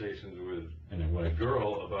conversations with a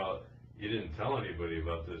girl about, you didn't tell anybody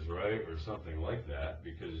about this, right? Or something like that,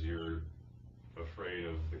 because you're afraid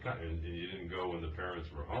of and you didn't go when the parents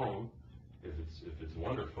were home. If it's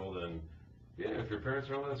wonderful, then yeah, if your parents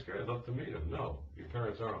are home, that's great. I'd love to meet them. No, your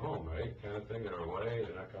parents aren't home, right? Kind of thing. They're away.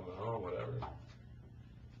 They're not coming home. Whatever.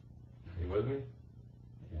 You with me?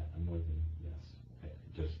 Yeah, I'm with you.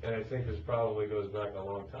 Yes. And I think this probably goes back a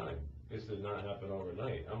long time. This did not happen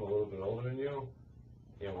overnight. I'm a little bit older than you.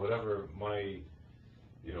 You know, whatever my,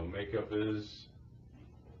 you know, makeup is,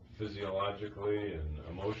 physiologically and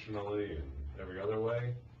emotionally and every other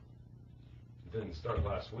way, it didn't start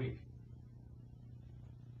last week.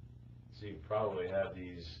 So you probably had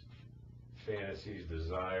these fantasies,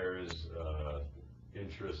 desires,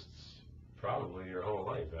 interests, probably your whole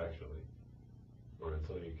life, actually, or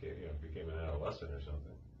until you became an adolescent or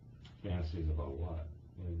something. Fantasies about what?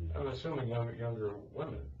 I'm assuming younger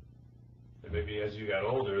women. And maybe as you got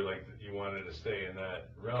older, like you wanted to stay in that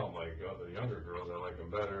realm, like, oh, the younger girls, I like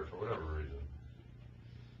them better for whatever reason.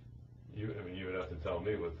 You would have to tell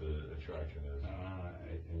me what the attraction is.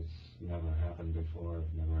 It's never happened before.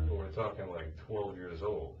 Never. Well, we're talking like 12 years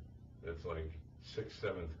old. It's like 6th,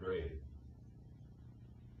 7th grade.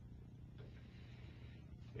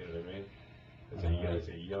 You know what I mean? It's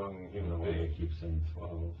a young human being. I keep saying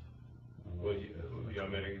 12. Well, you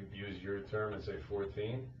want me to use your term and say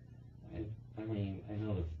 14? I mean, I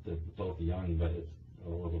know they're both young, but it's a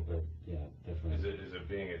little bit, different. Is it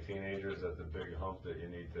being a teenager? Is that the big hump that you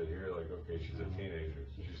need to hear? Like, okay, she's a teenager.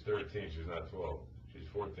 She's 13, she's not 12. She's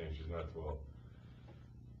 14, she's not 12.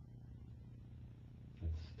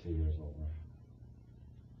 It's 2 years older.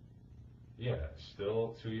 Yeah,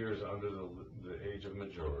 still 2 years under the age of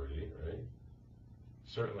majority, right?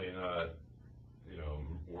 Certainly not, you know,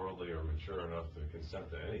 worldly or mature enough to consent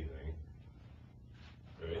to anything,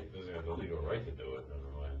 right? Doesn't have the legal right to do it,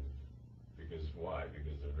 never mind. Because why?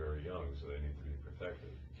 Because they're very young, so they need to be protected.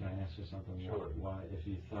 Can I ask you something? Sure. Why, if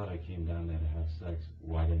you thought I came down there to have sex,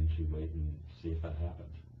 why didn't you wait and see if that happened?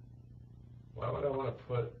 Why would I want to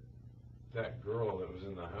put that girl that was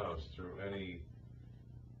in the house through any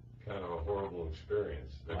kind of a horrible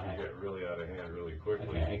experience that could get really out of hand really quickly?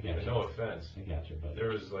 Okay, I get and you. no offense. I got you, but there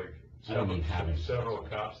was like several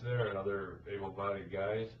cops there and other able-bodied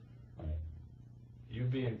guys. Right. You'd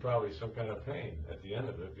be in probably some kind of pain at the end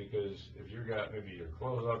of it, because if you got maybe your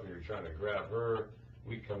clothes off and you're trying to grab her,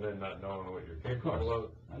 we come in not knowing what you're capable of.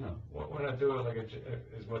 I know. Why not do it like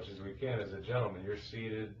as much as we can as a gentleman? You're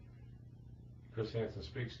seated. Chris Hansen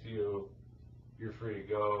speaks to you. You're free to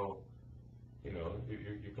go. You know,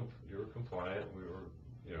 you were compliant. We were,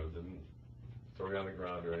 you know, didn't throw you on the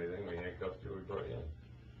ground or anything. We handcuffed you. We brought you in.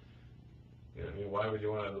 You know what I mean? Why would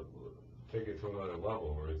you want to take it to another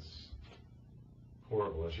level where it's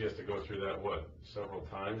horrible? And she has to go through that, what, several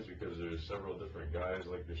times, because there's several different guys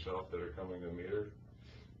like yourself that are coming to meet her?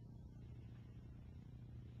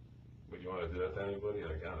 Would you want to do that to anybody?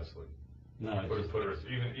 Like, honestly? No, put her,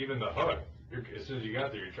 even the hug. As soon as you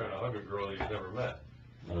got there, you're trying to hug a girl you've never met.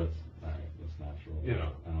 Well, that's natural. You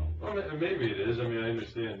know. Well, maybe it is. I mean, I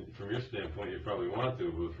understand from your standpoint you probably want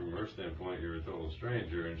to, but from her standpoint you're a total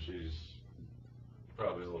stranger, and she's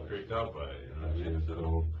probably a little freaked out by it. You know what I mean?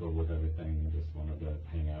 So cool with everything. Just wanted to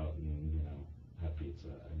hang out and, you know, have pizza.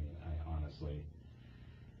 I mean, I honestly,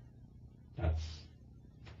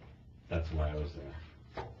 that's why I was there.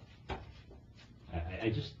 I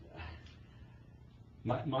just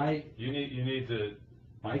my you need to.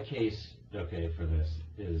 My case, okay, for this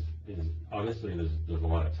is obviously there's a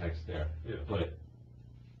lot of text there, Yeah. but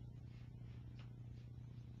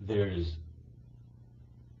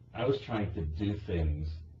I was trying to do things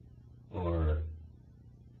or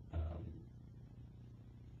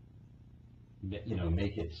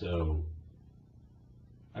make it so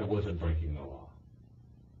I wasn't breaking the law.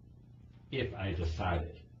 If I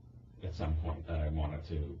decided at some point that I wanted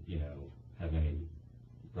to, have any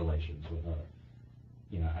relations with her,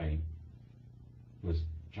 I was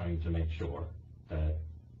trying to make sure that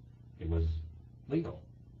it was legal.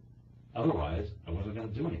 Otherwise, I wasn't going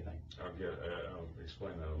to do anything. I'll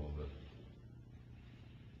explain that a little bit.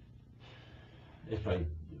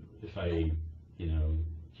 If I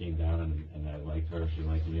came down and I liked her, she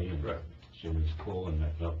liked me, and right. She was cool, and I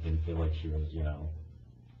didn't feel like she was,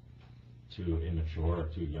 too immature or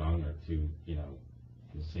too young or too,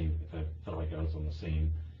 the same. If I felt like I was on the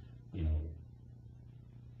same,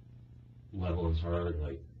 level as her,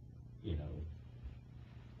 like,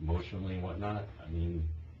 emotionally and whatnot. I mean,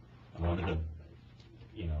 I wanted to,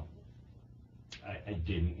 I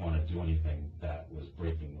didn't want to do anything that was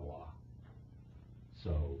breaking the law.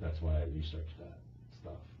 So that's why I researched that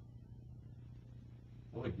stuff.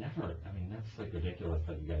 I would never, that's like ridiculous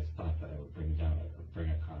that you guys thought that I would bring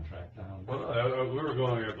a contract down. Well, we were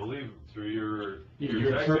going, I believe, through your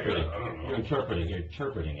interpreting. I don't know. You're interpreting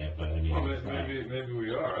it, but well, maybe we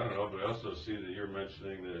are. I don't know, but I also see that you're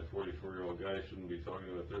mentioning that a 44-year-old guy shouldn't be talking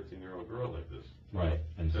to a 13-year-old girl like this. Right,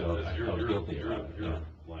 and so I felt guilty about it. Your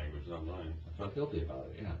language, not mine. I felt guilty about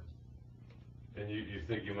it, yeah. And you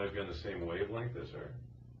think you might be on the same wavelength as her?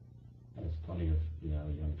 There's plenty of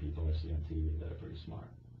young people I see on TV that are pretty smart,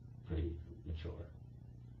 pretty mature.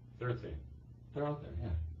 13. They're out there,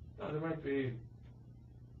 yeah. No, there might be.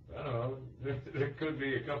 I don't know. There could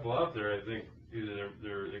be a couple out there. I think either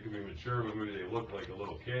they could be mature, but maybe they look like a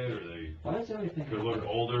little kid, or they could look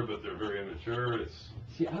older, but they're very immature.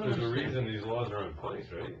 There's a reason these laws are in place,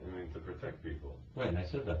 right? To protect people. Right, and I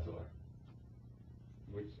said that to her.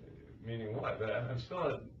 Meaning what? I'm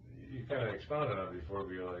still. You kind of expounded on it before,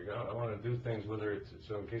 but you're like, I want to do things with her,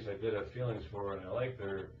 so in case I did have feelings for her and I liked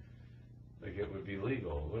her, like it would be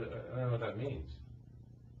legal. I don't know what that means.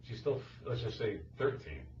 She's still, let's just say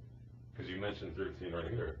 13, because you mentioned 13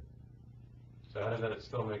 right here. So how does that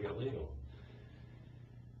still make it legal?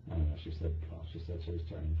 I don't know. She said she was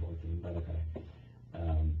turning 14, but okay.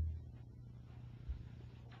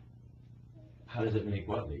 How does it make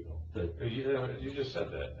what legal? You just said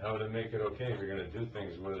that. How would it make it okay if you're going to do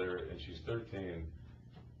things with her and she's 13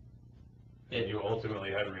 and you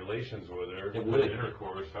ultimately had relations with her,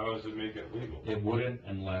 intercourse? How does it make it legal? It wouldn't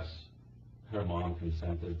unless her mom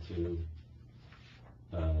consented to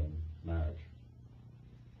marriage.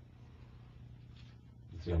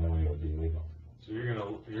 It's the only way it would be legal. So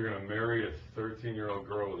you're gonna marry a 13-year-old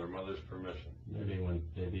girl with her mother's permission? Maybe when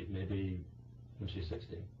she's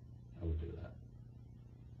 16, I would do that.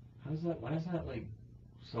 Why is that like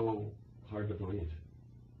so hard to believe?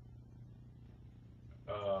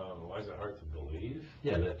 Why is it hard to believe?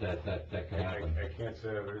 Yeah, that could happen. I can't say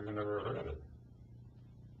I've even never heard of it.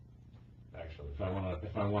 Actually,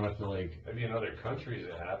 if I wanted to like, maybe in other countries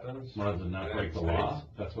it happens. Wanted to not break the law,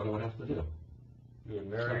 that's what I would have to do. You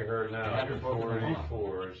would marry her now. You're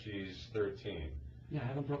 44. She's 13. Yeah, I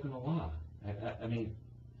haven't broken the law. I mean,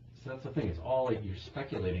 so that's the thing. It's all like you're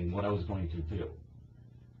speculating what I was going to do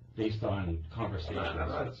based on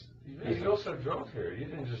conversations. You also drove here. You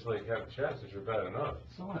didn't just like have chats that you're bad enough.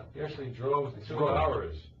 So what? You actually drove 2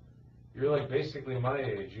 hours. You're like basically my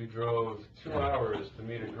age. You drove 2 hours to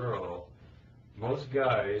meet a girl. Most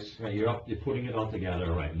guys. Right, you're putting it all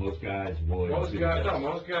together, right? Most guys would.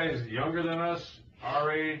 Most guys younger than us,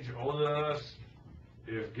 our age, older than us,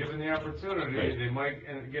 if given the opportunity, they might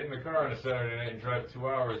get in the car on a Saturday night and drive 2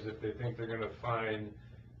 hours if they think they're going to find,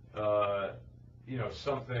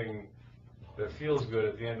 something that feels good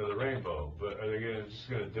at the end of the rainbow. But are they just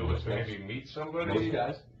going to do it to maybe meet somebody? Most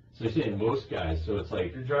guys? So you're saying most guys, so it's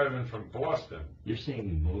like... You're driving from Boston. You're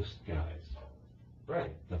saying most guys.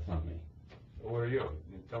 Right. That's not me. What are you?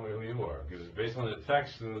 Tell me who you are. Because based on the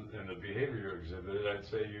text and the behavior you exhibited, I'd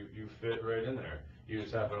say you fit right in there. You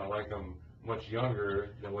just happen to like them much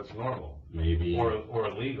younger than what's normal. Maybe. Or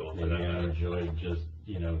illegal. Maybe I enjoyed just,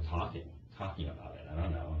 talking about it. I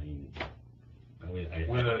don't know.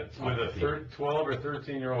 With a 12 or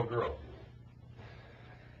 13-year-old girl.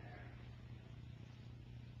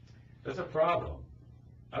 That's a problem.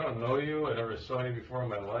 I don't know you. I never saw you before in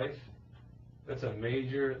my life. That's a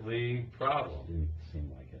major league problem. Didn't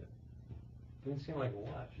seem like it. Didn't seem like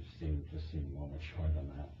what? Just just seem more mature than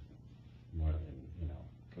that. More than, you know.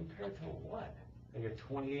 Compared to what? Like a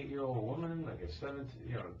 28-year-old woman, like a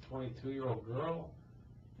 22-year-old girl?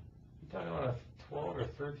 You're talking about a 12 or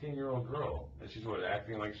 13-year-old girl, and she's what,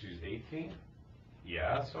 acting like she's 18?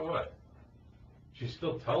 Yeah, so what? She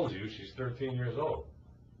still tells you she's 13 years old.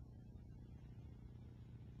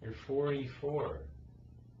 You're 44.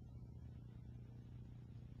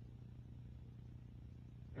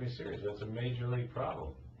 I mean, seriously, that's a major league problem.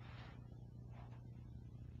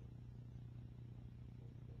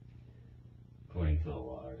 According to the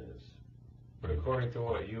law, it is. But according to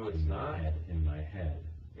what, you, it's not? In my head.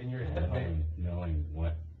 In your head, knowing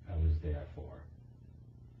what I was there for.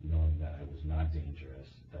 Knowing that I was not dangerous,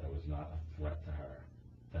 that I was not a threat to her,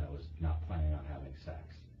 that I was not planning on having sex.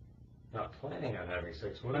 Not planning on having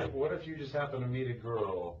sex. What if you just happen to meet a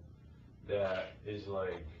girl that is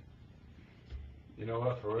like, you know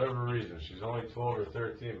what, for whatever reason, she's only 12 or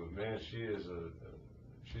 13, but man, she's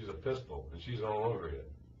a pistol, and she's all over you.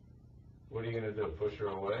 What are you going to do, push her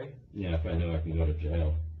away? Yeah, if I knew I could go to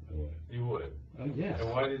jail, I would. You would? Oh, yes. And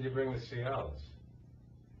why did you bring the Cialis?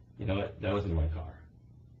 You know what, that was in my car.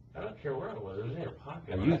 I don't care where it was. It was in your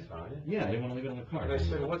pocket. Yeah, I didn't want to leave it in the car. And I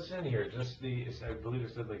said, what's in here? Just I believe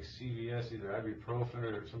it said like CVS, either ibuprofen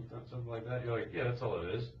or something like that. You're like, yeah, that's all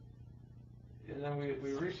it is. And then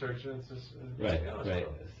we researched it. It's just right.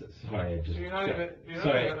 Sorry, I just. So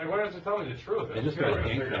sorry. Like, why don't you tell me the truth? I just got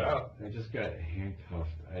handcuffed. I just got handcuffed.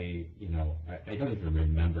 I don't even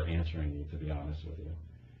remember answering you, to be honest with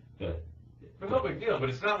you. But no big deal. But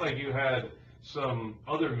it's not like you had some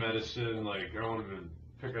other medicine, like I wanted to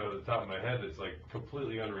pick out of the top of my head, that's like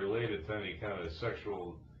completely unrelated to any kind of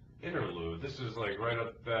sexual interlude. This is like right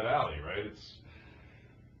up that alley, right? It's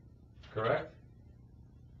correct.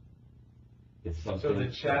 It's something. So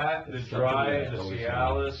the chat, the drive, the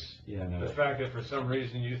Cialis, no. The fact that for some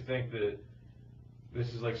reason you think that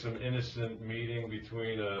this is like some innocent meeting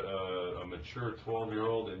between a mature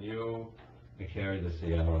 12-year-old and you. I carry the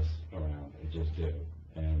Cialis around. I just do.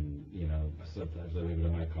 And, you know, sometimes I leave it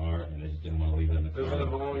in my car, and I just didn't want to leave it in the car. Doesn't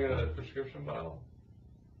it belong in a prescription bottle?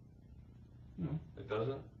 No. It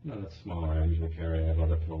doesn't? No, that's smaller. I usually carry, I have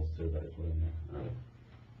other pills too that I put in there. All right.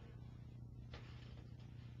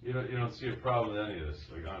 You don't see a problem with any of this,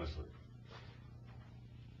 like, honestly?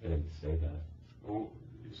 I didn't say that. Well,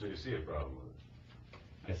 so you see a problem with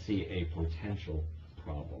it? I see a potential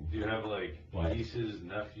problem. Do you have, like, nieces,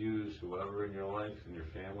 nephews, whoever in your life, in your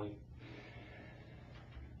family?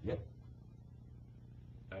 Yep.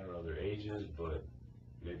 I don't know their ages, but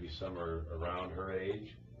maybe some are around her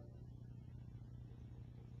age.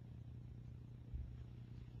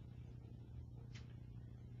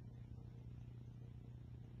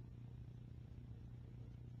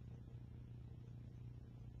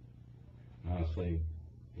 Honestly,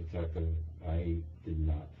 Detective, I did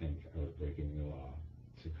not think I was breaking the law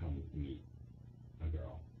to come meet a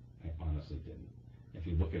girl. I honestly didn't. If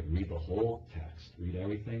you read the whole text, read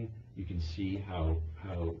everything, you can see how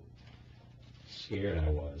scared I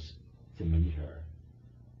was to meet her.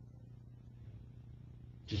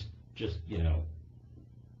 Just you know.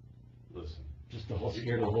 Listen. Just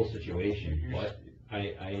scared of the whole situation.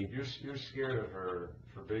 You're scared of her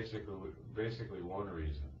for basically one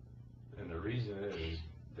reason, and the reason is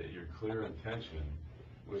that your clear intention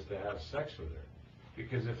was to have sex with her.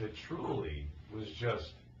 Because if it truly was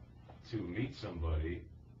just to meet somebody,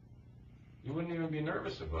 you wouldn't even be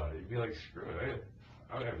nervous about it. You'd be like, screw it.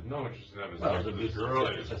 I have no interest in having sex with this girl.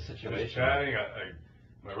 It's a situation. Just chatting.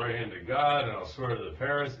 My right hand to God, and I'll swear to the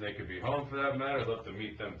parents, and they could be home for that matter. I'd love to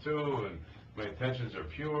meet them too, and my intentions are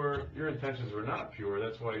pure. Your intentions were not pure.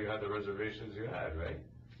 That's why you had the reservations you had, right?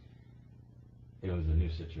 It was a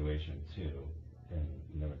new situation too, and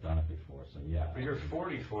never done it before, so yeah. But you're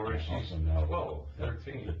 44, and she's 12,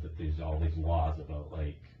 13. That there's all these laws about,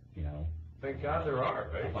 like, you know. Thank God there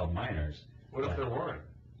are, right? About minors. What if there weren't?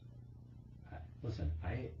 Listen,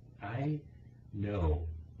 I know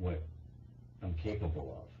what I'm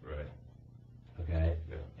capable of. Right. Okay.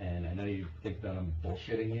 Yeah. And I know you think that I'm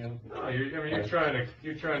bullshitting you. No, you're trying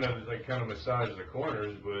to like kind of massage the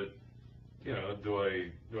corners, but you know, do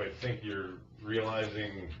I think you're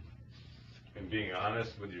realizing and being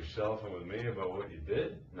honest with yourself and with me about what you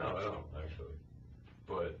did? No, I don't actually.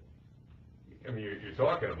 But I mean, you're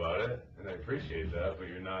talking about it, and I appreciate that, but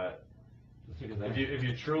you're not. If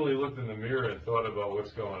you truly looked in the mirror and thought about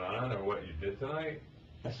what's going on or what you did tonight.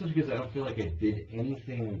 That's just because I don't feel like I did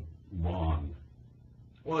anything wrong.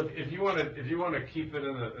 Well, if you want to keep it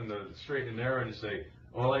in the straight and narrow and say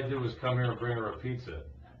all I did was come here and bring her a pizza.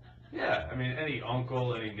 Yeah, I mean any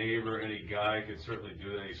uncle, any neighbor, any guy could certainly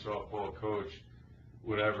do that. Any softball coach,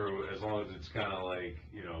 whatever, as long as it's kind of like,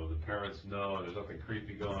 you know, the parents know and there's nothing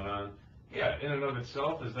creepy going on. Yeah, in and of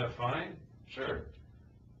itself, is that fine? Sure.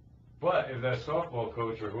 But if that softball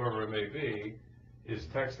coach or whoever it may be is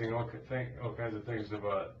texting all kinds of things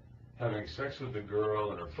about having sex with the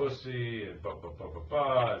girl and her pussy and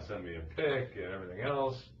and send me a pic and everything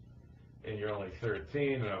else, and you're only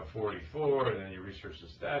 13 and I'm 44, and then you research the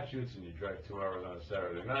statutes and you drive 2 hours on a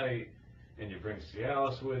Saturday night and you bring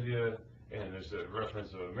Cialis with you, and there's a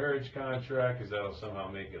reference of a marriage contract because that'll somehow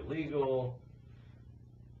make it legal.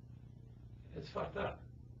 It's fucked up.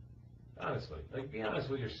 Honestly, like, be honest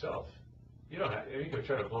with yourself. You don't have, you can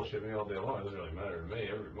try to bullshit me all day long. It doesn't really matter to me.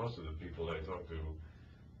 Most of the people that I talk to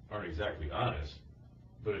aren't exactly honest.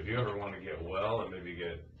 But if you ever want to get well and maybe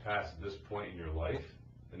get past this point in your life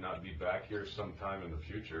and not be back here sometime in the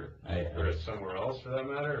future, or somewhere else for that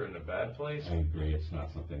matter, or in a bad place. I agree. It's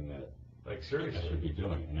not something that, like, seriously, I should be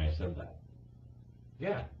doing, and I said that.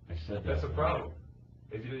 Yeah, I said that. That's a problem.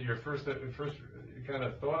 If your first kind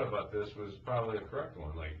of thought about this was probably a correct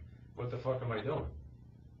one. Like, what the fuck am I doing?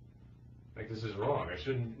 Like, this is wrong. I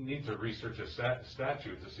shouldn't need to research a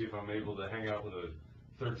statute to see if I'm able to hang out with a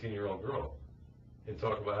 13-year-old girl and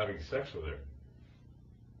talk about having sex with her.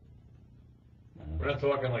 We're not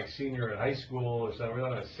talking like senior in high school or something. We're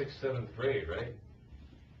talking 6th, 7th grade, right?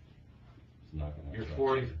 It's not gonna You're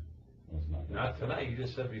 40. Not tonight. You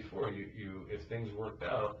just said before, you if things worked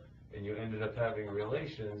out and you ended up having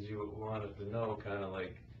relations, you wanted to know kind of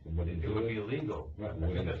like it would be legal. Right, I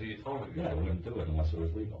think that's what you told me. Yeah, I wouldn't do it unless it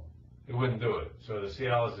was legal. It wouldn't do it. So the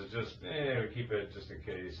Cialis is just, we keep it just in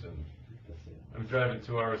case. And I'm driving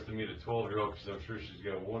 2 hours to meet a 12-year-old because I'm sure she's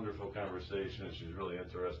got a wonderful conversation and she's really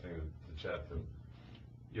interesting to chat to.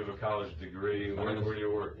 You have a college degree. Where do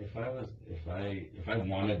you work? If I was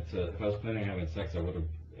planning on having sex, I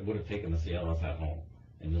would have taken the Cialis at home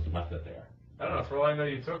and just left it there. I don't know. For all I know,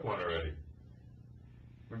 you took one already.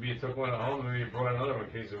 Maybe you took one at home, maybe you brought another one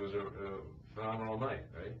in case it was a phenomenal night,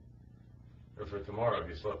 right? Or for tomorrow if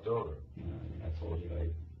you slept over. I told you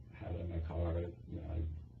I had it in my car.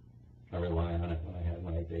 I rely on it when I have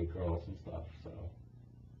my date girls and stuff, so,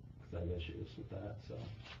 because I have issues with that, so.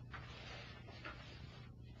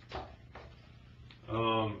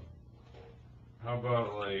 How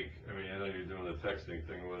about, like, I mean, I know you're doing the texting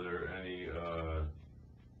thing. Were there any,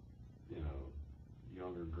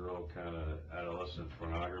 younger girl kind of adolescent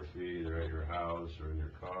pornography either at your house or in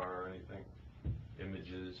your car or anything?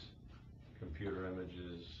 Images, computer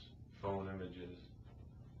images, phone images?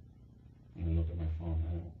 I'm gonna look at my phone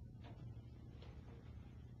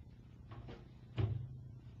now.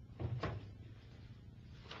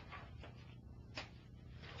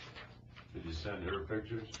 Did you send her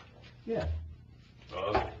pictures? Yeah.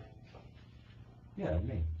 Yeah,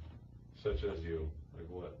 me. Such as you? Like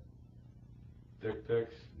what? Dick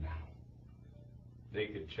pics? No.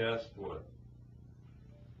 Naked chest? What?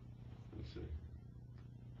 Let's see.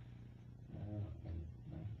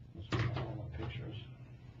 Those are all my pictures.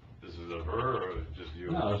 This is of her or just you?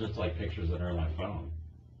 No, it's just like pictures that are on my phone.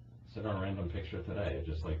 Sent her a random picture today. I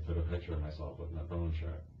just like took a picture of myself with my Brown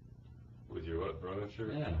shirt. With your what, Brown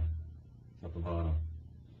shirt? Yeah. It's at the bottom.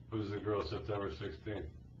 Who's the girl September 16th?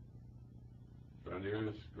 Friend of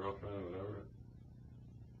yours? Girlfriend? Whatever?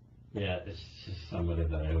 Yeah, it's just somebody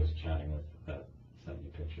that I was chatting with that sent me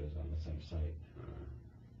pictures on the same site.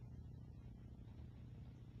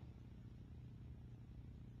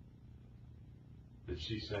 Did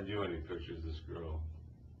she send you any pictures, this girl?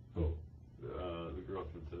 Who? The girl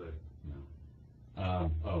from today.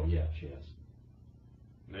 No. Oh, yeah, she has.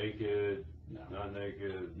 Naked? No. Not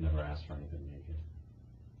naked? Never asked for anything naked.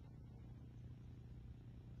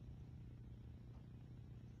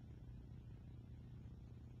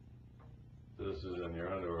 This is in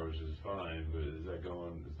your underwear, which is fine, but is that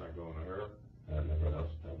going, it's not going to her? That one never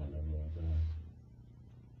went to her.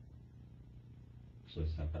 Actually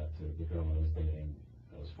sent that to the girl I was dating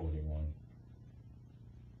that was 41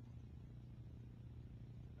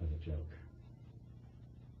 as a joke.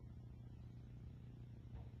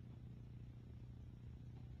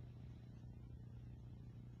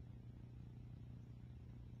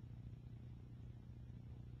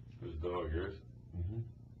 Whose dog, yours? Mm-hmm.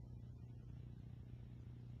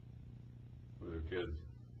 With her kids?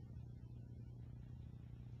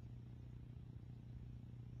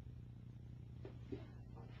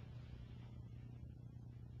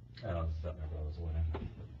 I was at my brother's wedding.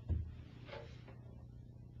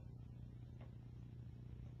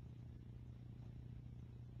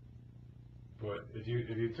 But if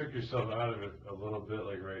you took yourself out of it a little bit,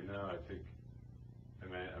 like right now,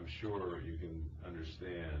 I'm sure you can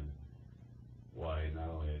understand why not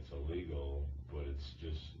only it's illegal, but it's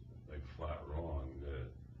just like flat wrong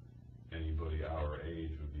that anybody our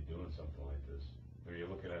age would be doing something like this. I mean, you're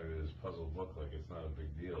looking at it as puzzled look like it's not a big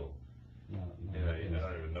deal. No, And I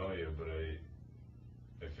don't even know you, but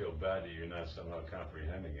I feel bad that you're not somehow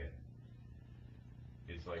comprehending it.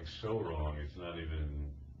 It's like so wrong, it's not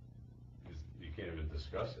even, you can't even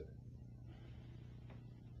discuss it.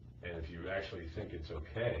 And if you actually think it's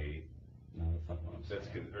okay, no, that's not what I'm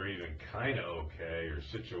saying. or even kind of okay, or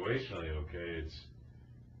situationally okay, it's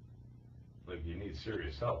like you need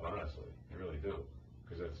serious help, honestly. You really do.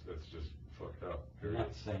 Because that's just fucked up. I'm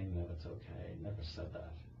not saying that it's okay. I never said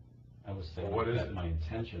that. I was saying Well, that my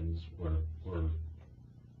intentions were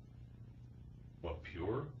what,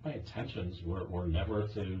 pure? My intentions were never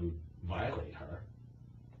to violate her,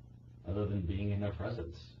 other than being in her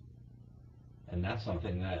presence. And that's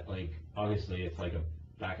something that, like, obviously it's like a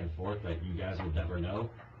back and forth that you guys would never know,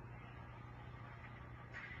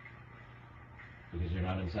 because you're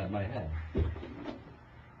not inside my head.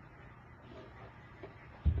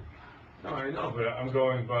 No, I know, but I'm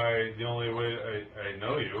going by the only way I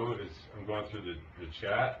know you is I'm going through the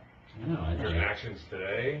chat, I know your actions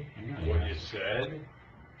today, what you said.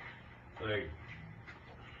 Like,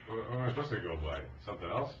 what am I supposed to go by? Something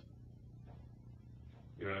else?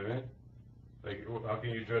 You know what I mean? Like, how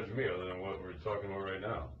can you judge me other than what we're talking about right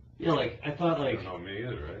now? Yeah, like, I thought, like... You don't know me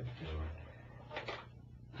either, right? So.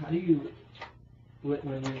 How do you...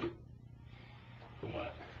 When you...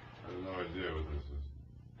 What? I have no idea what this is.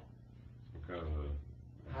 Some kind of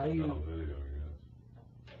a... How do you... video, I guess.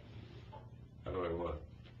 How do I what?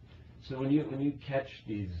 So when you catch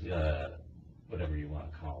these, whatever you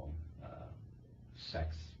want to call them,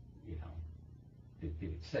 sex, you know,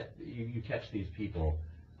 you catch these people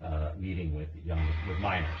meeting with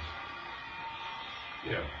minors.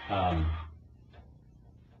 Yeah.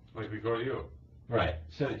 Like we go to you. Right.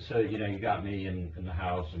 So you know, you got me in the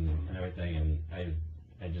house and everything, and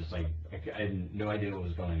I just like I had no idea what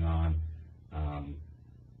was going on.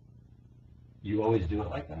 You always do it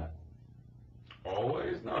like that?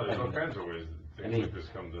 Always? No, there's all kinds of ways that things like this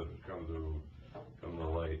come to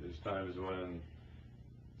light. There's times when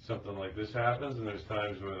something like this happens, and there's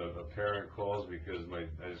times when a parent calls because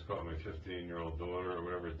I just caught my 15-year-old daughter or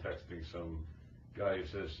whatever texting some guy who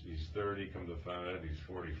says he's 30, come to find out he's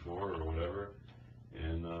 44 or whatever,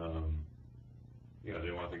 and you know, they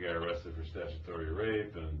want the guy arrested for statutory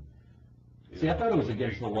rape, and see, I thought it was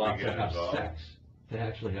against the law to have sex, to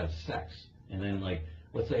actually have sex, and then like,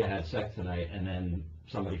 let's say I had sex tonight, and then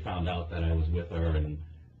somebody found out that I was with her, and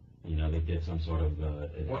you know, they did some sort of.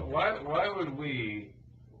 Why would we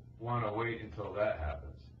want to wait until that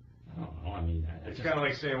happens? I don't know. I mean, it's kind of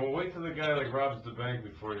like saying, well, wait till the guy like robs the bank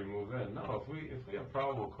before you move in. No, if we have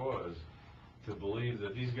probable cause to believe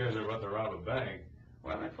that these guys are about to rob a bank,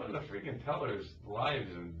 why am I putting the freaking tellers'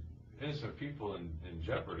 lives and innocent people in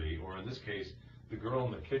jeopardy? Or in this case, the girl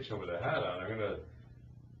in the kitchen with a hat on. I'm gonna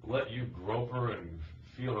let you grope her and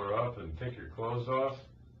feel her up and take your clothes off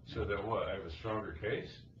so that what? I have a stronger case?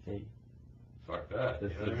 Hey, fuck that. You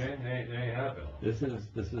know what I mean? They ain't happening. This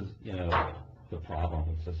is you know, the problem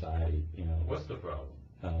with society. You know. What's the problem?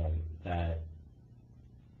 That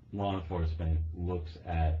law enforcement looks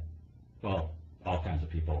at, well, all kinds of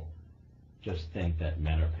people just think that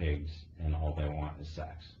men are pigs and all they want is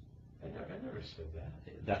sex. I never said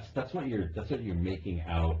that. That's what you're making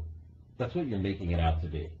out. That's what you're making it out to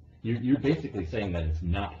be. You're basically saying that it's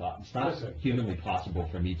not humanly possible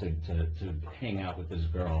for me to hang out with this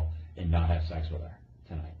girl and not have sex with her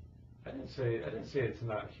tonight. I didn't say it's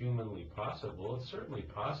not humanly possible. It's certainly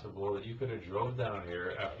possible that you could have drove down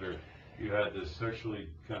here after you had this sexually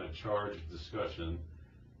kind of charged discussion,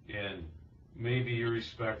 and maybe you're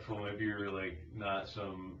respectful, maybe you're like not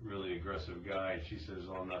some really aggressive guy, and she says,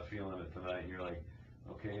 "Oh, I'm not feeling it tonight," and you're like,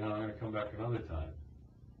 "Okay, I'm gonna come back another time."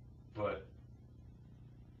 But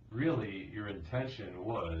really, your intention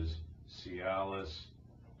was Cialis,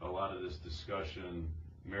 a lot of this discussion,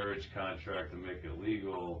 marriage contract to make it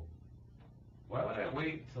legal. Why would I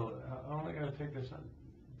wait till, how am I going to take this on,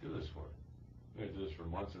 do this for? I'm going to do this for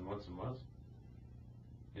months and months and months?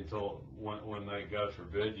 Until one night, God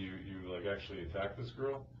forbid, you like actually attack this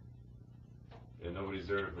girl? And nobody's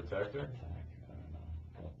there to protect her?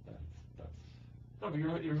 I don't know. That's... No, but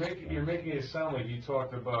you're making it sound like you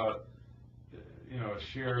talked about, you know, a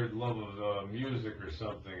shared love of music or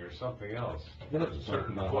something else. We talked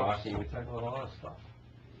about hockey, we talked about a lot of stuff.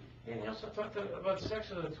 And you also talked about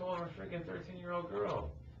sex with a 12 or freaking 13-year-old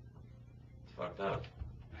girl. It's fucked up.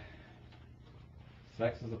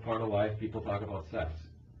 Sex is a part of life. People talk about sex.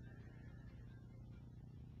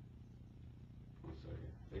 One second.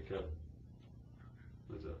 Hey, Kevin.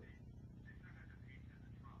 What's up?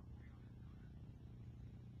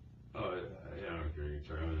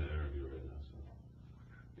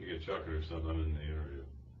 could chuck it or something. I'm in the interview.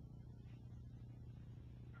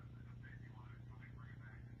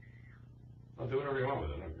 I'll do whatever you want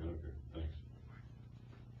with it. I don't care. Thanks.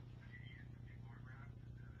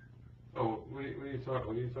 Oh, what are you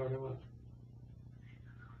talking about?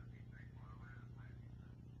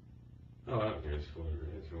 Oh, I don't care. It's cool.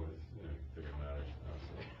 It doesn't matter.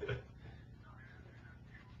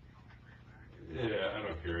 Yeah, I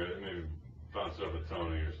don't care. Maybe bounce off a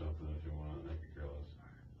Tony or something if you want. I could care less.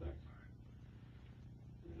 Thanks.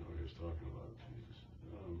 You know what he was talking about. Jesus.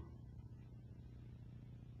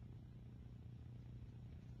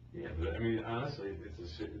 Yeah, but I mean, honestly,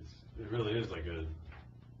 it really is like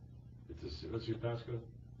what's your passcode?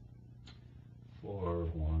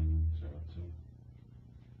 4102.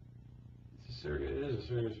 It is a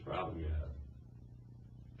serious problem you have.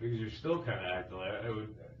 Because you're still kind of acting like,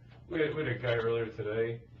 we had a guy earlier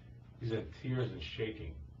today, he's in tears and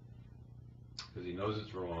shaking. Because he knows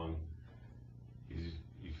it's wrong.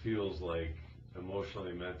 He feels like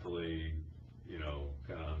emotionally, mentally,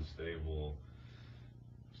 kind of unstable,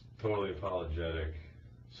 totally apologetic,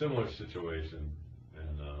 similar situation.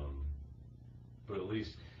 And, but at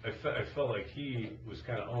least I felt like he was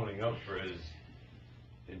kind of owning up for his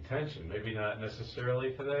intention. Maybe not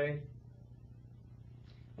necessarily today.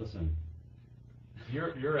 Listen,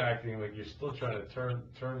 you're acting like you're still trying to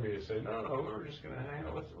turn me to say no, we're just gonna hang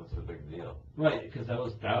out. What's the big deal? Right, because that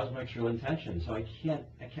was my true intention. So I can't.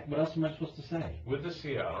 What else am I supposed to say? With the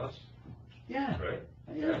Cialis. Yeah. Right.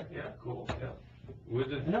 Yeah. Yeah. Cool. Yeah. With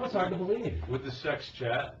the. I know it's hard to believe. With the sex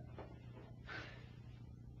chat.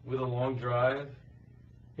 With a long drive.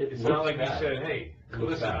 It's not like bad. you said, hey,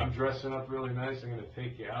 listen, bad. I'm dressing up really nice. I'm going to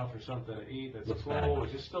take you out for something to eat. That's Looks cool. bad.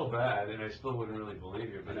 Which is still bad, and I still wouldn't really believe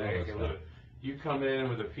you. But hey, okay, look, you come in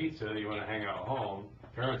with a pizza. You want to hang out home.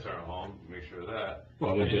 Parents aren't home. Make sure of that.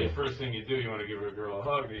 Well, and the first thing you do, you want to give a girl a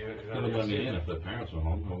hug. Let me in if the parents were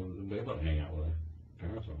home. I wouldn't be able to hang out with her.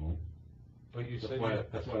 Parents are home. But you that's said why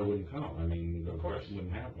I wouldn't come. I mean, of course, it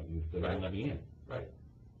wouldn't happen. They wouldn't let me in. Right.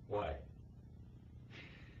 Why?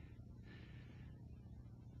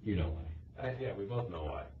 You know why. Yeah, we both know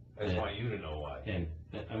why. I just want you to know why. And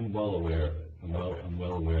I'm well aware of it. I'm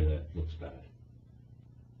well aware that it looks bad.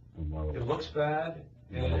 It looks bad,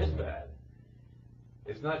 and it is bad.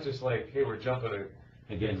 It's not just like, hey, we're jumping to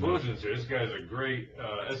conclusions here. This guy's a great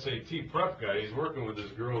SAT prep guy. He's working with this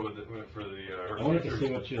girl for her I wanted to see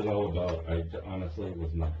what she was all about. I honestly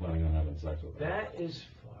was not planning on having sex with her. That is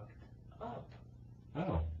fucked up.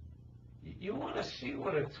 Oh. You want to see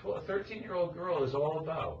what a 13-year-old girl is all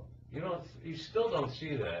about. You still don't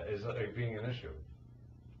see that as like being an issue.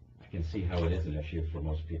 I can see how it is an issue for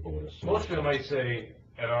most people with a Most people might say,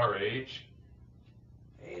 at our age,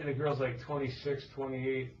 hey, the girl's like 26,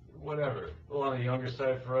 28, whatever. A little on the younger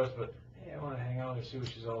side for us, but hey, I want to hang out and see what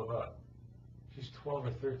she's all about. She's 12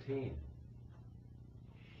 or 13.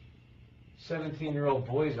 17-year-old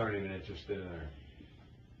boys aren't even interested in her.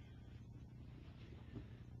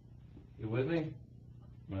 You with me?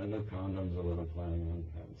 I know condoms. I wasn't planning on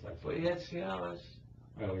having sex. But you had Cialis.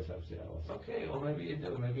 I always have Cialis. Okay, well maybe you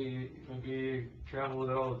do. Maybe you travel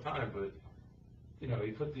with it all the time. But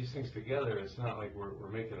you put these things together. It's not like we're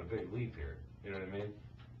making a big leap here. You know what I mean?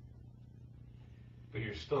 But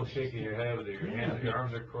you're still shaking your head with your hands, your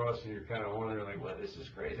arms are crossed, and you're kind of wondering like, "What? This is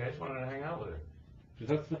crazy. I just wanted to hang out with her."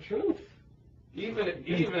 Because that's the truth. Even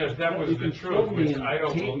if that was the truth, which I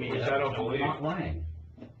don't believe. I'm not lying.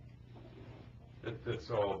 It's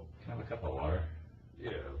all. Can I have a cup of water?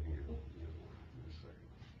 Yeah.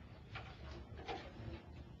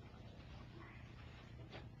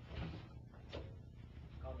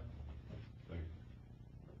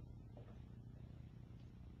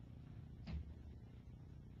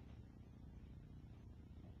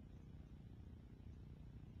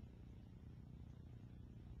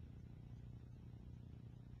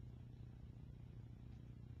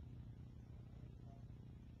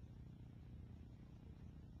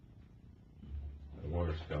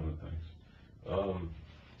 Water's coming, thanks.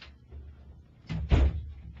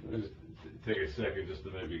 Just take a second just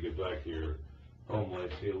to maybe get back to your home life.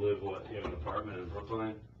 So you have an apartment in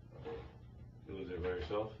Brooklyn? You live there by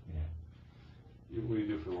yourself? Yeah. What do you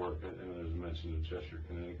do for work? I know there's a mention of Cheshire,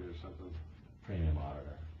 Connecticut or something. Premium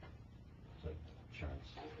auditor. It's like insurance.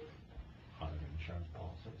 Auditing insurance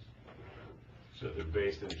policies. So they're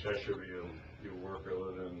based in Cheshire, but you work or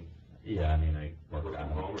live in? Yeah, I mean, I work from out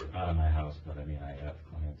home of my house, but I mean, I have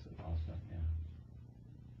clients in Boston, yeah.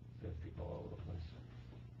 There's people all over the place.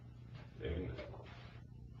 And,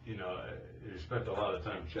 you spent a lot of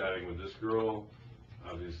time chatting with this girl.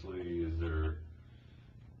 Obviously, you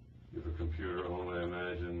have a computer at home, I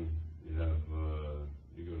imagine. You go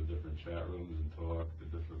to different chat rooms and talk to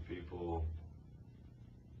different people?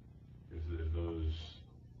 If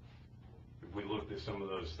we looked at some of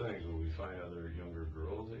those things, will we find other younger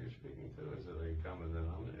girls that you're speaking to? Is it like a common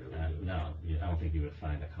denominator? No, I don't think you would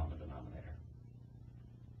find a common denominator.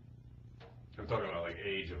 I'm talking about like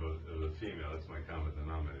age of a female. That's my common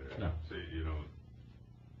denominator. No. So you don't.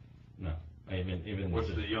 No. Even What's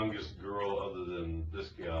the youngest girl other than this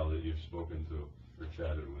gal that you've spoken to or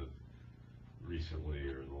chatted with recently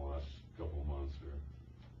or in the last couple of months? Or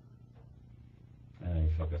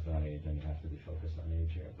you focus on age, and you have to be focused on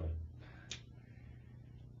age here, but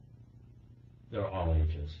they're all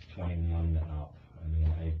ages, 21 and up. I mean,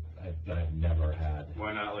 I've never had.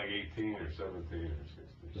 Why not like 18 or 17 or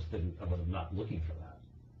 16? I was not looking for that.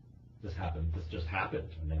 This just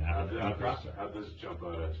happened, and then happened across her. How does this jump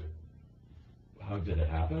out at you? How did it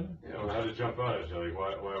happen? How did it jump out at you? Like,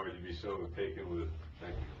 why would you be so taken with,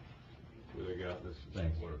 thank you, with a got this?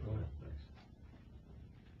 Thanks.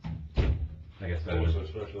 Thanks. Like I said, what was so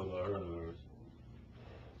special about her, in other words?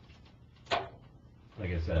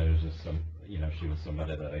 Like I said, it was just she was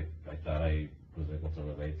somebody that I thought I was able to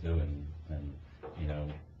relate to and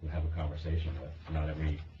have a conversation with. Not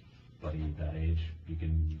everybody that age you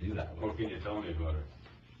can do that with. What can you tell me about her?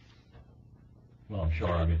 Well, I'm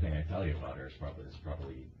sure everything I tell you about her is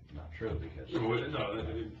probably not true because. No,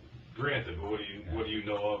 granted, but what do you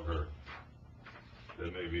know of her?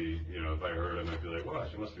 That maybe if I heard, I might be like, wow,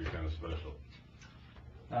 she must be kind of special.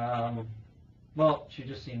 Well, she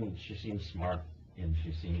seemed smart and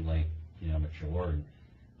she seemed like mature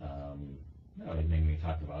and we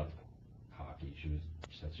talked about hockey. She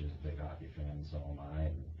said she was a big hockey fan, and so am I.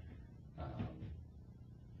 And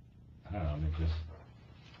I don't know,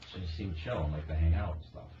 she just seemed chill and like to hang out and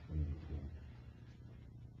stuff.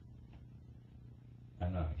 I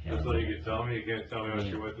don't know. That's all you can tell me. You can't tell me when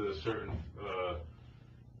she went to a certain,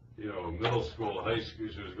 middle school, high school.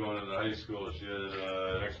 She was going into high school. She had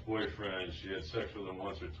an ex-boyfriend. She had sex with him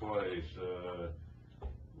once or twice.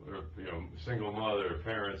 Single mother.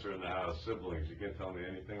 Parents are in the house. Siblings. You can't tell me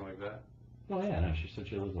anything like that. Well, yeah. No, she said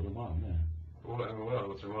she lives with her mom. Yeah.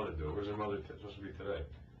 What's her mother do? Where's her mother supposed to be today?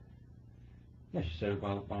 Yeah, she said her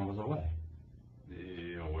mom was away.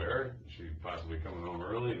 Where? Is she possibly coming home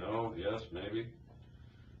early? No? Yes? Maybe?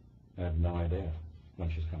 I have no idea when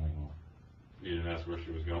she's coming home. You didn't ask where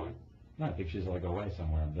she was going? No, I think she's like away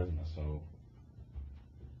somewhere on business, so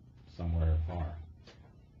somewhere far.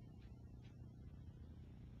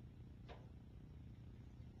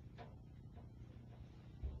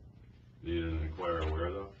 You didn't inquire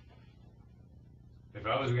where, though? If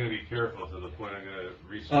I was going to be careful to the point I'm going to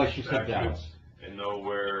research she said Dallas. And know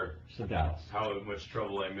where, she said Dallas. How much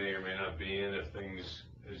trouble I may or may not be in if things,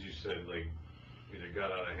 as you said, like either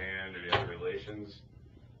got out of hand or you had relations,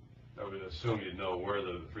 I would assume you'd know where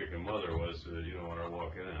the freaking mother was so that you don't want her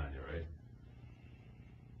walking in on you, right?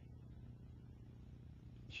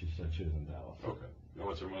 She said she was in Dallas. Okay. Now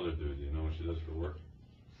what's her mother do? Do you know what she does for work?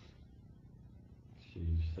 She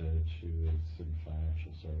said she was in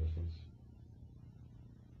financial services.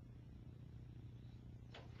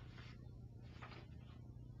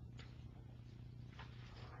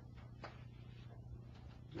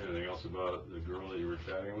 Anything else about the girl that you were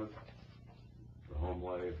chatting with? For home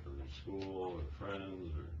life, or school, or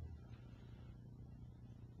friends, or?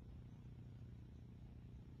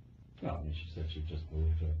 No, I mean, she said she just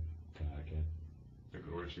moved to Connecticut.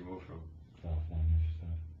 Where did she move from? California, she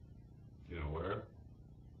said. You know where?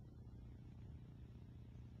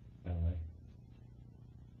 LA.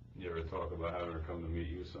 You ever talk about having her come to meet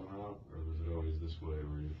you somehow? Or was it always this way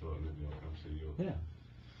where you thought maybe I'll come see you? Yeah.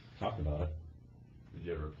 Talked about it. Did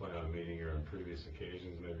you ever plan on meeting her on previous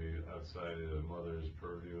occasions, maybe outside of the mother's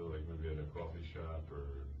purview, like maybe at a coffee shop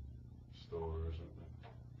or store or something?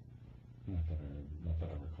 Not that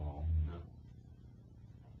I recall. No.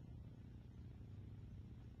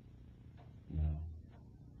 No.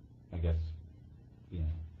 I guess,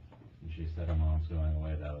 when she said her mom's going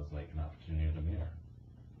away, that was like an opportunity to meet her.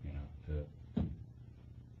 To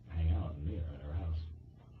hang out and meet her at her house.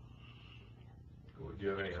 Cool. Do you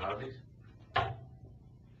have any hobbies? I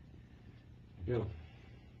do.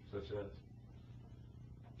 Such as?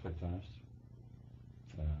 Play tennis.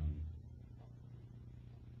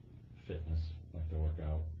 Fitness, like to work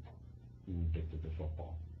out. I'm addicted to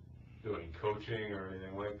football. Do any coaching or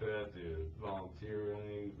anything like that? Do you volunteer or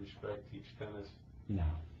anything? Respect, teach tennis? No, I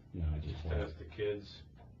just teach tennis to kids?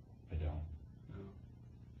 I don't. No.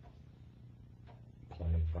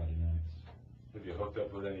 Play Friday nights. Have you hooked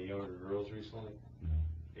up with any younger girls recently? No.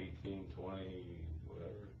 18, 20,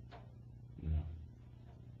 whatever? No.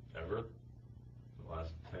 Ever? The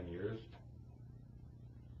last 10 years?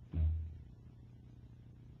 No.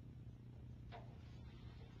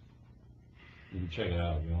 check it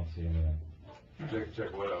out. You won't see anything.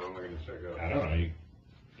 Check what out? What am I going to check out? I don't know. You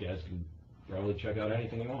guys can probably check out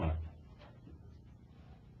anything you want.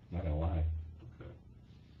 Not gonna lie. Okay.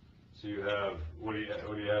 So you have what do you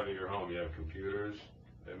have at your home? You have computers,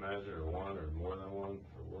 I imagine, or one or more than one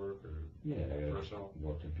for work or personal?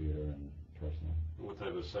 Work computer and personal. What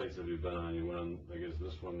type of sites have you been on? You went on, I guess,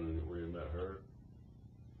 this one where you met her?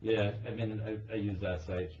 Yeah, I mean, I use that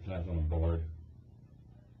site sometimes on the board.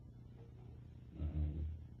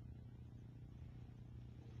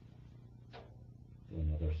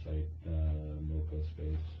 Another site, Moco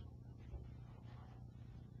Space.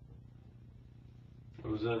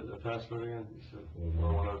 What was that, the password again? You said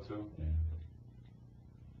 4102? Yeah.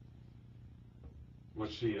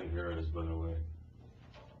 What's she in here as, by the way?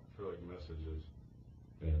 For like messages.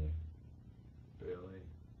 Bailey. Bailey.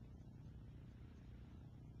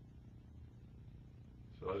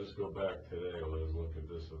 So I'll just go back today while I was looking at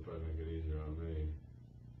this, it'll probably make it easier on me.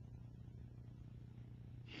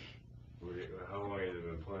 How long have you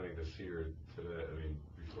been planning to see her today? I mean,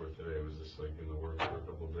 before today, was this like in the works for a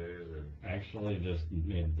couple of days, or? Actually, just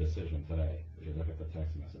made a decision today. If you look at the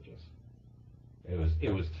text messages,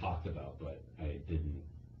 it was talked about, but I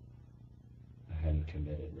hadn't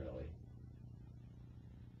committed really.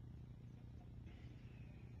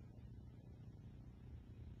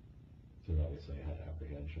 So obviously, I had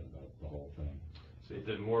apprehension about the whole thing. So you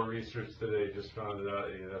did more research today, just found it out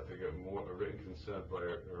you'd have to get a written consent by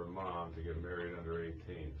her mom to get married under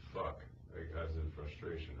 18. Fuck. Like, that's in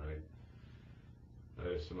frustration, right?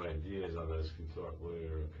 I have some ideas on this, can talk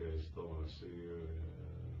later. Okay, still want to see you.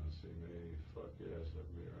 Want to see me? Fuck yes, I'll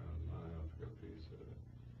be around 9. I'll pick up pizza.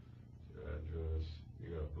 Your address.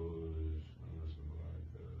 You got booze. I'm missing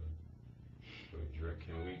vodka.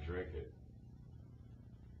 Can we drink it?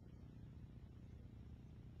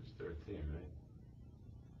 It's 13, right?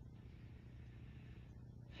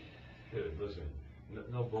 Dude, listen,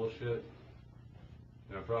 no bullshit,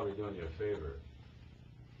 and I'm probably doing you a favor.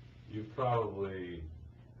 You've probably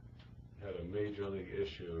had a major league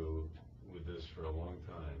issue with this for a long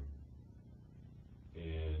time,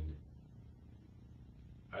 and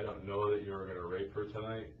I don't know that you were going to rape her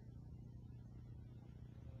tonight,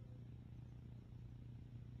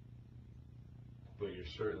 but you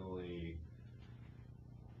certainly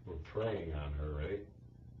were preying on her, right?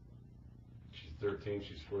 13,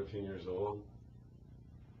 she's 14 years old.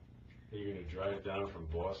 You're going to drive down from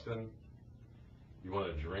Boston. You want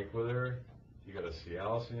to drink with her. You got a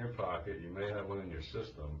Cialis in your pocket. You may have one in your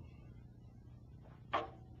system.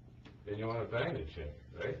 And you want to bang the chick,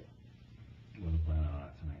 right? Wasn't planning on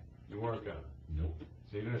it tonight. You weren't going to? Nope.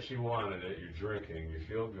 So even if she wanted it, you're drinking, you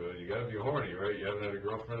feel good. You got to be horny, right? You haven't had a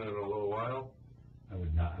girlfriend in a little while? I was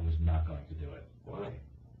not going to do it. Why?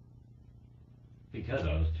 Because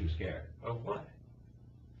I was too scared. Of what?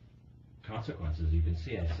 Consequences. You can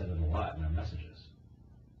see I said it a lot in our messages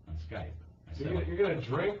on Skype. So you're going to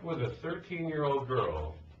drink with a 13-year-old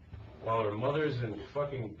girl while her mother's in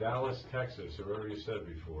fucking Dallas, Texas, or wherever you said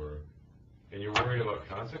before, and you're worried about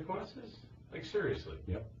consequences? Like, seriously.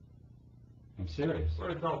 Yep. I'm serious. We're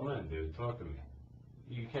adult men, dude. Talk to me.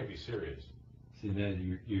 You can't be serious. See,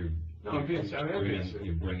 then you're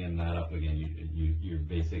you're bringing that up again. You're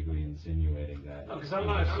basically insinuating that. No, because I'm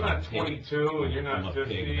not 22 and you're not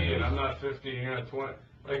 50 and I'm not 50 and you're not 20.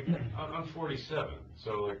 Like, I'm 47,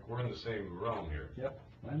 so like we're in the same realm here. Yep,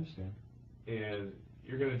 I understand. And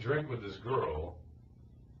you're gonna drink with this girl,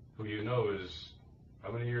 who you know is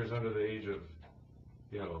how many years under the age of,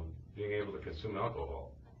 being able to consume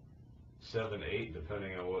alcohol? 7, 8,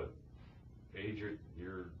 depending on what age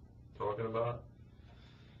you're talking about.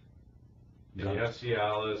 And you have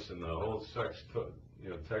Cialis and the whole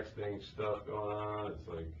texting stuff going on. It's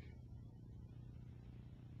like,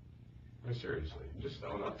 I mean, seriously, just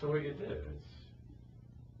own up to what you did.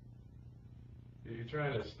 You're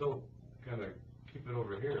trying to still kind of keep it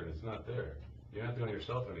over here, and it's not there. You're not doing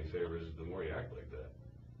yourself any favors the more you act like that.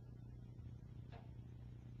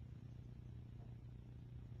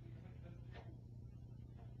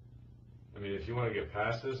 I mean, if you want to get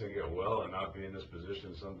past this and get well and not be in this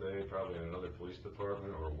position someday, probably in another police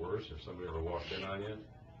department or worse, if somebody ever walked in on you,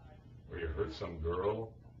 or you hurt some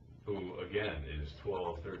girl who, again, is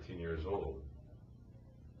 12, 13 years old,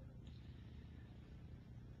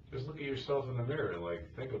 just look at yourself in the mirror and, like,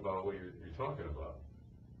 think about what you're talking about.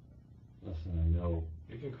 Listen, I know.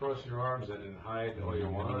 You can cross your arms and hide all you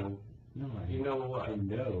want. No, you know what? I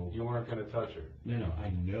know. You weren't going to touch her. No, I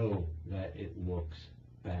know that it looks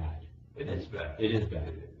bad. It is bad. It is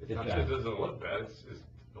bad. It's not that it doesn't look bad. It's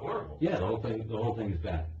horrible. Yeah, the whole thing is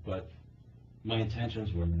bad. But my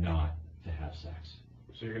intentions were not to have sex.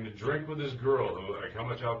 So you're going to drink with this girl who, like, how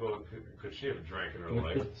much alcohol could she have drank in her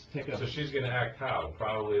life? So she's going to act how?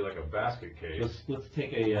 Probably like a basket case. Let's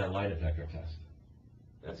take a lie detector test.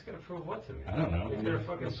 That's going to prove what to me? I don't know. If they're a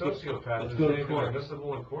fucking sociopath, let's is go to anything court.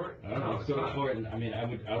 admissible in court? I don't know. Let's go to court. And, I mean, I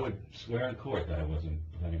would swear in court that I wasn't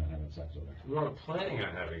planning on having sex with her. You weren't planning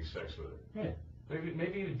on having sex with her. Right.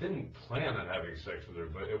 Maybe you didn't plan on having sex with her,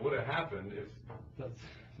 but it would have happened if...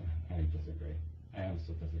 I disagree. I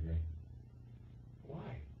honestly disagree.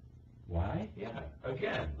 Why? Why? Yeah.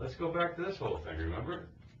 Again, let's go back to this whole thing, remember?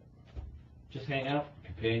 Just hang out,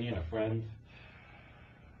 companion, a friend.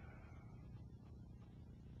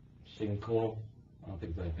 Seem cool. I don't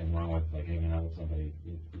think there's anything wrong with like hanging out with somebody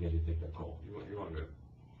because you think they're cool. You want to...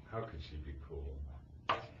 How could she be cool?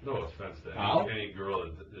 No offense to any girl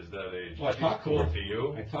that is that age. Well, She's cool to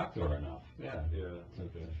you. I talked to her enough. Yeah. Yeah. To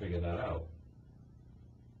figure that out.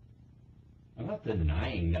 I'm not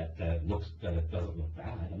denying that it doesn't look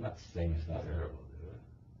bad. I'm not saying it's not terrible,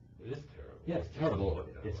 dude. It is terrible. Yeah, it's terrible.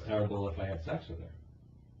 It's terrible if I had sex with her.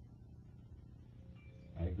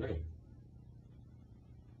 I agree.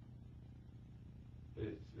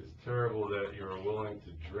 It's terrible that you're willing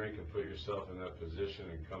to drink and put yourself in that position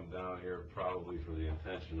and come down here probably for the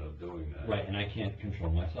intention of doing that. Right, and I can't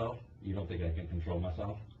control myself. You don't think I can control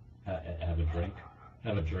myself? Have a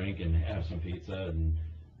drink and have some pizza, and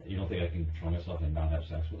you don't think I can control myself and not have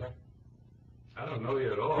sex with her? I don't know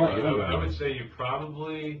you at all. Right, I would say you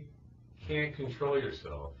probably can't control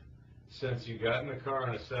yourself since you got in the car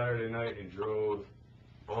on a Saturday night and drove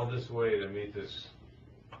all this way to meet this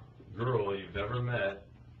girl you've never met,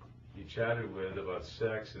 you chatted with about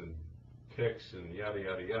sex and pics and yada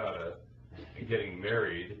yada yada, and getting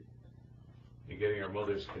married and getting her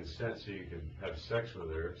mother's consent so you could have sex with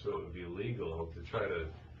her, so it would be legal to try to,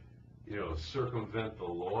 circumvent the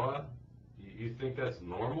law. You think that's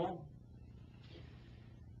normal?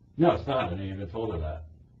 No, it's not. I never even told her that.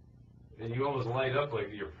 And you almost light up like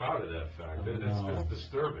you're proud of that fact. It's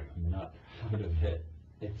disturbing. I'm not proud of it.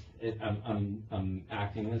 I'm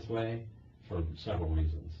acting this way for several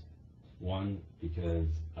reasons. One, because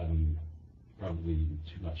I'm probably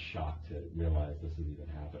too much shocked to realize this is even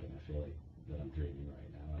happening. I feel like that I'm dreaming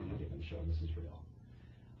right now. I'm not even sure this is real.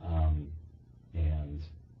 And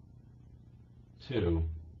two,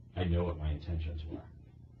 I know what my intentions were.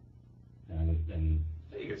 And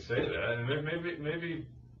you could say that, and maybe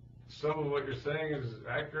some of what you're saying is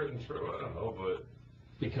accurate and true. I don't know, but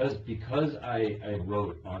because I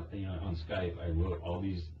wrote on Skype, I wrote all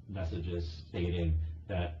these messages stating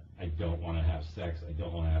that I don't want to have sex. I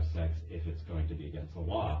don't want to have sex if it's going to be against the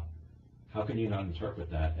law. How can you not interpret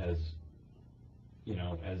that as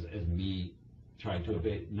me trying to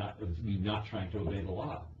obey, not trying to obey the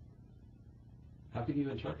law? How can you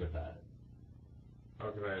interpret that?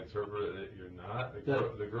 How can I interpret it that you're not?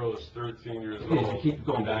 The girl is 13 years old. You keep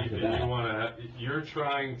going back to that. You're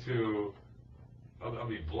trying to, I'll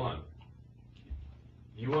be blunt.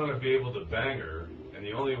 You want to be able to bang her, and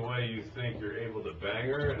the only way you think you're able to bang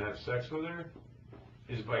her and have sex with her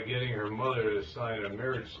is by getting her mother to sign a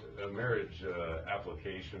marriage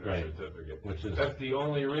application or certificate. That's the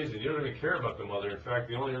only reason. You don't even care about the mother. In fact,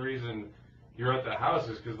 the only reason you're at the house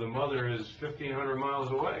is because the mother is 1,500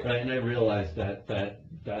 miles away. Right, and I realized that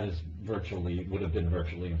is would have been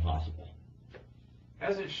virtually impossible.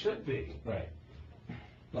 As it should be. Right.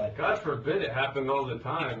 But God forbid it happened all the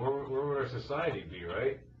time. Where would our society be,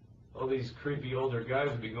 right? All these creepy older guys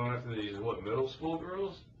would be going after these, middle school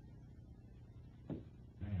girls? I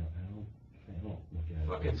don't look at it.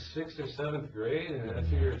 Fucking 6th or 7th grade, and that's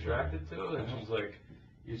who you're attracted to? And she's like,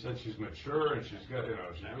 you said she's mature, and she's got,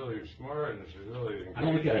 she's really smart, and she's really... I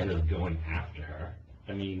don't look at it as going after her.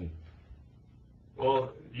 I mean...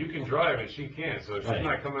 Well, you can drive, and she can't, so she's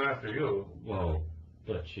not coming after you. Well,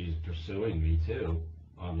 but she's pursuing me, too,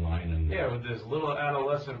 online and... Yeah, with this little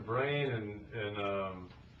adolescent brain and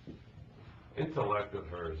intellect of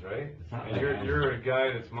hers, right? And you're a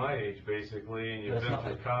guy that's my age, basically, and you've been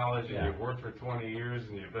through college, and you've worked for 20 years,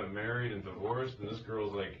 and you've been married and divorced, and this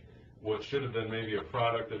girl's like what should have been maybe a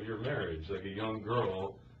product of your marriage, like a young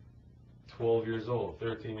girl, 12 years old,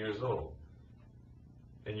 13 years old.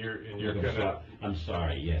 And you're kind of... I'm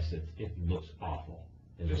sorry, yes, it looks awful.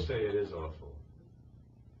 Just say it is awful.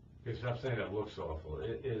 You stop saying it looks awful.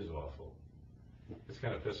 It is awful. It's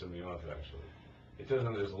kind of pissing me off, actually. It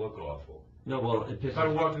doesn't just look awful. No, well, it pisses... If I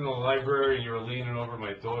walked in the library and you were leaning over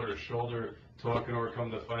my daughter's shoulder, talking to her, come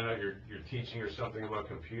to find out you're teaching her something about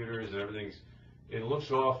computers and everything's... It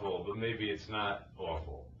looks awful, but maybe it's not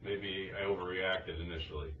awful. Maybe I overreacted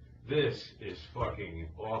initially. This is fucking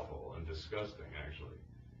awful and disgusting, actually.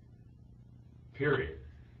 Period.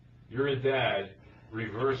 You're a dad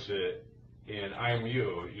reverse it and I'm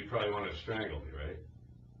you'd probably want to strangle me, right?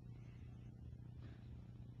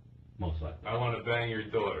 Most likely. I want to bang your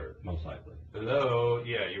daughter. Most likely. Hello?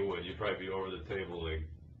 Yeah, you would. You'd probably be over the table, like,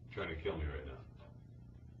 trying to kill me right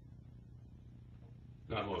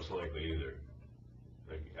now. Not most likely either.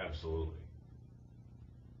 Like, absolutely.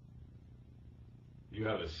 You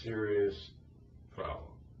have a serious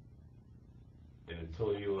problem. And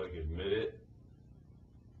until you, like, admit it,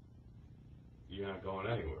 you're not going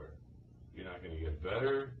anywhere. You're not going to get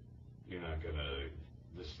better. You're not going to,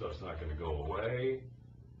 this stuff's not going to go away.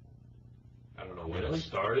 I don't know when it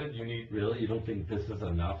started. You need. Really? You don't think this is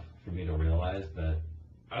enough for me to realize that?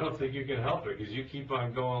 I don't think you can help it because you keep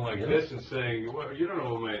on going like this and saying, well, you don't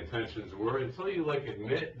know what my intentions were until you like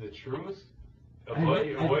admit the truth of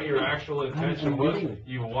what your actual intention was.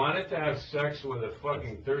 You wanted to have sex with a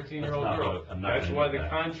fucking 13-year-old girl. That's why the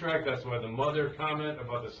contract. That's why the mother comment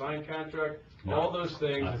about the signed contract. No, all those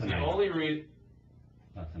things. It's the only reason.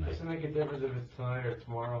 Doesn't make a difference if it's tonight or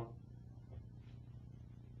tomorrow.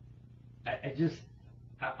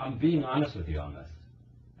 I'm being honest with you on this.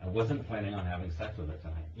 I wasn't planning on having sex with her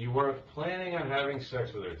tonight. You weren't planning on having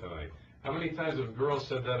sex with her tonight. How many times have girls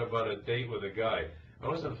said that about a date with a guy? I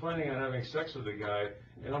wasn't planning on having sex with a guy,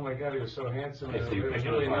 and oh my God, he was so handsome, and it was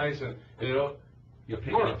really nice, and you know, you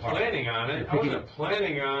weren't planning on it. I wasn't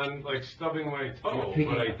planning on like stubbing my toe,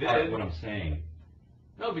 but I did. What I'm saying.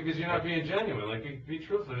 No, because you're not being genuine. Like, be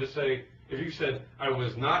truthful. Just say, if you said, I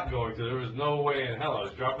was not going to, there was no way in hell. I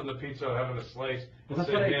was dropping the pizza, having a slice, and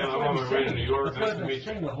saying, man, I'm on my way to New York. That's what I've been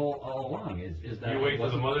saying all along, is that... You wait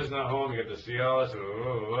till the mother's not home, you get to see all this,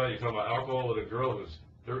 you're talking about alcohol with a girl who's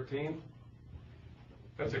 13?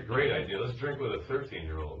 That's a great idea. Let's drink with a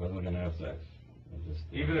 13-year-old. I wasn't going to have sex.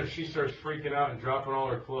 Even if she starts freaking out and dropping all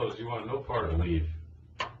her clothes, you want no part of it. Leave.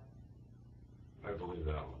 I believe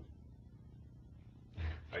that one.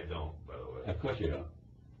 I don't, by the way. Of course you don't.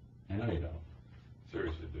 I know you don't.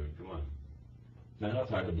 Seriously, dude, come on. I know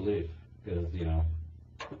it's hard to believe, because, you know,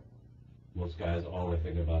 most guys, all they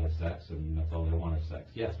think about is sex, and that's all they want is sex.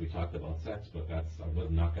 Yes, we talked about sex, but I was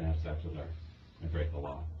not going to have sex with her and break the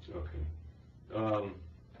law. Okay.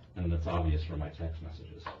 And that's obvious from my text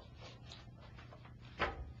messages.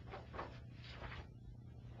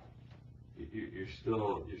 You're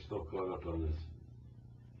still caught up on this.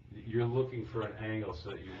 You're looking for an angle so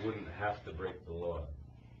that you wouldn't have to break the law,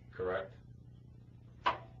 correct?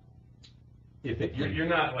 You're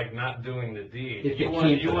not like not doing the deed. You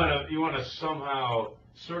want to somehow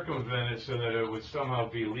circumvent it so that it would somehow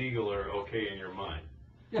be legal or okay in your mind.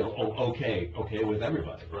 Yeah, okay with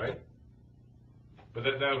everybody, right? But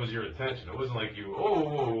that was your intention. It wasn't like you,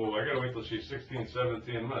 I gotta wait till she's 16,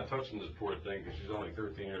 17. I'm not touching this poor thing because she's only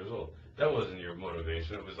 13 years old. That wasn't your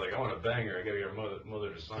motivation. It was like, I want to bang her. I gotta get her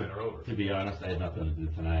mother to sign her over. To be honest, I had nothing to do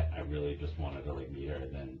tonight. I really just wanted to like meet her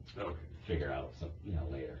and then figure out some,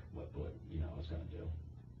 later what I was gonna do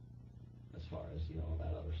as far as all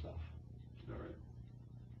that other stuff. All right.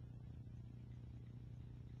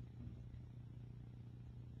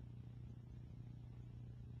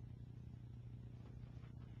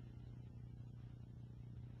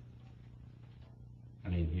 I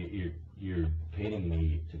mean, you're painting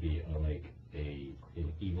me to be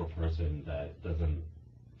an evil person that doesn't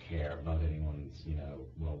care about anyone's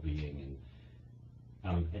well-being,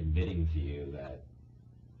 and I'm admitting to you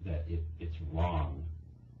that it's wrong.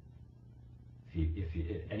 If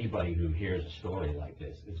anybody who hears a story like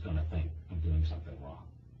this is going to think I'm doing something wrong.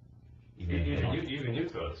 Even you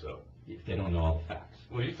thought so. If they don't know all the facts.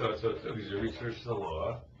 Well, you thought so too because you researched the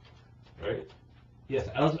law, right? Yes,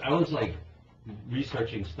 I was like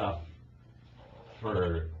researching stuff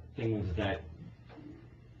for things that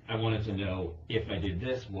I wanted to know. If I did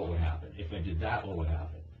this, what would happen? If I did that, what would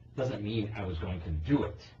happen? Doesn't mean I was going to do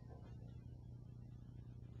it.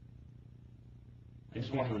 I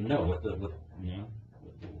just wanted to know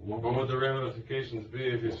what would the ramifications be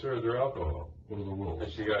if you served her alcohol? What are the rules?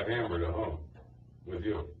 And she got hammered at home with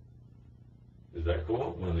you. Is that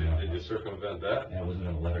cool? Did you circumvent that? I wasn't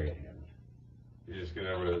going to let her get hammered. You're just going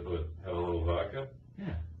to have a little vodka?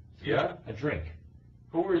 Yeah. Yeah? A drink.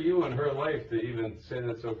 Who were you in her life to even say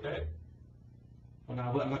that's okay? Well, no,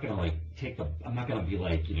 I'm not going to I'm not going to be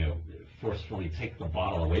forcefully take the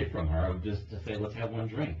bottle away from her. I would just to say, let's have one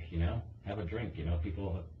drink, have a drink.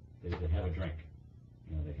 People, they have a drink.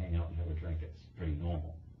 They hang out and have a drink. It's pretty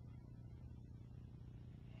normal.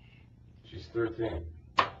 She's 13.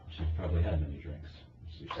 She's probably had many drinks.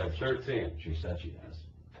 At 13? She said she has.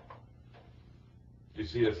 Do you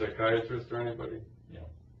see a psychiatrist or anybody? Yeah.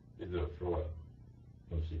 You do it for what?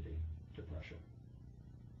 OCD, depression.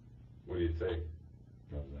 What do you take?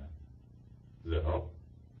 Drugs that. Does that help?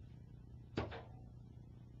 I'm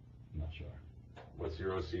not sure. What's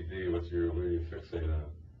your OCD? What are you fixating on?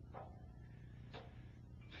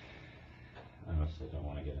 I honestly don't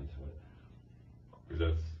want to get into it. Because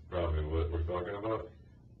that's probably what we're talking about?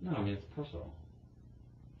 No, I mean, it's personal.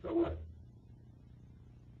 So what?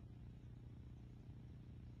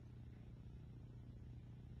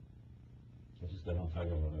 I don't talk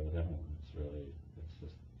about it with everyone. It's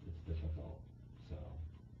difficult. So,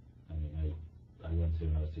 I mean, I went to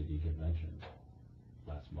an OCD convention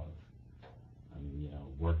last month. I'm,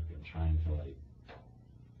 I'm trying to,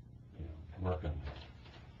 work on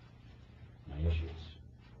my issues.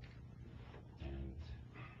 And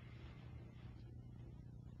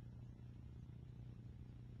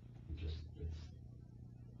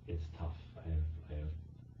it's tough. I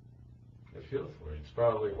feel for you. It's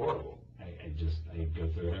probably horrible. I go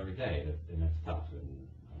through it every day, and it's tough. And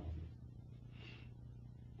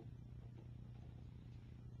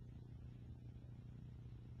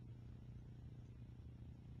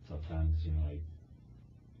sometimes,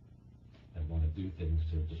 I want to do things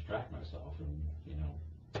to distract myself, and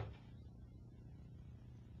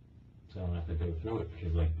so I don't have to go through it,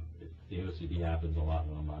 because the OCD happens a lot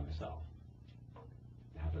when I'm by myself.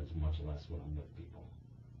 It happens much less when I'm with people.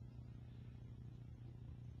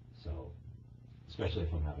 So, especially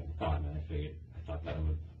if I'm having fun, and I thought that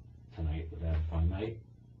tonight would have a fun night,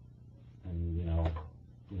 and you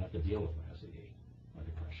have to deal with my OCD or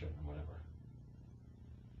depression or whatever.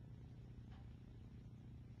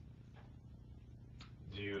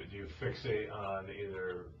 Do you fixate on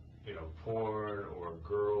either porn or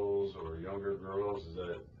girls or younger girls? Is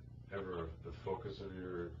that ever the focus of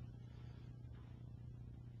your?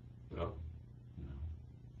 No.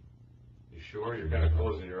 You sure? You're kind of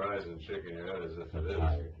closing your eyes and shaking your head as if it is.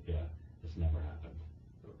 Tired. Yeah, it's never happened.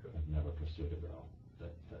 Okay. I've never pursued a girl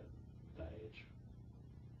that age.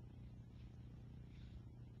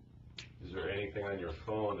 Is there anything on your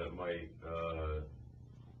phone that might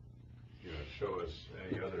show us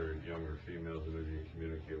any other younger females that maybe you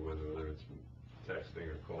communicate with, whether it's texting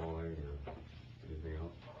or calling or anything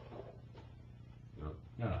else? No.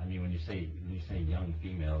 No, I mean when you say young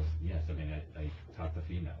females, yes. I mean I talk to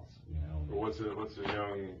females. But what's a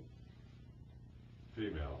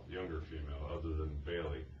younger female other than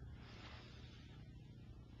Bailey?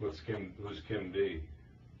 Who's Kim D?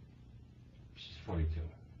 She's 42.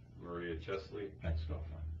 Maria Chesley?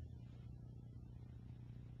 Ex-girlfriend.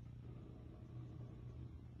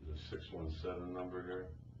 There's a 617 number here.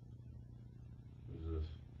 Who's this?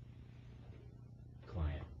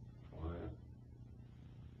 Client.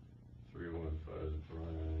 315 is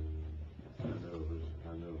Brian. I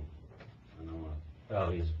know. Oh,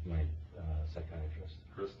 he's my psychiatrist.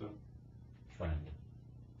 Kristen? Friend.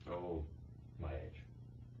 Oh. My age.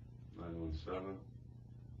 917.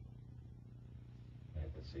 I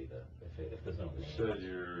have to see if there's no. You said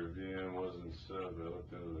your VM wasn't set, but I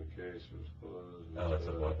looked into the case, it was closed. Oh, it's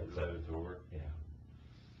a book. It's related to work? Yeah.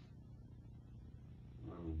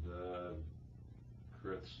 Mom and Dad.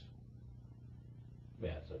 Crits.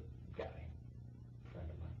 Yeah, it's a guy. Friend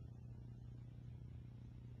of mine.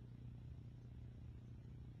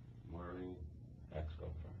 Marnie.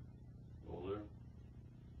 Ex-girlfriend. Older?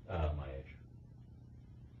 My age.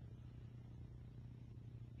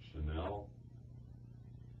 Chanel.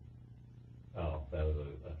 Oh, that was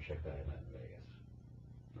a chick that I met in Vegas.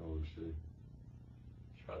 How old is she?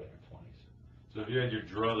 She's probably in her 20s. So if you had your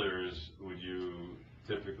druthers, would you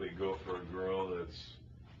typically go for a girl that's...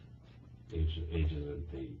 Age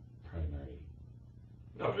isn't the primary...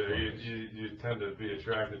 No, but you tend to be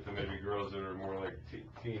attracted to maybe girls that are more like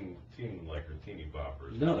teen-like or teeny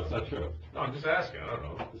boppers. No, that's not true. No, I'm just asking. I don't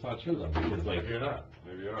know. It's not true, though, because, Maybe you're not.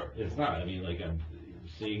 Maybe you are. It's not. I mean, I'm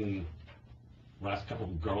seeing... Last couple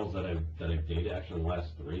of girls that I've dated, actually the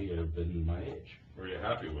last 3 have been my age. Were you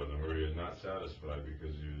happy with them? Or were you not satisfied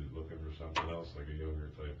because you're looking for something else, like a younger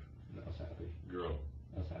type? I was happy. Girl.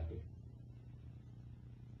 I was happy.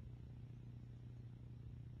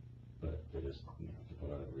 But they just, for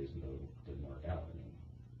whatever reason, didn't work out. I mean,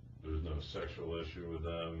 There was no sexual issue with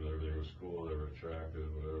them. Everything was cool. They were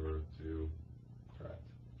attractive, whatever, to you. Correct.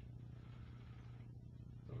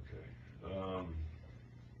 Okay. Do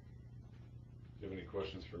you have any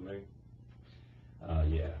questions for me?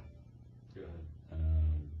 Yeah. Go ahead.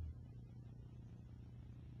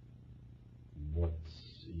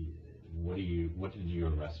 What did you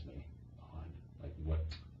arrest me on? Like what?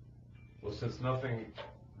 Well, since nothing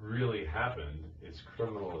really happened, it's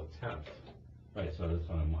criminal attempt. Right, so that's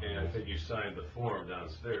what I'm... And I think you signed the form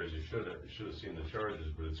downstairs. You should have seen the charges,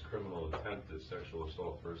 but it's criminal attempt at sexual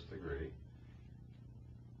assault 1st degree.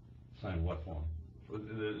 Sign what form?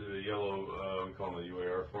 The yellow, we call them the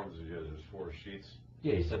UAR forms. There's 4 sheets.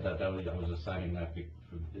 Yeah, he said that I was just signing that.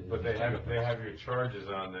 But they have your charges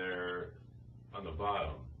on there, on the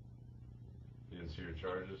bottom. You didn't see your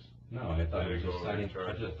charges? No, I thought it was just signing.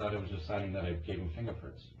 I just thought it was just signing that I gave him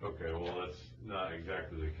fingerprints. Okay, well that's not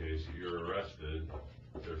exactly the case. You're arrested.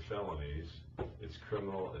 They're felonies. It's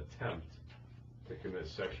criminal attempt to commit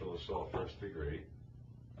sexual assault 1st degree.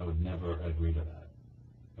 I would never agree to that.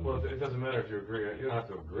 Well, it doesn't matter if you agree. You don't have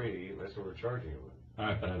to agree. That's what we're charging you with. All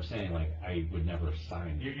right, but I'm saying, like, I would never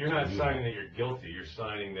sign. You're not signing that you're guilty. You're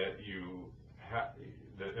signing that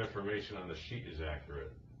the information on the sheet is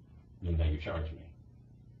accurate. And that you charge me.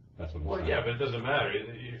 That's what I'm saying. Well, yeah, but it doesn't matter.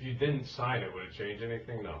 If you didn't sign it, would it change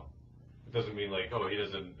anything? No. It doesn't mean like, oh, he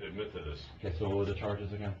doesn't admit to this. Okay, so what were the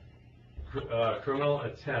charges again? Criminal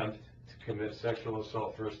attempt to commit sexual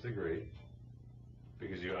assault 1st degree,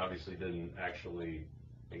 because you obviously didn't actually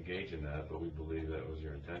engage in that, but we believe that was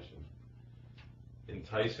your intention.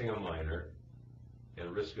 Enticing a minor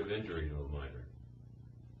and risk of injury to a minor.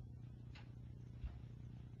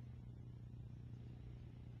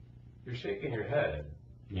 You're shaking your head.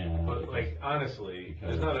 Yeah. But like honestly,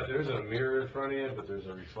 there's a mirror in front of you, but there's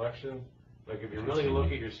a reflection. Like if you really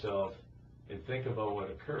look at yourself and think about what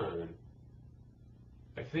occurred,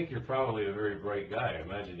 I think you're probably a very bright guy. I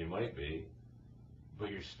imagine you might be, but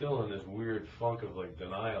you're still in this weird funk of like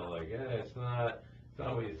denial. Like, it's not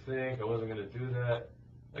what you think. I wasn't gonna do that.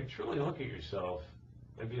 Like truly look at yourself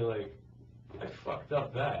and be like, I fucked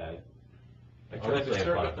up bad. I tried to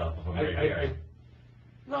fucked up if I'm right.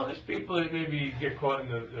 No, there's people that maybe get caught in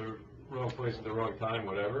the wrong place at the wrong time,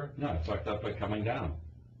 whatever. No, I fucked up by coming down.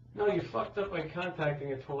 No, you fucked up by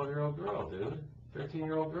contacting a 12-year-old girl, dude.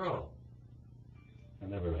 13-year-old girl. I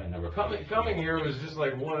never. Coming here was just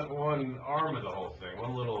like one arm of the whole thing,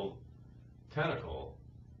 one little tentacle.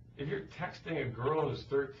 If you're texting a girl who's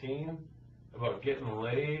 13 about getting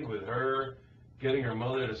laid with her, getting her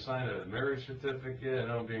mother to sign a marriage certificate,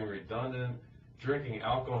 and being redundant, drinking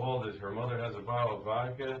alcohol that her mother has a bottle of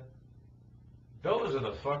vodka, those are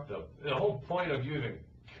the fucked up. The whole point of you even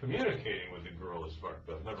communicating with the girl is fucked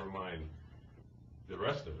up, never mind the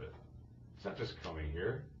rest of it. It's not just coming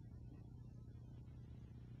here.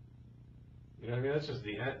 You know what I mean? That's just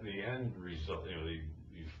the end result, the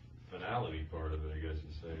finality part of it, I guess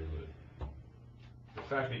you'd say. But the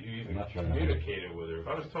fact that you even communicated with her. If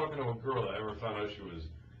I was talking to a girl that I ever found out she was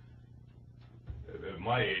at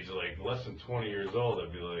my age, like less than 20 years old,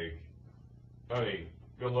 I'd be like, honey,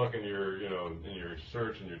 good luck in your, in your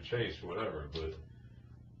search and your chase, whatever, but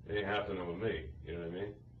it ain't happening with me, you know what I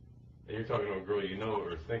mean? And you're talking to a girl you know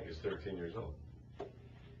or think is 13 years old.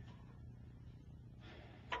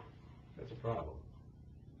 That's a problem.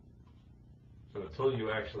 So until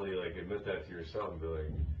you actually, like, admit that to yourself and be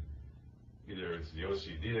like, either it's the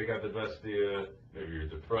OCD that got the best of you, maybe you're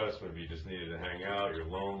depressed, maybe you just needed to hang out, you're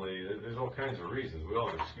lonely. There's all kinds of reasons. We all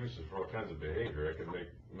have excuses for all kinds of behavior. I could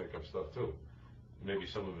make up stuff too. Maybe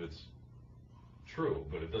some of it's true,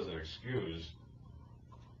 but it doesn't excuse,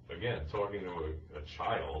 again, talking to a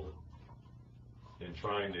child and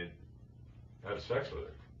trying to have sex with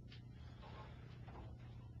her.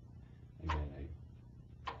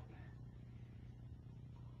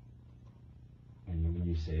 Again, when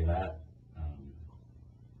you say that,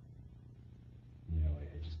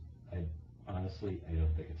 honestly, I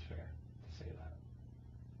don't think it's fair to say that.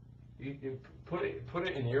 You put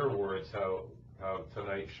it in your words how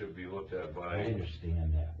tonight should be looked at by. I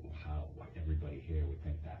understand that how everybody here would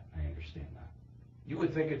think that. I understand that. You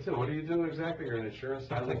would think it too. What do you do exactly? You're an insurance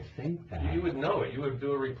I would think that. You would know it. You would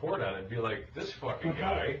do a report on it and be like, this fucking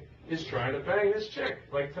guy is trying to bang this chick,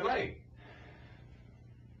 like tonight.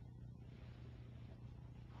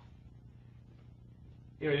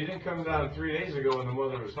 You didn't come down 3 days ago when the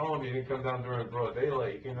mother was home. You didn't come down during broad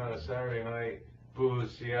daylight. You came down a Saturday night,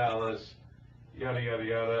 booze, Cialis, yada, yada,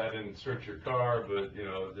 yada. I didn't search your car, but, who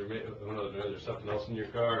knows, there's something else in your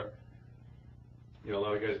car. A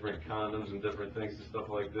lot of guys bring condoms and different things and stuff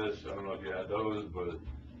like this. I don't know if you had those, but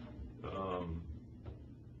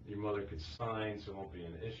your mother could sign, so it won't be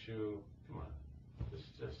an issue. Come on.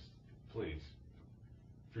 Just, please.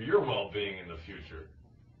 For your well-being in the future.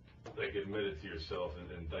 Like admit it to yourself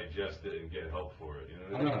and digest it and get help for it. You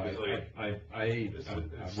know what I mean?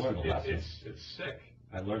 I've learned a lesson. It's sick.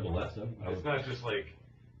 I learned a lesson. It's not just like,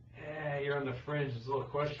 you're on the fringe. It's a little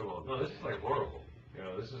questionable. No, this is like horrible.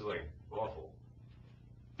 This is like awful.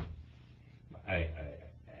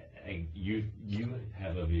 You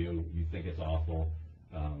have a view. You think it's awful.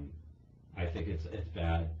 I think it's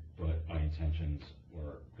bad, but my intentions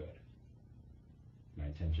were good. My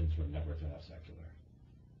intentions were never to have sex with her.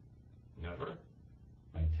 Never?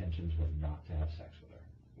 My intentions were not to have sex with her.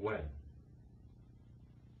 When?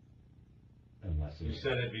 Unless You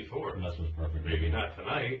said it before. Unless it was perfectly Maybe legal. not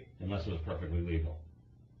tonight. Unless it was perfectly legal.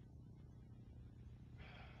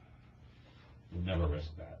 We'll never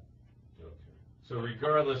risk that. Okay. So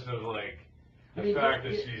regardless of like the fact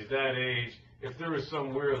that she's that age, if there was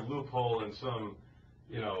some weird loophole in some,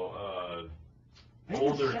 you know,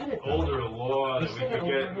 older law that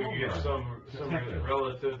we could get some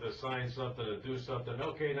relative to sign something to do something.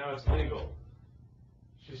 Okay, now it's legal.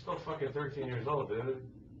 She's still fucking 13 years old, dude.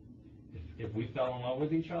 If we fell in love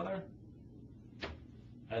with each other,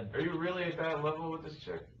 are you really at that level with this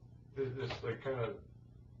chick? This like kind of.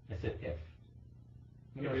 I said if.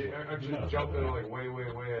 Aren't you jumping like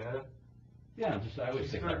way ahead? Yeah, I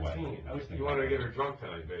always think that way. You wanted to get her drunk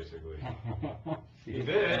tonight, basically. You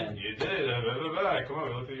did. Come on,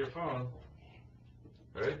 we looked at your phone.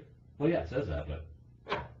 Right? Well, yeah, it says that, but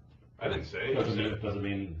I didn't say. Doesn't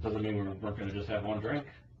mean we weren't going to just have one drink.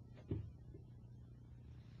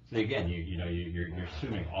 See, again, you're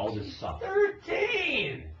assuming all this stuff.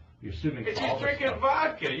 13. You're assuming she's all this drinking stuff.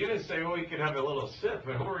 vodka. You didn't say, well, you could have a little sip.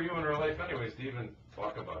 And who are you in her life, anyways, to even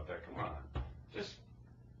talk about that? Come on,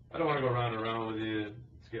 I don't want to go round and round with you.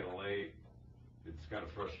 It's getting late. It's kind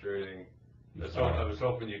of frustrating. I was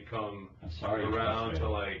hoping you'd come around to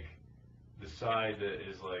like decide that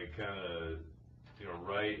is like kind of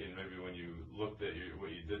right, and maybe when you looked at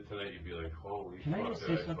what you did tonight, you'd be like, holy fuck,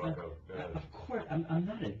 did I fuck up bad? Of course, I'm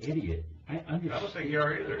not an idiot. I understand. I don't think you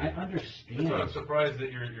are either. I understand. That's why I'm surprised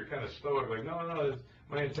that you're kind of stoic. Like, no,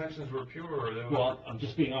 my intentions were pure. Well, I'm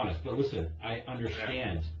just being honest. But listen, I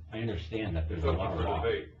understand. I understand that there's a lot of wrong.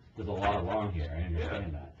 There's a lot of wrong here. I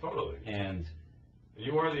understand that. Totally. And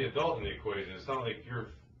you are the adult in the equation. It's not like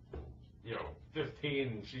you're, 15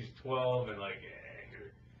 and she's 12 and like,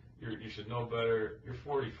 you should know better. You're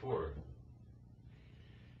 44.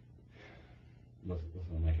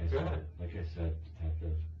 Listen, like I said,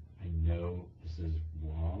 detective, I know this is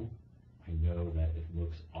wrong. I know that it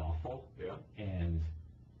looks awful. Yeah. And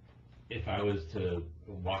if I was to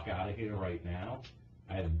walk out of here right now,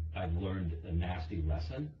 I've learned a nasty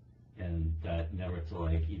lesson, and that never to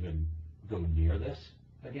like even go near this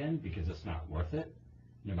again because it's not worth it,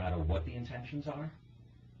 no matter what the intentions are.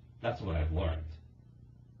 That's what I've learned.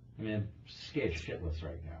 I mean, I'm scared shitless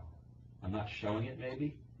right now. I'm not showing it,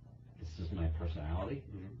 maybe. It's just my personality.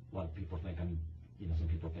 A lot of people think I'm, some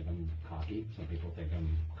people think I'm cocky. Some people think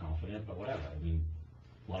I'm confident, but whatever. I mean,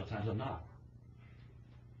 a lot of times I'm not.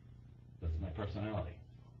 That's my personality.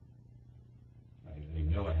 I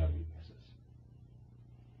know I have weaknesses.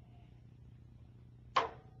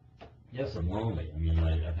 Yes, I'm lonely. I mean,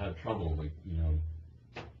 I've had trouble with,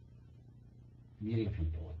 meeting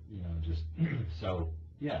people, just, so,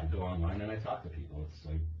 yeah, I go online and I talk to people. It's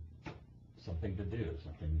like something to do,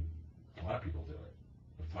 a lot of people do it.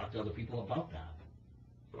 I've talked to other people about that.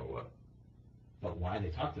 About what? But why they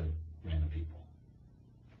talk to random people.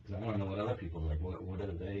 Because I want to know what other people like. What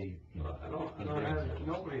are they?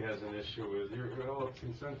 Nobody has an issue with you're all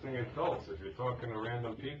consenting adults. If you're talking to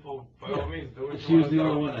random people, by all means, do what you want. She was the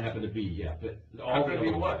only one that happened to be, yeah. But all happened to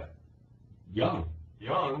be what? Young.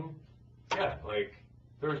 Young? Yeah, like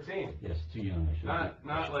 13. Yes, too young. Not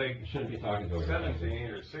like I shouldn't be talking to her. 17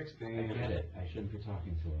 or 16. I get it. I shouldn't be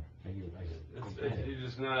talking to her. You're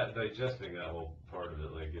just not digesting that whole part of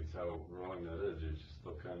it. Like, it's how wrong that is. You're just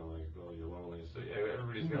still kind of like, oh, you're lonely. So, yeah,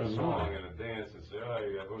 everybody's got a song and a dance and say, oh,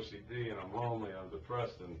 you have OCD and I'm lonely, I'm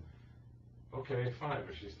depressed. And, okay, fine,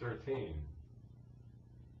 but she's 13.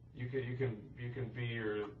 You can be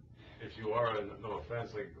your, if you are, no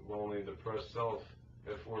offense, like lonely and depressed self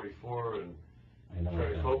at 44 and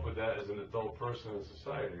try to cope with that as an adult person in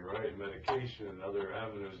society, right? Medication and other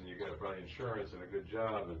avenues, and you got probably insurance and a good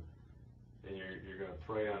job, and you're going to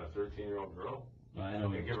prey on a 13-year-old girl? I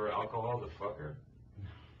know. And give her alcohol to fuck her?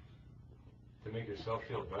 To make yourself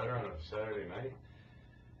feel better on a Saturday night?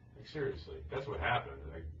 Like, seriously, that's what happened.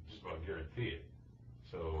 I just about guarantee it.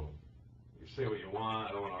 So, you say what you want.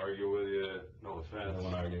 I don't want to argue with you. No offense. I don't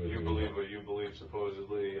want to argue with you. You believe what you believe,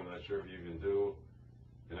 supposedly. I'm not sure if you even do.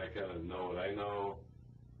 And I kind of know what I know,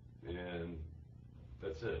 and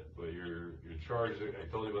that's it. But your charges, I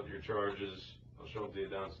told you about your charges. I'll show them to you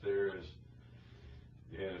downstairs.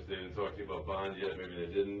 And if they didn't talk to you about bond yet, maybe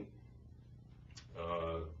they didn't.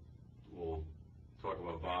 We'll talk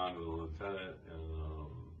about bond with the lieutenant,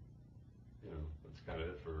 and that's kind of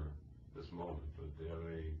it for this moment. But do you have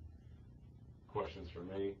any questions for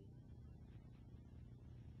me?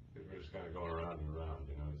 We're just kind of going around and around.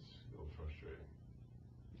 It's a little frustrating.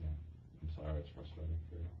 I'm sorry, it's frustrating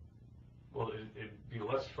for you. Well, it'd be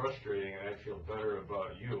less frustrating, and I'd feel better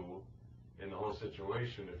about you in the whole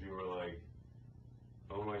situation, if you were like,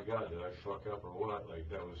 oh my God, did I fuck up or what? Like,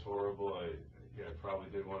 that was horrible. I probably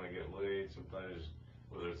did want to get laid. Sometimes,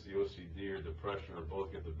 whether it's the OCD or depression or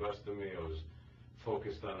both get the best of me, I was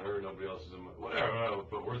focused on her, nobody else is in my, whatever, I don't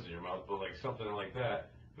put words in your mouth, but like something like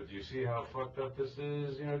that. But do you see how fucked up this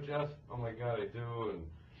is, you know, Jeff? Oh my God, I do, and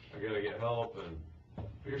I gotta get help, but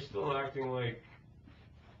you're still acting like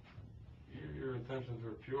your intentions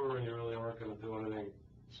were pure and you really weren't gonna do anything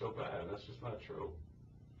so bad. That's just not true.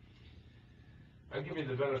 I'd give you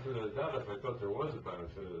the benefit of the doubt if I thought there was a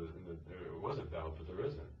benefit, there was a doubt, but there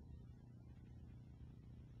isn't.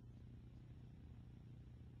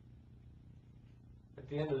 At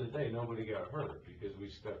the end of the day, nobody got hurt because we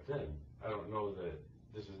stepped in. I don't know that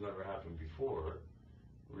this has never happened before,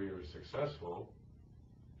 where you were successful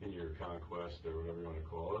in your conquest or whatever you want to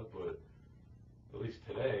call it, but at least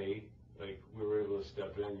today, like, we were able to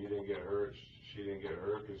step in. You didn't get hurt, she didn't get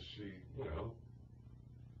hurt because she, you know,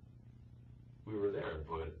 we were there.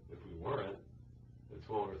 But if we weren't, a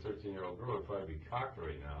 12 or 13-year-old girl would probably be cocked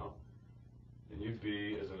right now, and you'd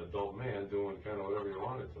be, as an adult man, doing kind of whatever you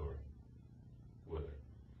wanted to her with her.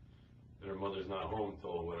 And her mother's not home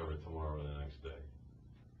till whatever, tomorrow or the next day.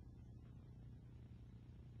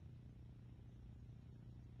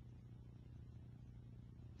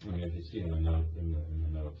 I mean, if you see in the note, in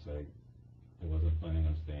the notes, I wasn't planning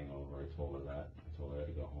on staying over. I told her that. I told her I had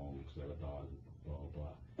to go home because I have a dog, blah, blah,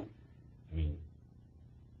 blah. I mean,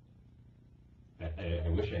 I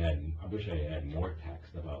wish I had more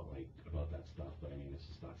text about that stuff, but I mean, it's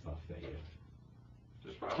just not stuff that you...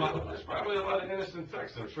 There's probably a lot of innocent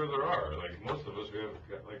texts. I'm sure there are. Like, most of us, we have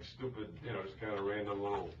got, like, stupid, you know, just kind of random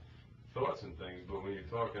little thoughts and things. But when you're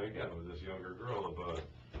talking, again, with this younger girl about,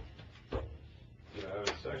 you know,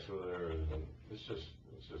 having sex with her, and it's just,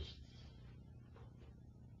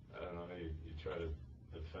 I don't know how you try to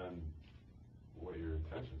defend what your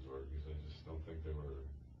intentions were, because I just don't think they were...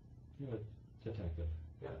 You're a detective.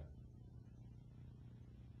 Yeah.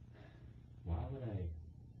 Why would I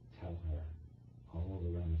tell her all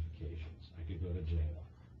the ramifications? I could go to jail,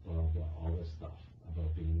 blah, blah, blah, all this stuff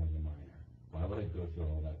about being with a minor. Why would I go through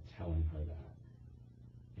all that telling her that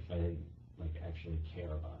if I didn't, like, actually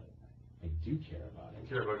care about it? I do care about it. You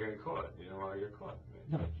care about getting caught. You don't want to get caught.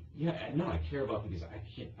 Right? No, I care about because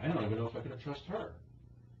I don't even know if I could trust her.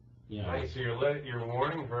 You know? Right, so you're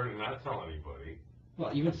warning her to not tell anybody.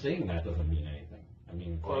 Well, even saying that doesn't mean anything. I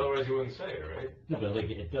mean, well, otherwise you wouldn't say it, right? No, but like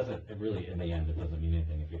it doesn't really, in the end, it doesn't mean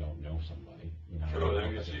anything if you don't know somebody. You know. True. I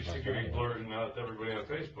mean, she could be blurting out to everybody on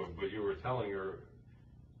Facebook, but you were telling her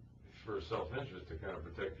for self-interest to kind of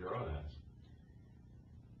protect your own ass.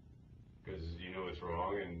 Because you know it's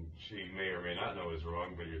wrong, and she may or may not know it's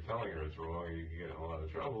wrong, but you're telling her it's wrong, and you can get in a lot of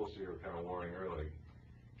trouble, so you're kind of warning her, like,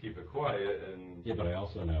 keep it quiet, and... Yeah, but I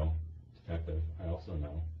also know, detective,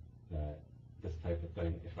 that this type of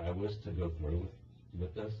thing, if I was to go through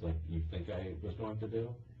with this, like you think I was going to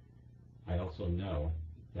do, I also know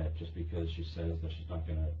that just because she says that she's not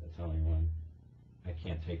going to tell anyone, I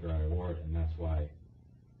can't take her at her word, and that's why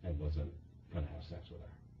I wasn't going to have sex with her.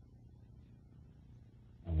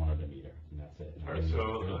 I wanted to meet her, and that's it. All right,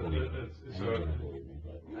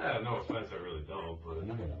 no offense, I really don't, but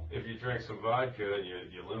no, if you drank some vodka and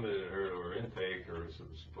you limited her to her intake, or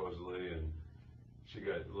supposedly, and she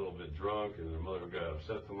got a little bit drunk, and her mother got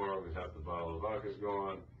upset tomorrow because half the bottle of vodka's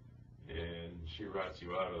gone, and she rats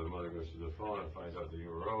you out, or the mother goes to the phone and finds out that you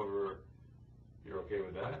were over, you're okay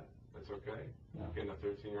with that? That's okay? No. Getting a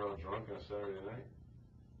 13-year-old drunk on a Saturday night?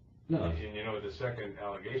 No. And you know what the second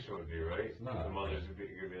allegation would be, right? No. The mother's going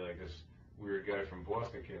to be like, this weird guy from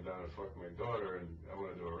Boston came down and fucked my daughter, and I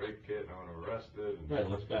want to do a rape kit, and I want to arrest it. And right,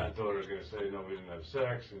 what's bad? The daughter's going to say, no, we didn't have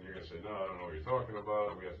sex, and you're going to say, no, I don't know what you're talking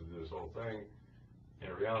about, we have to do this whole thing. In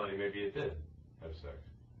reality, maybe it did have sex.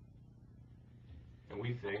 And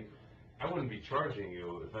we think, I wouldn't be charging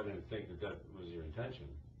you if I didn't think that that was your intention,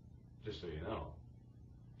 just so you know.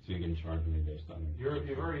 So you can charge me based on...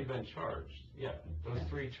 You've already been charged. Yeah, those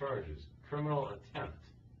 3 charges. Criminal attempt.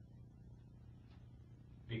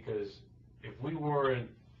 Because if we weren't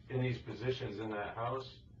in these positions in that house,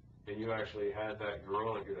 and you actually had that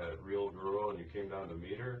girl, like that real girl, and you came down to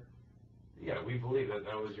meet her, yeah, we believe that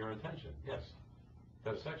that was your intention, yes. To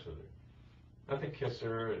have sex with her. Not to kiss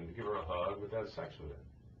her and give her a hug, but to have sex with her.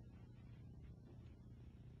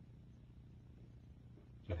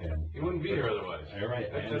 Okay. You wouldn't be here otherwise. All right.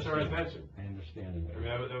 That's our intention. I understand. I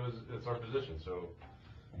mean, that's our position. So,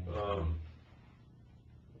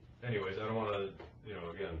 anyways, I don't want to,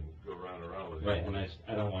 again, go round and round with you. Right, and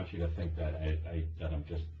I don't want you to think that that I'm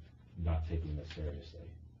just not taking this seriously.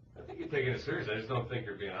 I think you're taking it seriously. I just don't think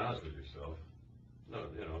you're being honest with yourself. No,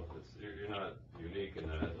 you're not unique in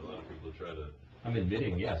that. A lot of people try to. I'm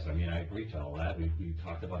admitting, yes. I mean, I agree to all that. We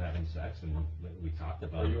talked about having sex, and we talked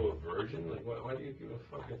about. Are you a virgin? Like, why do you give a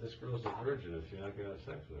fuck if this girl's a virgin if you're not gonna have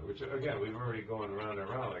sex with her? Which, again, we've already gone around and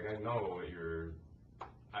around. Like, I know what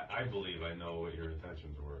I believe I know what your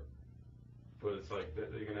intentions were. But it's like,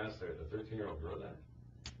 you can ask a 13-year-old girl that.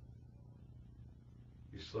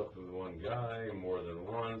 You slept with one guy more than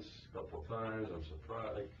once, a couple times. I'm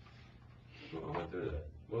surprised. Like, who would do that?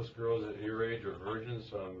 Most girls at your age are virgins,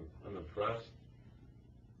 so I'm impressed.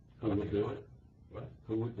 Who would do it? What?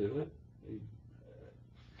 Who would do it?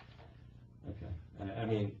 Okay. I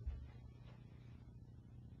mean,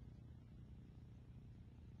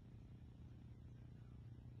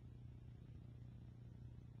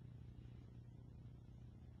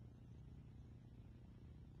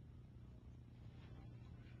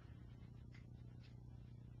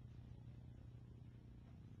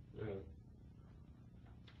 Yeah.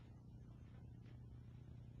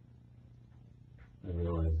 I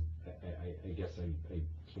realize, I guess I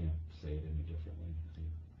can't say it any differently.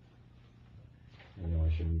 I know I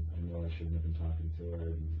shouldn't have been talking to her,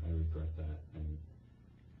 and I regret that. And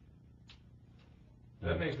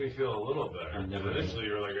that makes me feel a little better. Never Initially,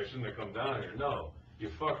 you were like, I shouldn't have come down here. No, you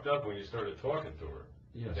fucked up when you started talking to her.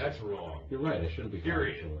 Yes. That's wrong. You're right, I shouldn't be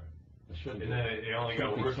Period. talking to her. I shouldn't. And then it only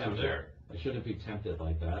got worse from there. I shouldn't be tempted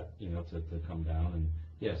like that, to come down. And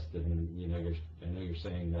yes, then, I know you're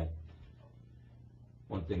saying that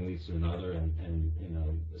one thing leads to another, and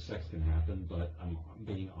sex can happen, but I'm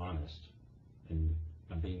being honest. And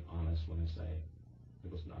I'm being honest when I say I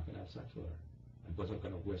was not going to have sex with her. I was not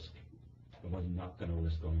going to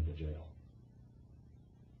risk going to jail.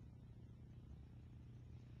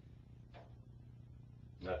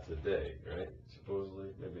 Not today, right?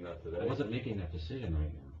 Supposedly, maybe not today. I wasn't making that decision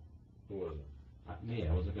right now. Who wasn't? Me.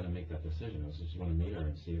 I wasn't going to make that decision. I was just going to meet her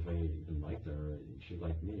and see if I even liked her or she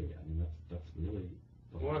liked me. I mean, that's really.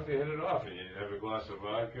 What if you hit it off and you have a glass of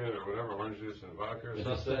vodka or whatever, orange juice and vodka or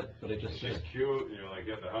something? She's cute, and you're like,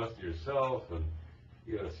 get the house to yourself, and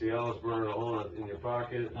you got a Cialis burning a hole in your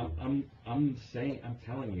pocket. I'm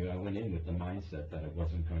telling you, I went in with the mindset that I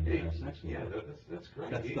wasn't going to have sex with her. Yeah, that's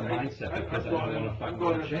great. That's the mindset, because I don't want to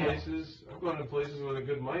fuck with jail. I'm going to places with a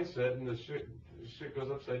good mindset, and the shit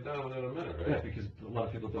goes upside down within a minute, right? Yeah, because a lot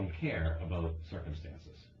of people don't care about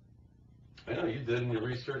circumstances. I know you did, and you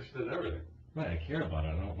researched it and everything. Right, I care about it.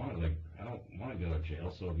 I don't want to go to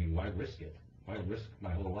jail. So I mean, why risk it? Why risk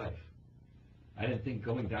my whole life? I didn't think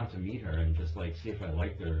going down to meet her and just like see if I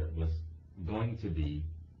liked her was going to be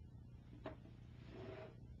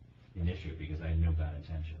an issue, because I had no bad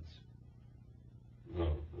intentions.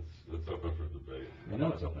 No, it's open for debate. I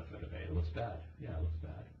know it's open for debate. It looks bad. Yeah, it looks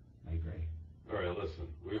bad. I agree. All right, listen,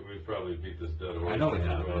 we've probably beat this dead horse. I know we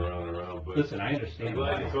have. Going around and around, but listen, I understand. I'm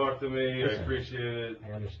glad you talked to me. I appreciate it.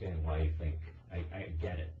 I understand why you think. I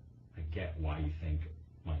get it. I get why you think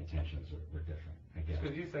my intentions were different. I get it.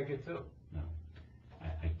 Because you think it too. No,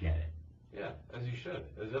 I get it. Yeah, as you should,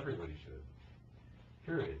 as everybody should.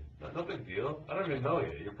 Period. No big deal. I don't even know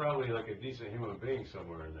you. You're probably like a decent human being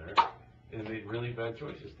somewhere in there, and made really bad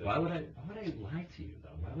choices. Why would I lie to you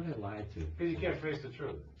though? Why would I lie to? Because you can't face the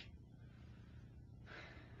truth.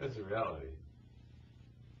 That's the reality.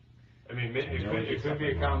 I mean, it could be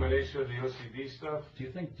a combination of the OCD stuff. Do you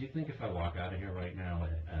think if I walk out of here right now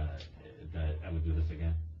that I would do this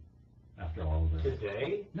again? After all of this?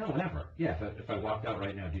 Today? No, never. Yeah, if I walked out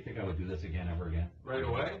right now, do you think I would do this again ever again? Right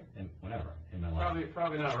away? And whenever in my life.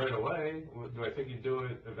 Probably not right away. Do I think you'd do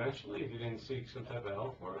it eventually if you didn't seek some type of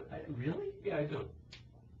help for it? Really? Yeah, I do.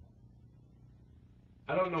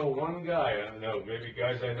 I don't know one guy. I don't know, maybe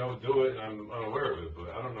guys I know do it and I'm unaware of it, but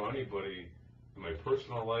I don't know anybody in my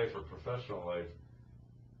personal life or professional life,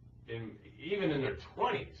 even in their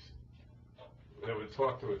 20s, that would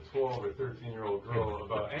talk to a 12 or 13-year-old girl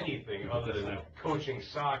about anything other than coaching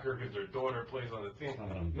soccer because their daughter plays on the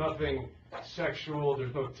team. Nothing sexual.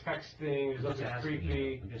 There's no texting. There's nothing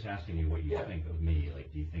creepy. I'm just asking you what you think of me.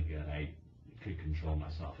 Like, do you think that I could control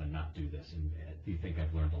myself and not do this? And do you think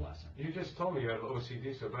I've learned a lesson? You just told me you have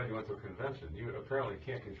OCD so bad you went to a convention. You apparently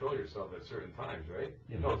can't control yourself at certain times, right?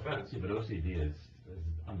 Yeah, no offense. Yeah, but OCD is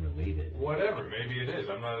unrelated. Whatever. Maybe it is.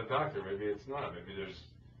 I'm not a doctor. Maybe it's not. Maybe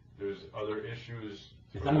there's other issues.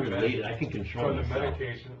 It's unrelated. I can control myself. From the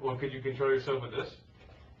medication. Well, could you control yourself with this?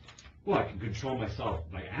 Well, I can control myself,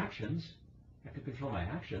 my actions. I can control my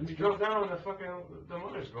actions. You drove down when the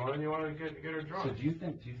mother's going and you want to get her drunk. So do you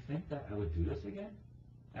think that I would do this again?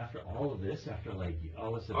 After all of this, after like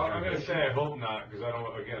all this. I'm gonna say I hope not, because I don't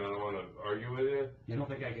want to argue with you. You don't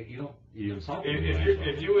think I could? You insulted If, me.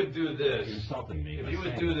 if you would do this, you're insulting me. If you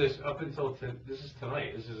would do this up until this is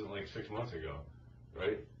tonight. This isn't like 6 months ago,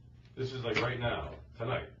 right? This is like right now,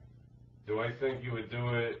 tonight. Do I think you would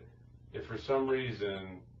do it if for some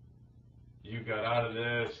reason you got out of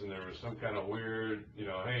this and there was some kind of weird,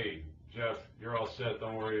 hey, Jeff, you're all set.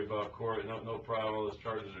 Don't worry about court. No problem. Those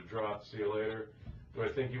charges are dropped. See you later. Do I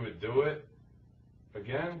think you would do it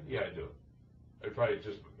again? Yeah, I do. I'd probably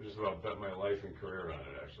just about bet my life and career on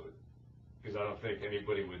it, actually, because I don't think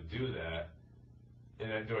anybody would do that. And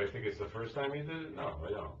then, do I think it's the first time you did it? No, I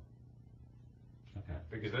don't. Okay.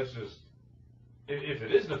 Because that's just, if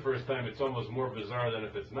it is the first time, it's almost more bizarre than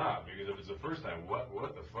if it's not. Because if it's the first time, what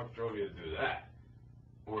the fuck drove you to do that?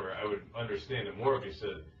 Or I would understand it more if you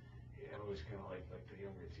said, yeah, I always kind of like the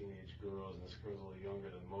younger teenage girls, and this girl's a little younger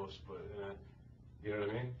than most, but you know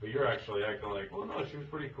what I mean? But you're actually acting like, well, no, she was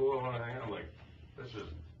pretty cool. I want to hang out. I'm like, that's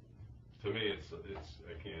just, to me, it's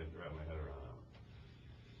I can't wrap my head around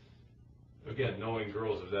that. Again, knowing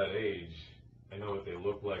girls of that age, I know what they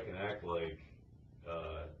look like and act like.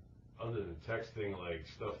 Other than texting, like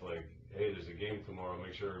stuff like, hey, there's a game tomorrow,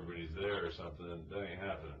 make sure everybody's there or something, that ain't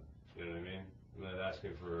happening. You know what I mean? I'm not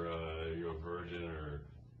asking for you're a virgin or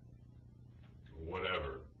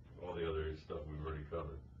whatever, all the other stuff we've already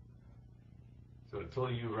covered. So until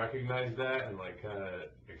you recognize that and like kind of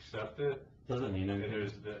accept it, doesn't mean anything. And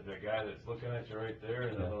there's the guy that's looking at you right there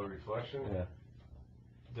in that little reflection,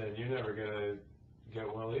 then you're never gonna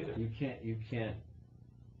get well either. You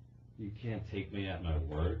can't take me at my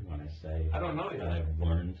word when I say I don't know yet. I've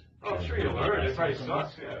learned. Oh, I'm sure you learned. It probably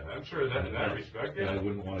sucks. Yeah, I'm sure that in that respect. Yeah. I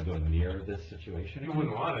wouldn't want to go near this situation. You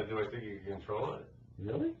wouldn't want to. Do I think you can control it?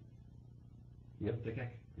 Really? You don't think I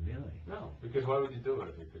could? Really? No, because why would you do it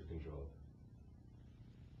if you could control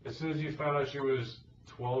it? As soon as you found out she was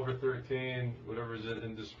 12 or 13, whatever is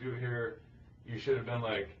in dispute here, you should have been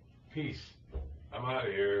like, peace, I'm out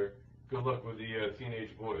of here, good luck with the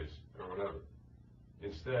teenage boys, or whatever.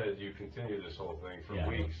 Instead, you continue this whole thing for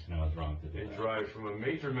weeks. No, it's wrong to do and that. drive from a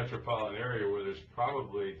major metropolitan area where there's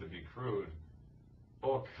probably, to be crude,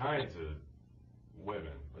 all kinds of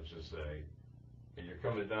women, let's just say, and you're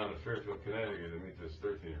coming down to Fairfield, Connecticut to meet this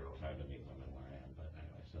 13-year-old. Trying to meet women where I am, but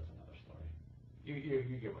anyways, that's another story.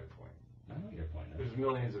 You get my point. I know your point. There's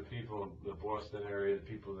millions of people in the Boston area,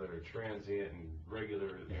 people that are transient and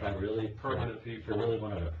regular, permanent people. If I really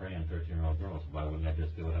wanted to prey on 13-year-old girls, why wouldn't I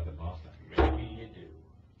just do it up in Boston? Maybe you do.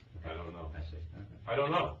 I don't know. I see. Okay. I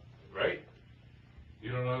don't know, right?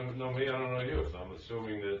 You don't know me, I don't know you. So I'm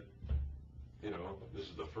assuming that, this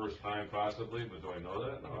is the first time possibly, but do I know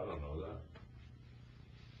that? No, I don't know that.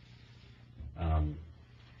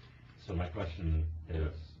 So my question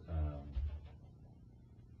is,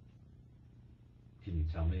 can you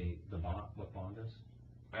tell me what bond is?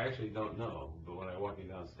 I actually don't know, but when I walk you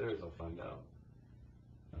downstairs, I'll find out.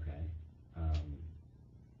 Okay.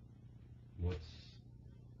 What's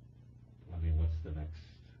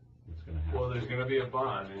going to happen? Well, there's going to be a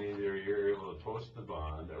bond, and either you're able to post the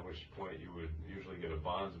bond, at which point you would usually get a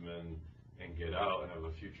bondsman and get out and have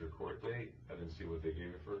a future court date. I didn't see what they gave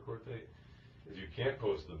you for a court date. If you can't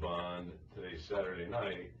post the bond, today's Saturday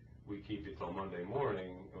night, we keep you till Monday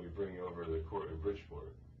morning, and we bring you over to the court in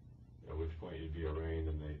Bridgeport, at which point you'd be arraigned,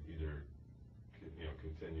 and they'd either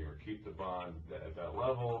continue or keep the bond at that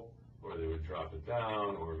level, or they would drop it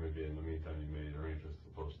down, or maybe in the meantime you made arrangements to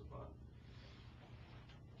post the bond.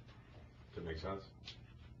 Does that make sense?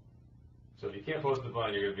 So if you can't post the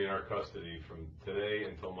bond, you're going to be in our custody from today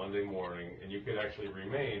until Monday morning, and you could actually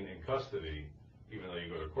remain in custody even though you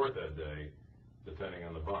go to court that day, depending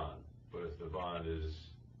on the bond. But if the bond is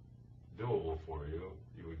doable for you,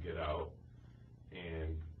 you would get out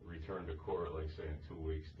and return to court, like say in 2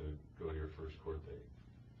 weeks, to go to your first court date.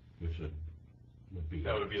 Which would be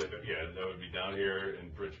that would be like that would be down here in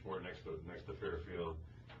Bridgeport next to Fairfield,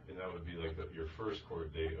 and that would be like your first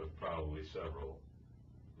court date of probably several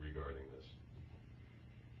regarding this.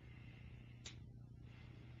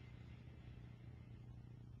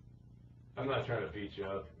 I'm not trying to beat you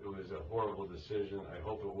up. It was a horrible decision. I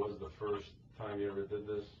hope it was the first time you ever did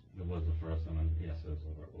this. It was the first time. Yes, it was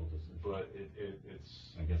a horrible decision. But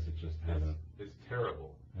it's. I guess it just hasn't. It's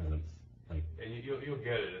terrible. Hasn't. Like, and you'll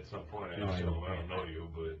get it at some point. I don't know you,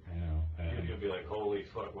 but I know. You'll be like, holy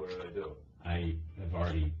fuck, what did I do? I have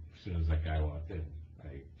already, as soon as that guy walked in,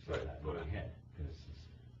 I said that in my head.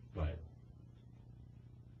 But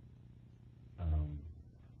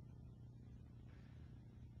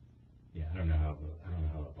yeah, I don't know how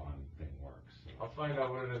the bond thing works. So. I'll find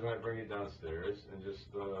out what it is when I bring you downstairs, and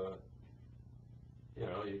just you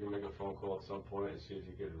know, you can make a phone call at some point and see if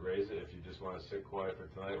you could raise it. If you just want to sit quiet for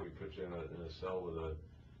tonight, we put you in a cell with a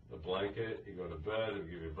blanket. You go to bed.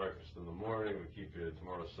 We give you breakfast in the morning. We keep you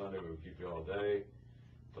tomorrow Sunday. We keep you all day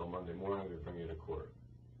till Monday morning. We bring you to court.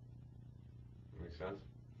 Make sense?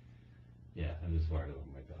 Yeah, I'm just worried about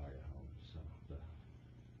my dog at home, so I have to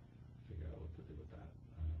figure out what to do with that.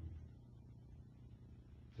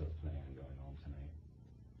 So I was planning on going home tonight.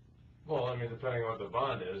 Well, I mean, depending on what the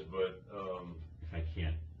bond is, but if I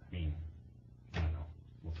can't, I mean, I don't know.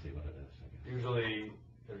 We'll see what it is, I guess. usually,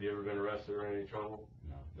 have you ever been arrested or in any trouble?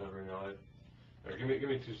 No. Never in your life? All right, give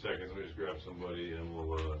me 2 seconds. Let me just grab somebody and we'll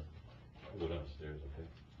go downstairs, okay?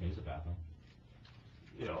 Use the bathroom.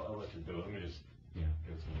 Yeah, I'll let you do it. Let me just